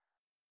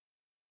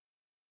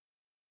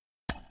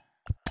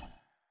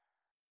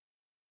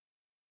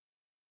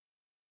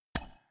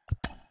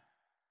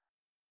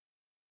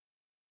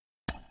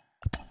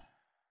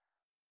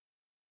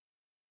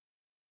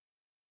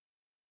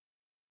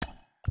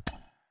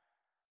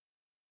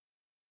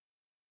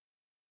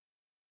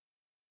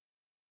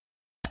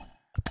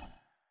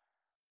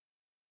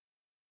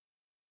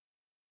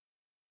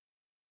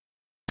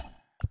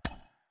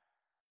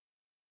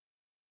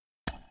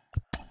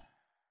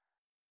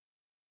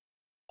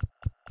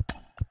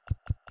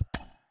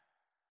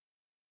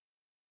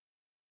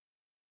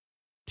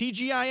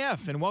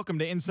 TGIF, and welcome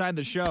to Inside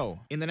the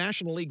Show. In the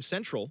National League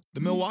Central, the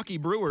Milwaukee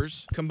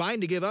Brewers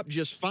combined to give up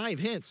just 5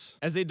 hits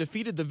as they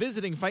defeated the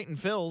visiting Fightin'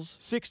 Phils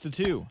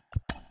 6-2.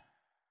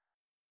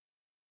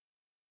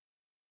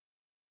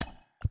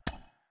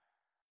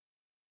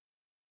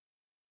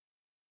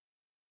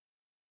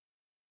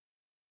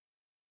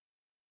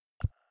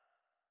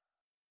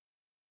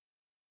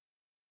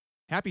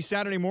 Happy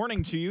Saturday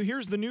morning to you.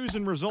 Here's the news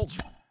and results.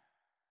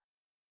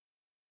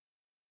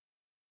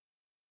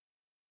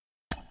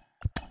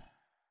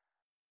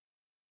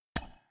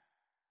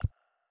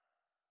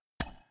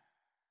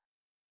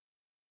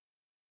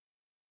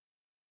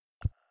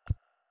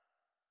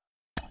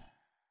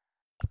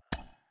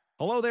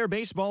 Hello there,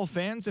 baseball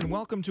fans, and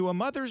welcome to a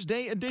Mother's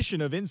Day edition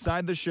of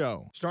Inside the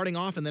Show. Starting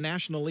off in the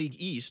National League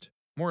East,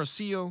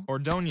 Mauricio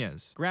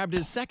Ordonez grabbed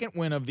his second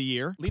win of the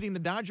year, leading the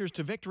Dodgers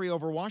to victory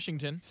over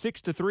Washington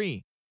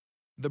 6-3.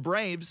 The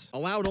Braves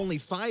allowed only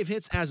 5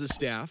 hits as a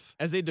staff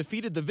as they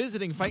defeated the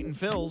visiting Fightin'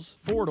 Phils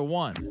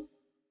 4-1.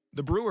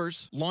 The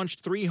Brewers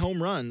launched 3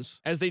 home runs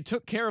as they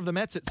took care of the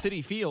Mets at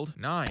Citi Field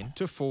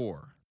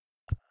 9-4.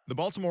 The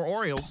Baltimore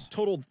Orioles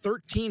totaled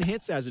 13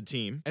 hits as a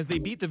team as they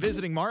beat the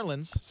visiting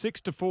Marlins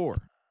 6-4.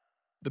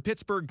 The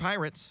Pittsburgh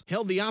Pirates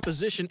held the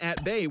opposition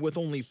at bay with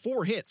only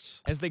 4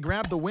 hits as they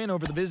grabbed the win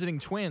over the visiting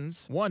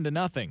Twins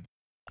 1-0.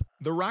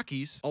 The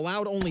Rockies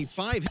allowed only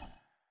 5 hits.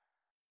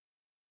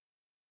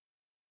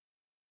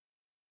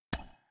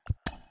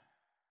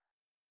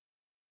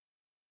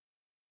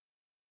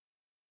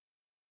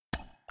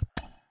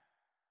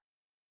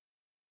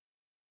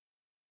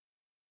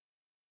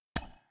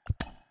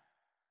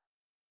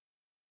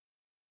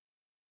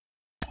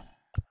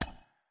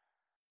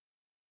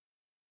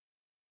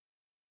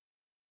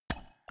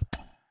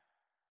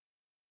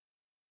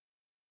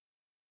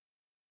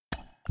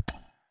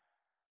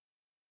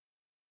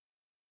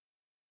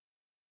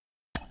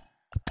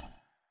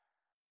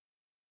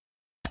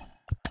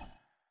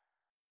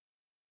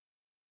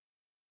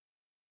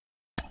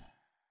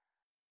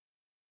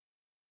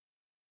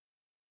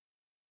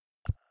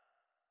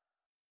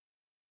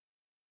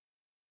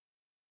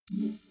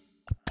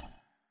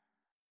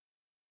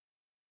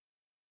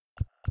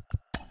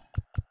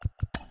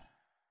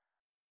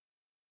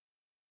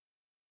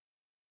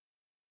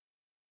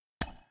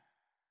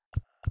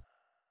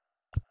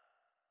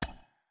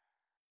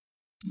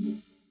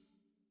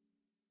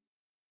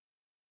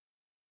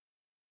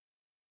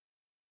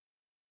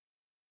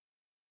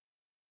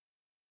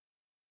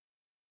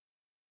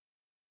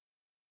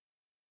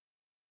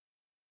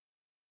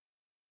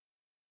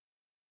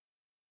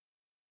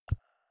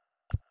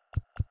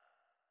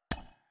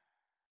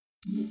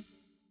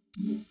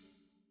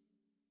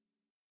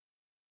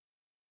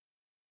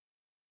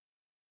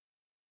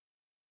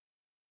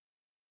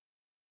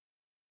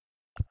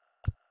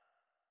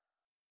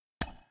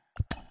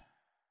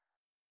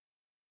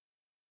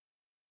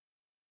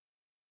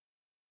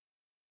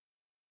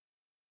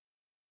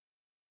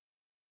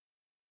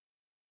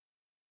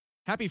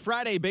 Happy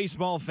Friday,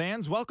 baseball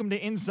fans. Welcome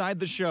to Inside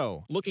the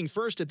Show. Looking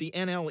first at the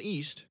NL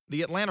East,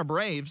 the Atlanta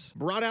Braves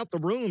brought out the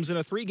brooms in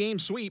a 3-game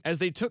sweep as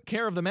they took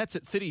care of the Mets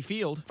at Citi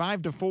Field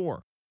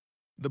 5-4.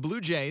 The Blue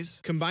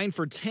Jays combined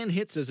for 10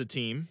 hits as a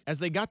team as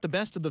they got the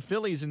best of the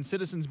Phillies in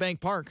Citizens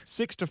Bank Park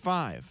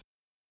 6-5.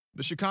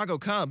 The Chicago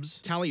Cubs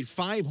tallied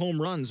 5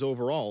 home runs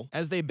overall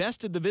as they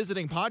bested the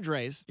visiting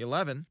Padres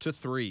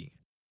 11-3.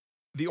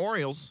 The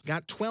Orioles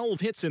got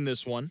 12 hits in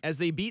this one as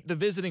they beat the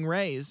visiting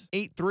Rays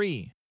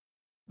 8-3.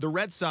 The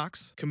Red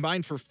Sox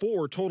combined for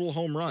 4 total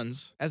home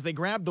runs as they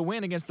grabbed the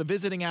win against the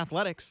visiting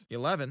Athletics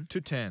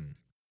 11-10.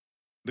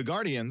 The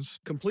Guardians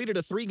completed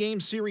a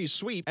 3-game series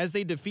sweep as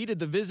they defeated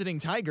the visiting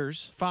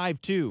Tigers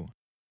 5-2.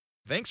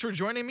 Thanks for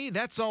joining me.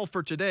 That's all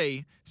for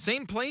today.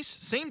 Same place,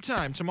 same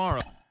time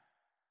tomorrow.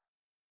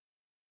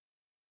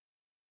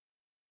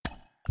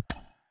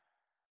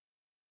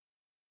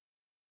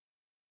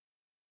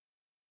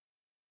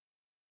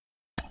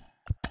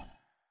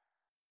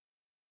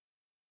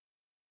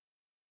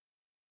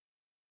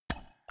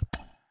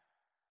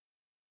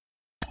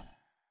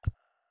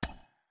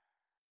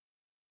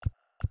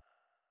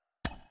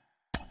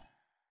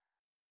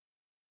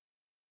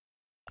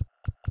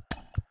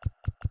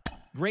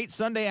 Great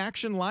Sunday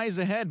action lies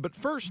ahead, but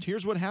first,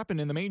 here's what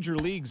happened in the major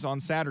leagues on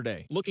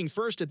Saturday. Looking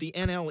first at the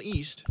NL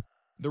East,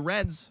 the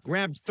Reds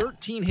grabbed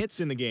 13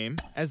 hits in the game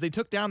as they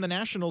took down the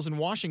Nationals in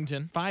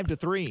Washington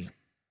 5-3.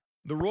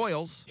 The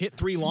Royals hit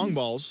 3 long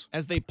balls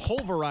as they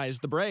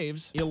pulverized the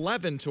Braves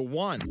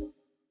 11-1.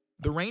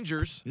 The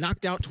Rangers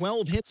knocked out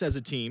 12 hits as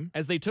a team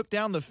as they took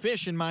down the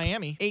Fish in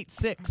Miami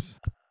 8-6.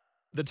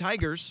 The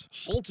Tigers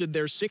halted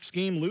their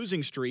 6-game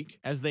losing streak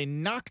as they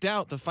knocked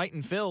out the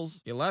Fightin'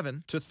 Phils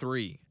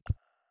 11-3.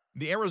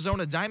 The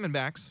Arizona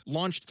Diamondbacks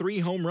launched 3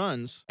 home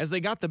runs as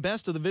they got the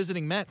best of the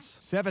visiting Mets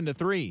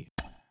 7-3.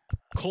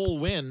 Cole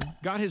Winn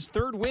got his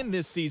 3rd win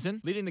this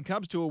season, leading the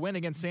Cubs to a win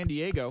against San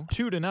Diego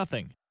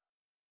 2-0.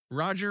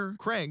 Roger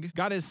Craig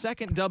got his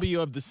 2nd W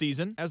of the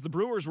season as the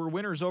Brewers were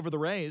winners over the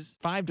Rays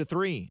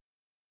 5-3.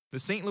 The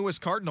St. Louis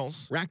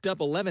Cardinals racked up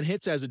 11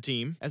 hits as a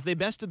team as they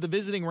bested the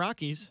visiting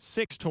Rockies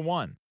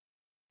 6-1.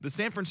 The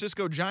San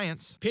Francisco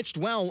Giants pitched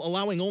well,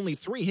 allowing only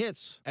 3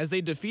 hits as they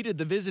defeated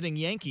the visiting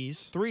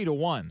Yankees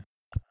 3-1.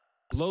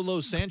 Lolo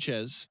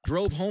Sanchez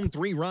drove home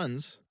 3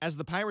 runs as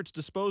the Pirates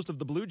disposed of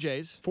the Blue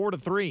Jays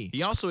 4-3.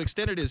 He also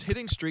extended his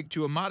hitting streak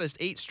to a modest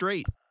 8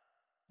 straight.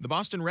 The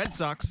Boston Red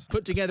Sox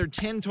put together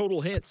 10 total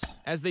hits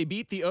as they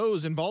beat the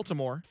O's in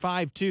Baltimore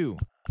 5-2.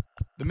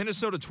 The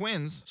Minnesota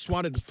Twins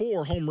swatted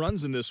 4 home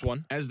runs in this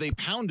one as they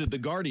pounded the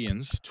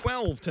Guardians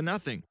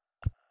 12-0.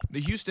 The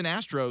Houston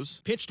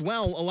Astros pitched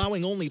well,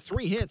 allowing only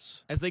 3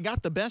 hits as they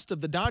got the best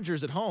of the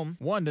Dodgers at home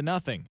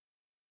 1-0.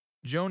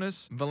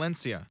 Jonas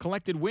Valencia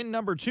collected win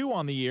number 2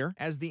 on the year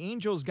as the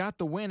Angels got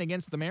the win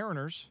against the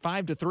Mariners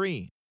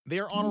 5-3. They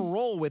are on a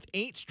roll with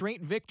 8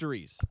 straight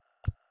victories.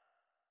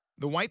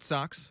 The White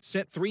Sox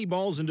sent 3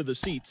 balls into the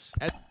seats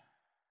as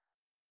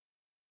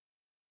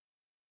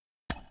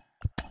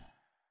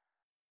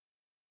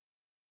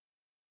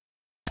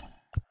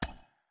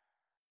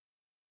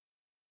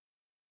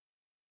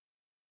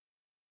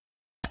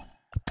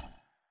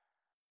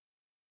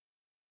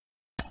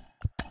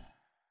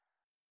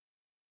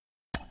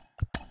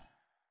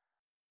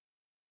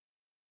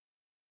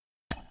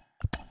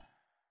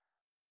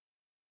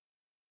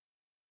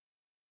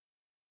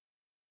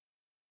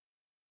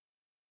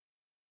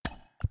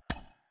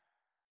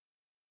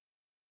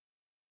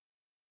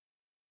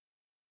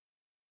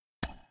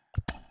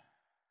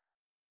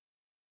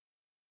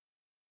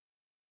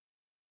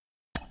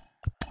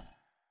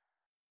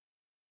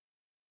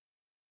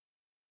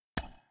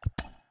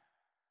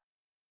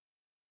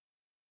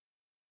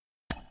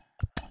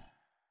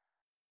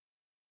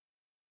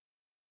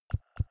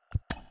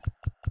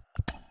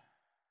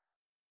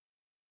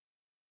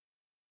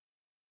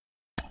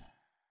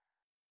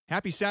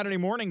Happy Saturday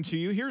morning to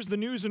you. Here's the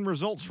news and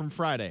results from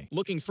Friday.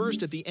 Looking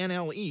first at the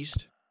NL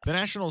East, the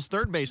Nationals'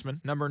 third baseman,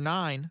 number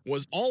 9,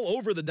 was all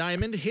over the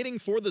diamond, hitting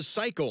for the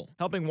cycle,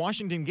 helping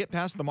Washington get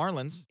past the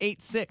Marlins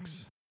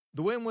 8-6.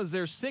 The win was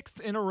their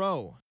 6th in a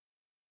row.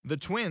 The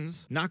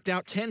Twins knocked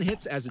out 10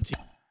 hits as a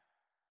team.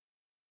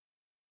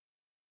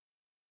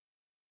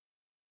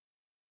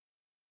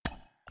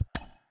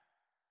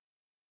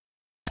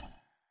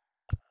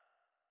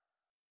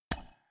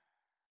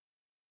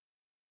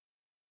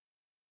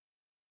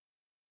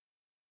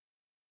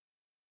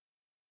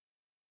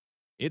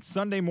 It's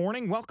Sunday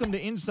morning. Welcome to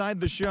Inside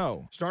the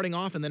Show. Starting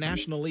off in the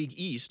National League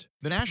East,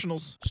 the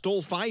Nationals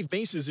stole 5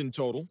 bases in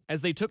total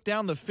as they took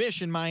down the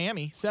Fish in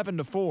Miami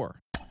 7-4.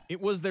 It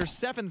was their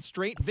 7th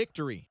straight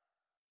victory.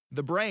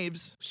 The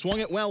Braves swung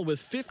it well with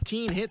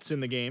 15 hits in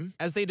the game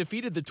as they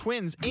defeated the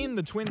Twins in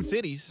the Twin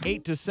Cities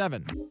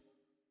 8-7.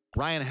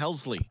 Ryan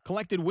Helsley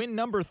collected win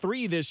number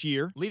 3 this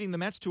year, leading the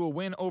Mets to a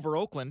win over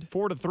Oakland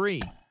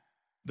 4-3.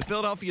 The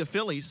Philadelphia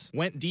Phillies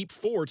went deep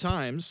 4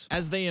 times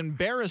as they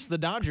embarrassed the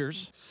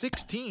Dodgers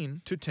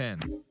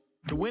 16-10.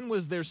 The win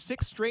was their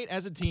 6th straight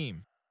as a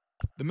team.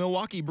 The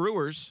Milwaukee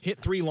Brewers hit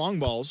 3 long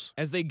balls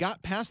as they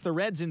got past the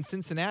Reds in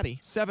Cincinnati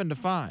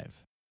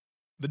 7-5.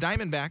 The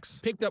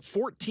Diamondbacks picked up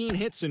 14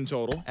 hits in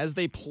total as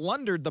they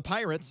plundered the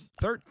Pirates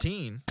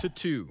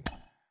 13-2.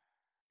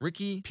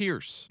 Ricky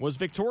Pierce was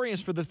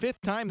victorious for the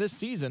 5th time this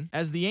season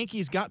as the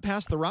Yankees got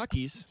past the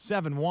Rockies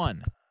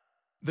 7-1.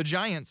 The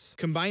Giants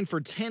combined for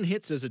 10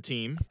 hits as a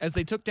team as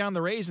they took down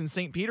the Rays in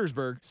St.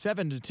 Petersburg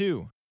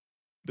 7-2.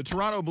 The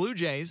Toronto Blue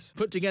Jays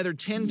put together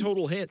 10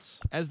 total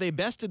hits as they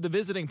bested the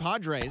visiting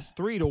Padres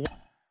 3-1.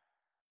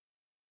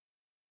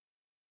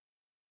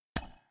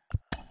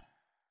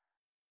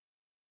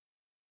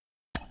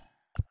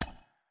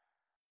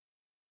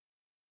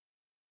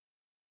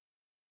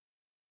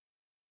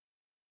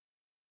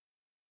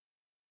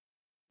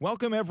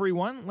 Welcome,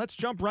 everyone. Let's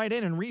jump right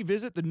in and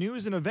revisit the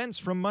news and events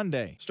from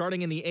Monday.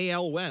 Starting in the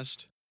AL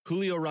West,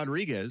 Julio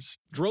Rodriguez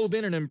drove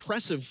in an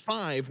impressive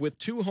 5 with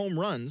 2 home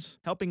runs,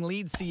 helping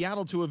lead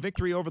Seattle to a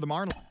victory over the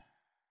Marlins.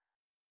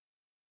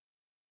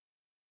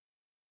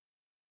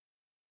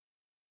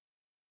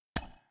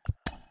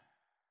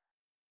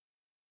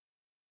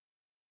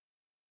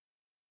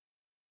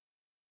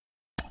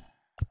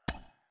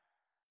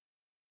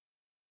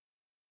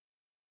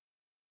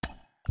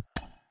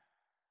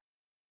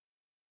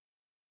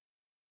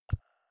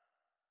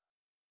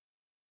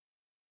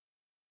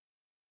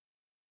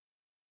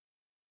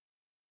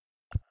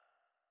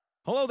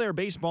 Hello there,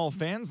 baseball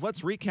fans.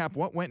 Let's recap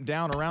what went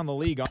down around the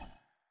league.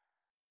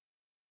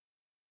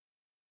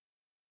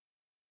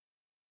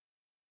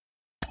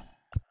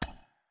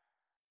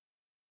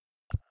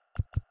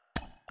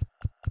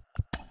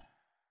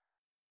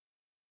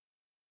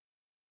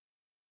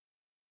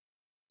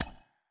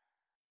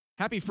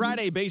 Happy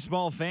Friday,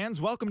 baseball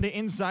fans. Welcome to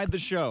Inside the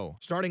Show.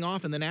 Starting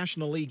off in the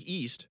National League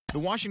East, the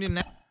Washington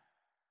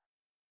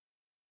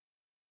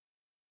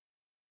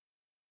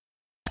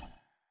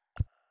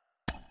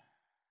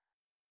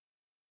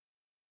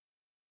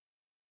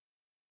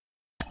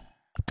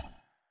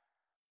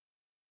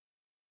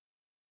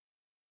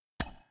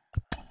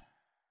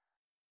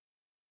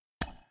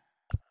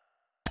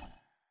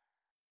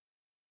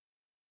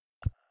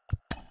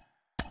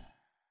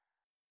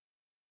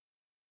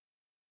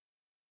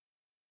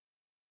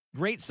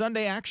Great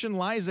Sunday action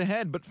lies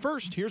ahead, but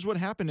first, here's what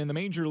happened in the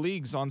major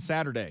leagues on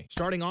Saturday.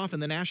 Starting off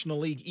in the National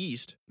League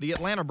East, the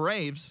Atlanta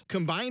Braves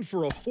combined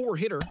for a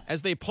 4-hitter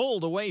as they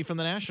pulled away from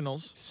the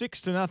Nationals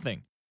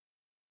 6-0.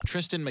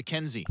 Tristan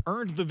McKenzie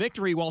earned the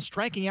victory while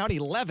striking out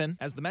 11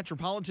 as the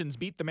Metropolitans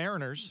beat the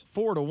Mariners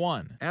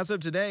 4-1. As of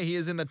today, he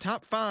is in the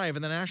top 5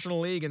 in the National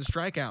League in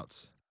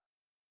strikeouts.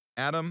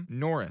 Adam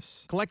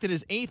Norris collected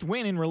his 8th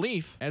win in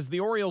relief as the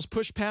Orioles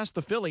pushed past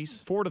the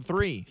Phillies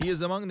 4-3. He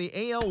is among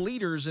the AL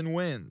leaders in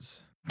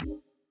wins.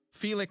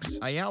 Felix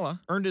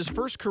Ayala earned his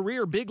first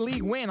career big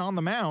league win on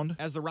the mound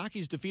as the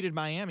Rockies defeated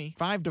Miami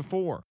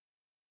 5-4.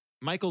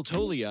 Michael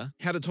Toglia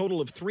had a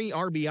total of 3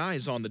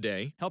 RBIs on the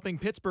day, helping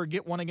Pittsburgh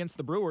get one against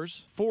the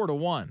Brewers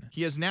 4-1.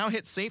 He has now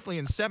hit safely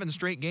in 7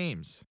 straight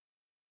games.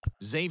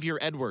 Xavier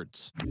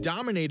Edwards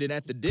dominated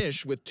at the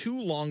dish with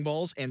 2 long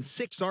balls and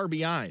 6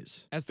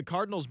 RBIs as the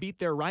Cardinals beat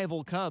their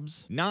rival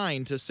Cubs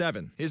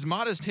 9-7. His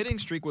modest hitting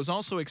streak was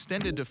also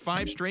extended to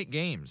 5 straight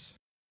games.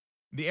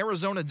 The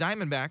Arizona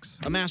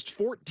Diamondbacks amassed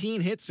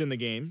 14 hits in the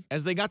game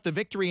as they got the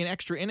victory in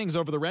extra innings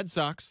over the Red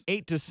Sox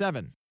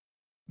 8-7.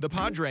 The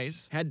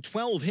Padres had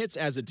 12 hits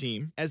as a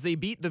team as they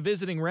beat the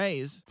visiting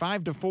Rays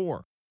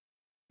 5-4.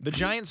 The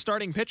Giants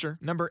starting pitcher,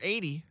 number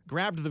 80,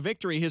 grabbed the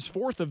victory, his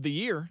 4th of the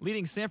year,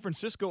 leading San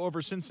Francisco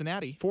over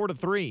Cincinnati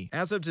 4-3.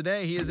 As of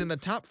today, he is in the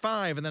top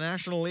 5 in the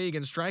National League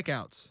in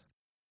strikeouts.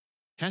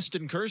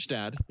 Heston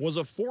Kjerstad was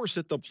a force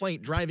at the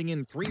plate, driving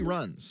in 3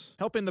 runs,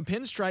 helping the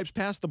Pinstripes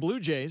pass the Blue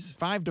Jays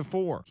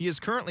 5-4. He is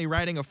currently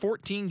riding a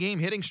 14-game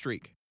hitting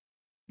streak.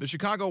 The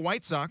Chicago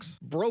White Sox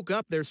broke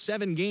up their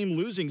 7-game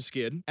losing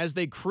skid as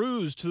they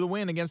cruised to the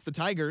win against the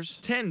Tigers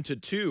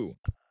 10-2.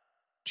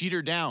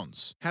 Jeter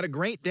Downs had a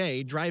great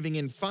day, driving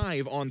in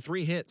 5 on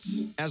 3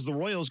 hits as the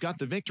Royals got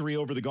the victory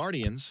over the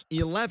Guardians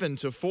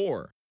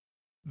 11-4.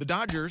 The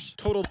Dodgers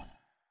totaled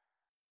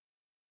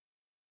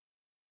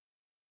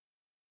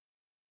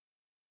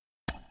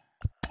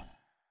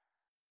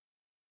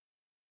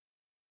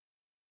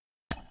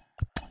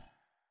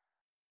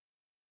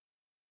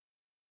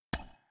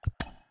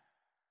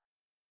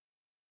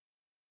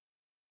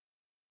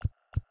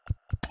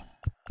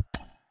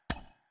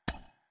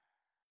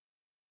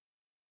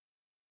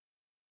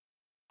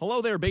Hello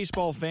there,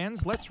 baseball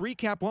fans. Let's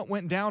recap what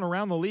went down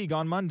around the league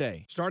on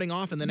Monday. Starting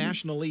off in the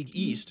National League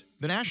East,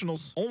 the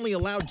Nationals only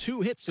allowed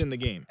 2 hits in the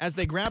game as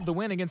they grabbed the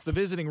win against the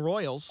visiting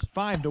Royals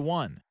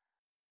 5-1.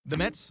 The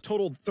Mets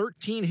totaled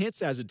 13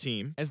 hits as a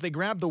team as they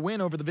grabbed the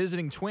win over the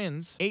visiting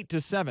Twins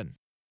 8-7.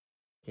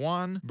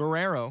 Juan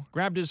Barrero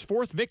grabbed his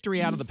 4th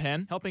victory out of the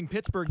pen, helping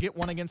Pittsburgh get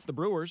one against the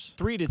Brewers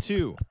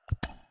 3-2.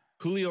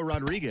 Julio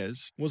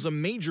Rodriguez was a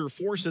major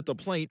force at the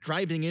plate,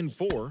 driving in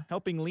 4,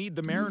 helping lead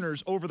the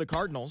Mariners over the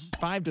Cardinals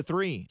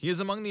 5-3. He is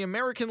among the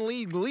American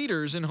League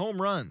leaders in home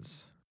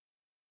runs.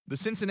 The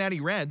Cincinnati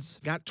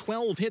Reds got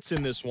 12 hits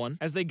in this one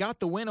as they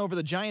got the win over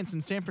the Giants in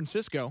San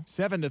Francisco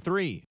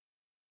 7-3.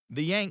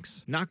 The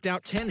Yanks knocked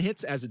out 10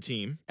 hits as a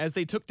team as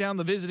they took down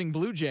the visiting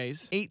Blue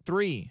Jays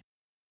 8-3.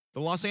 The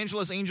Los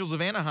Angeles Angels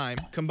of Anaheim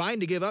combined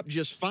to give up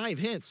just 5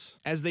 hits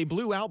as they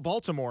blew out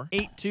Baltimore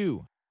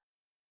 8-2.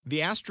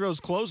 The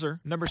Astros closer,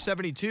 number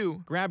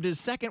 72, grabbed his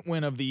 2nd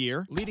win of the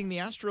year, leading the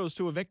Astros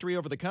to a victory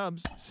over the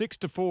Cubs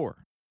 6-4.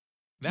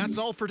 That's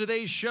all for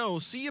today's show.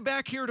 See you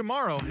back here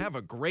tomorrow. Have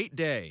a great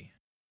day.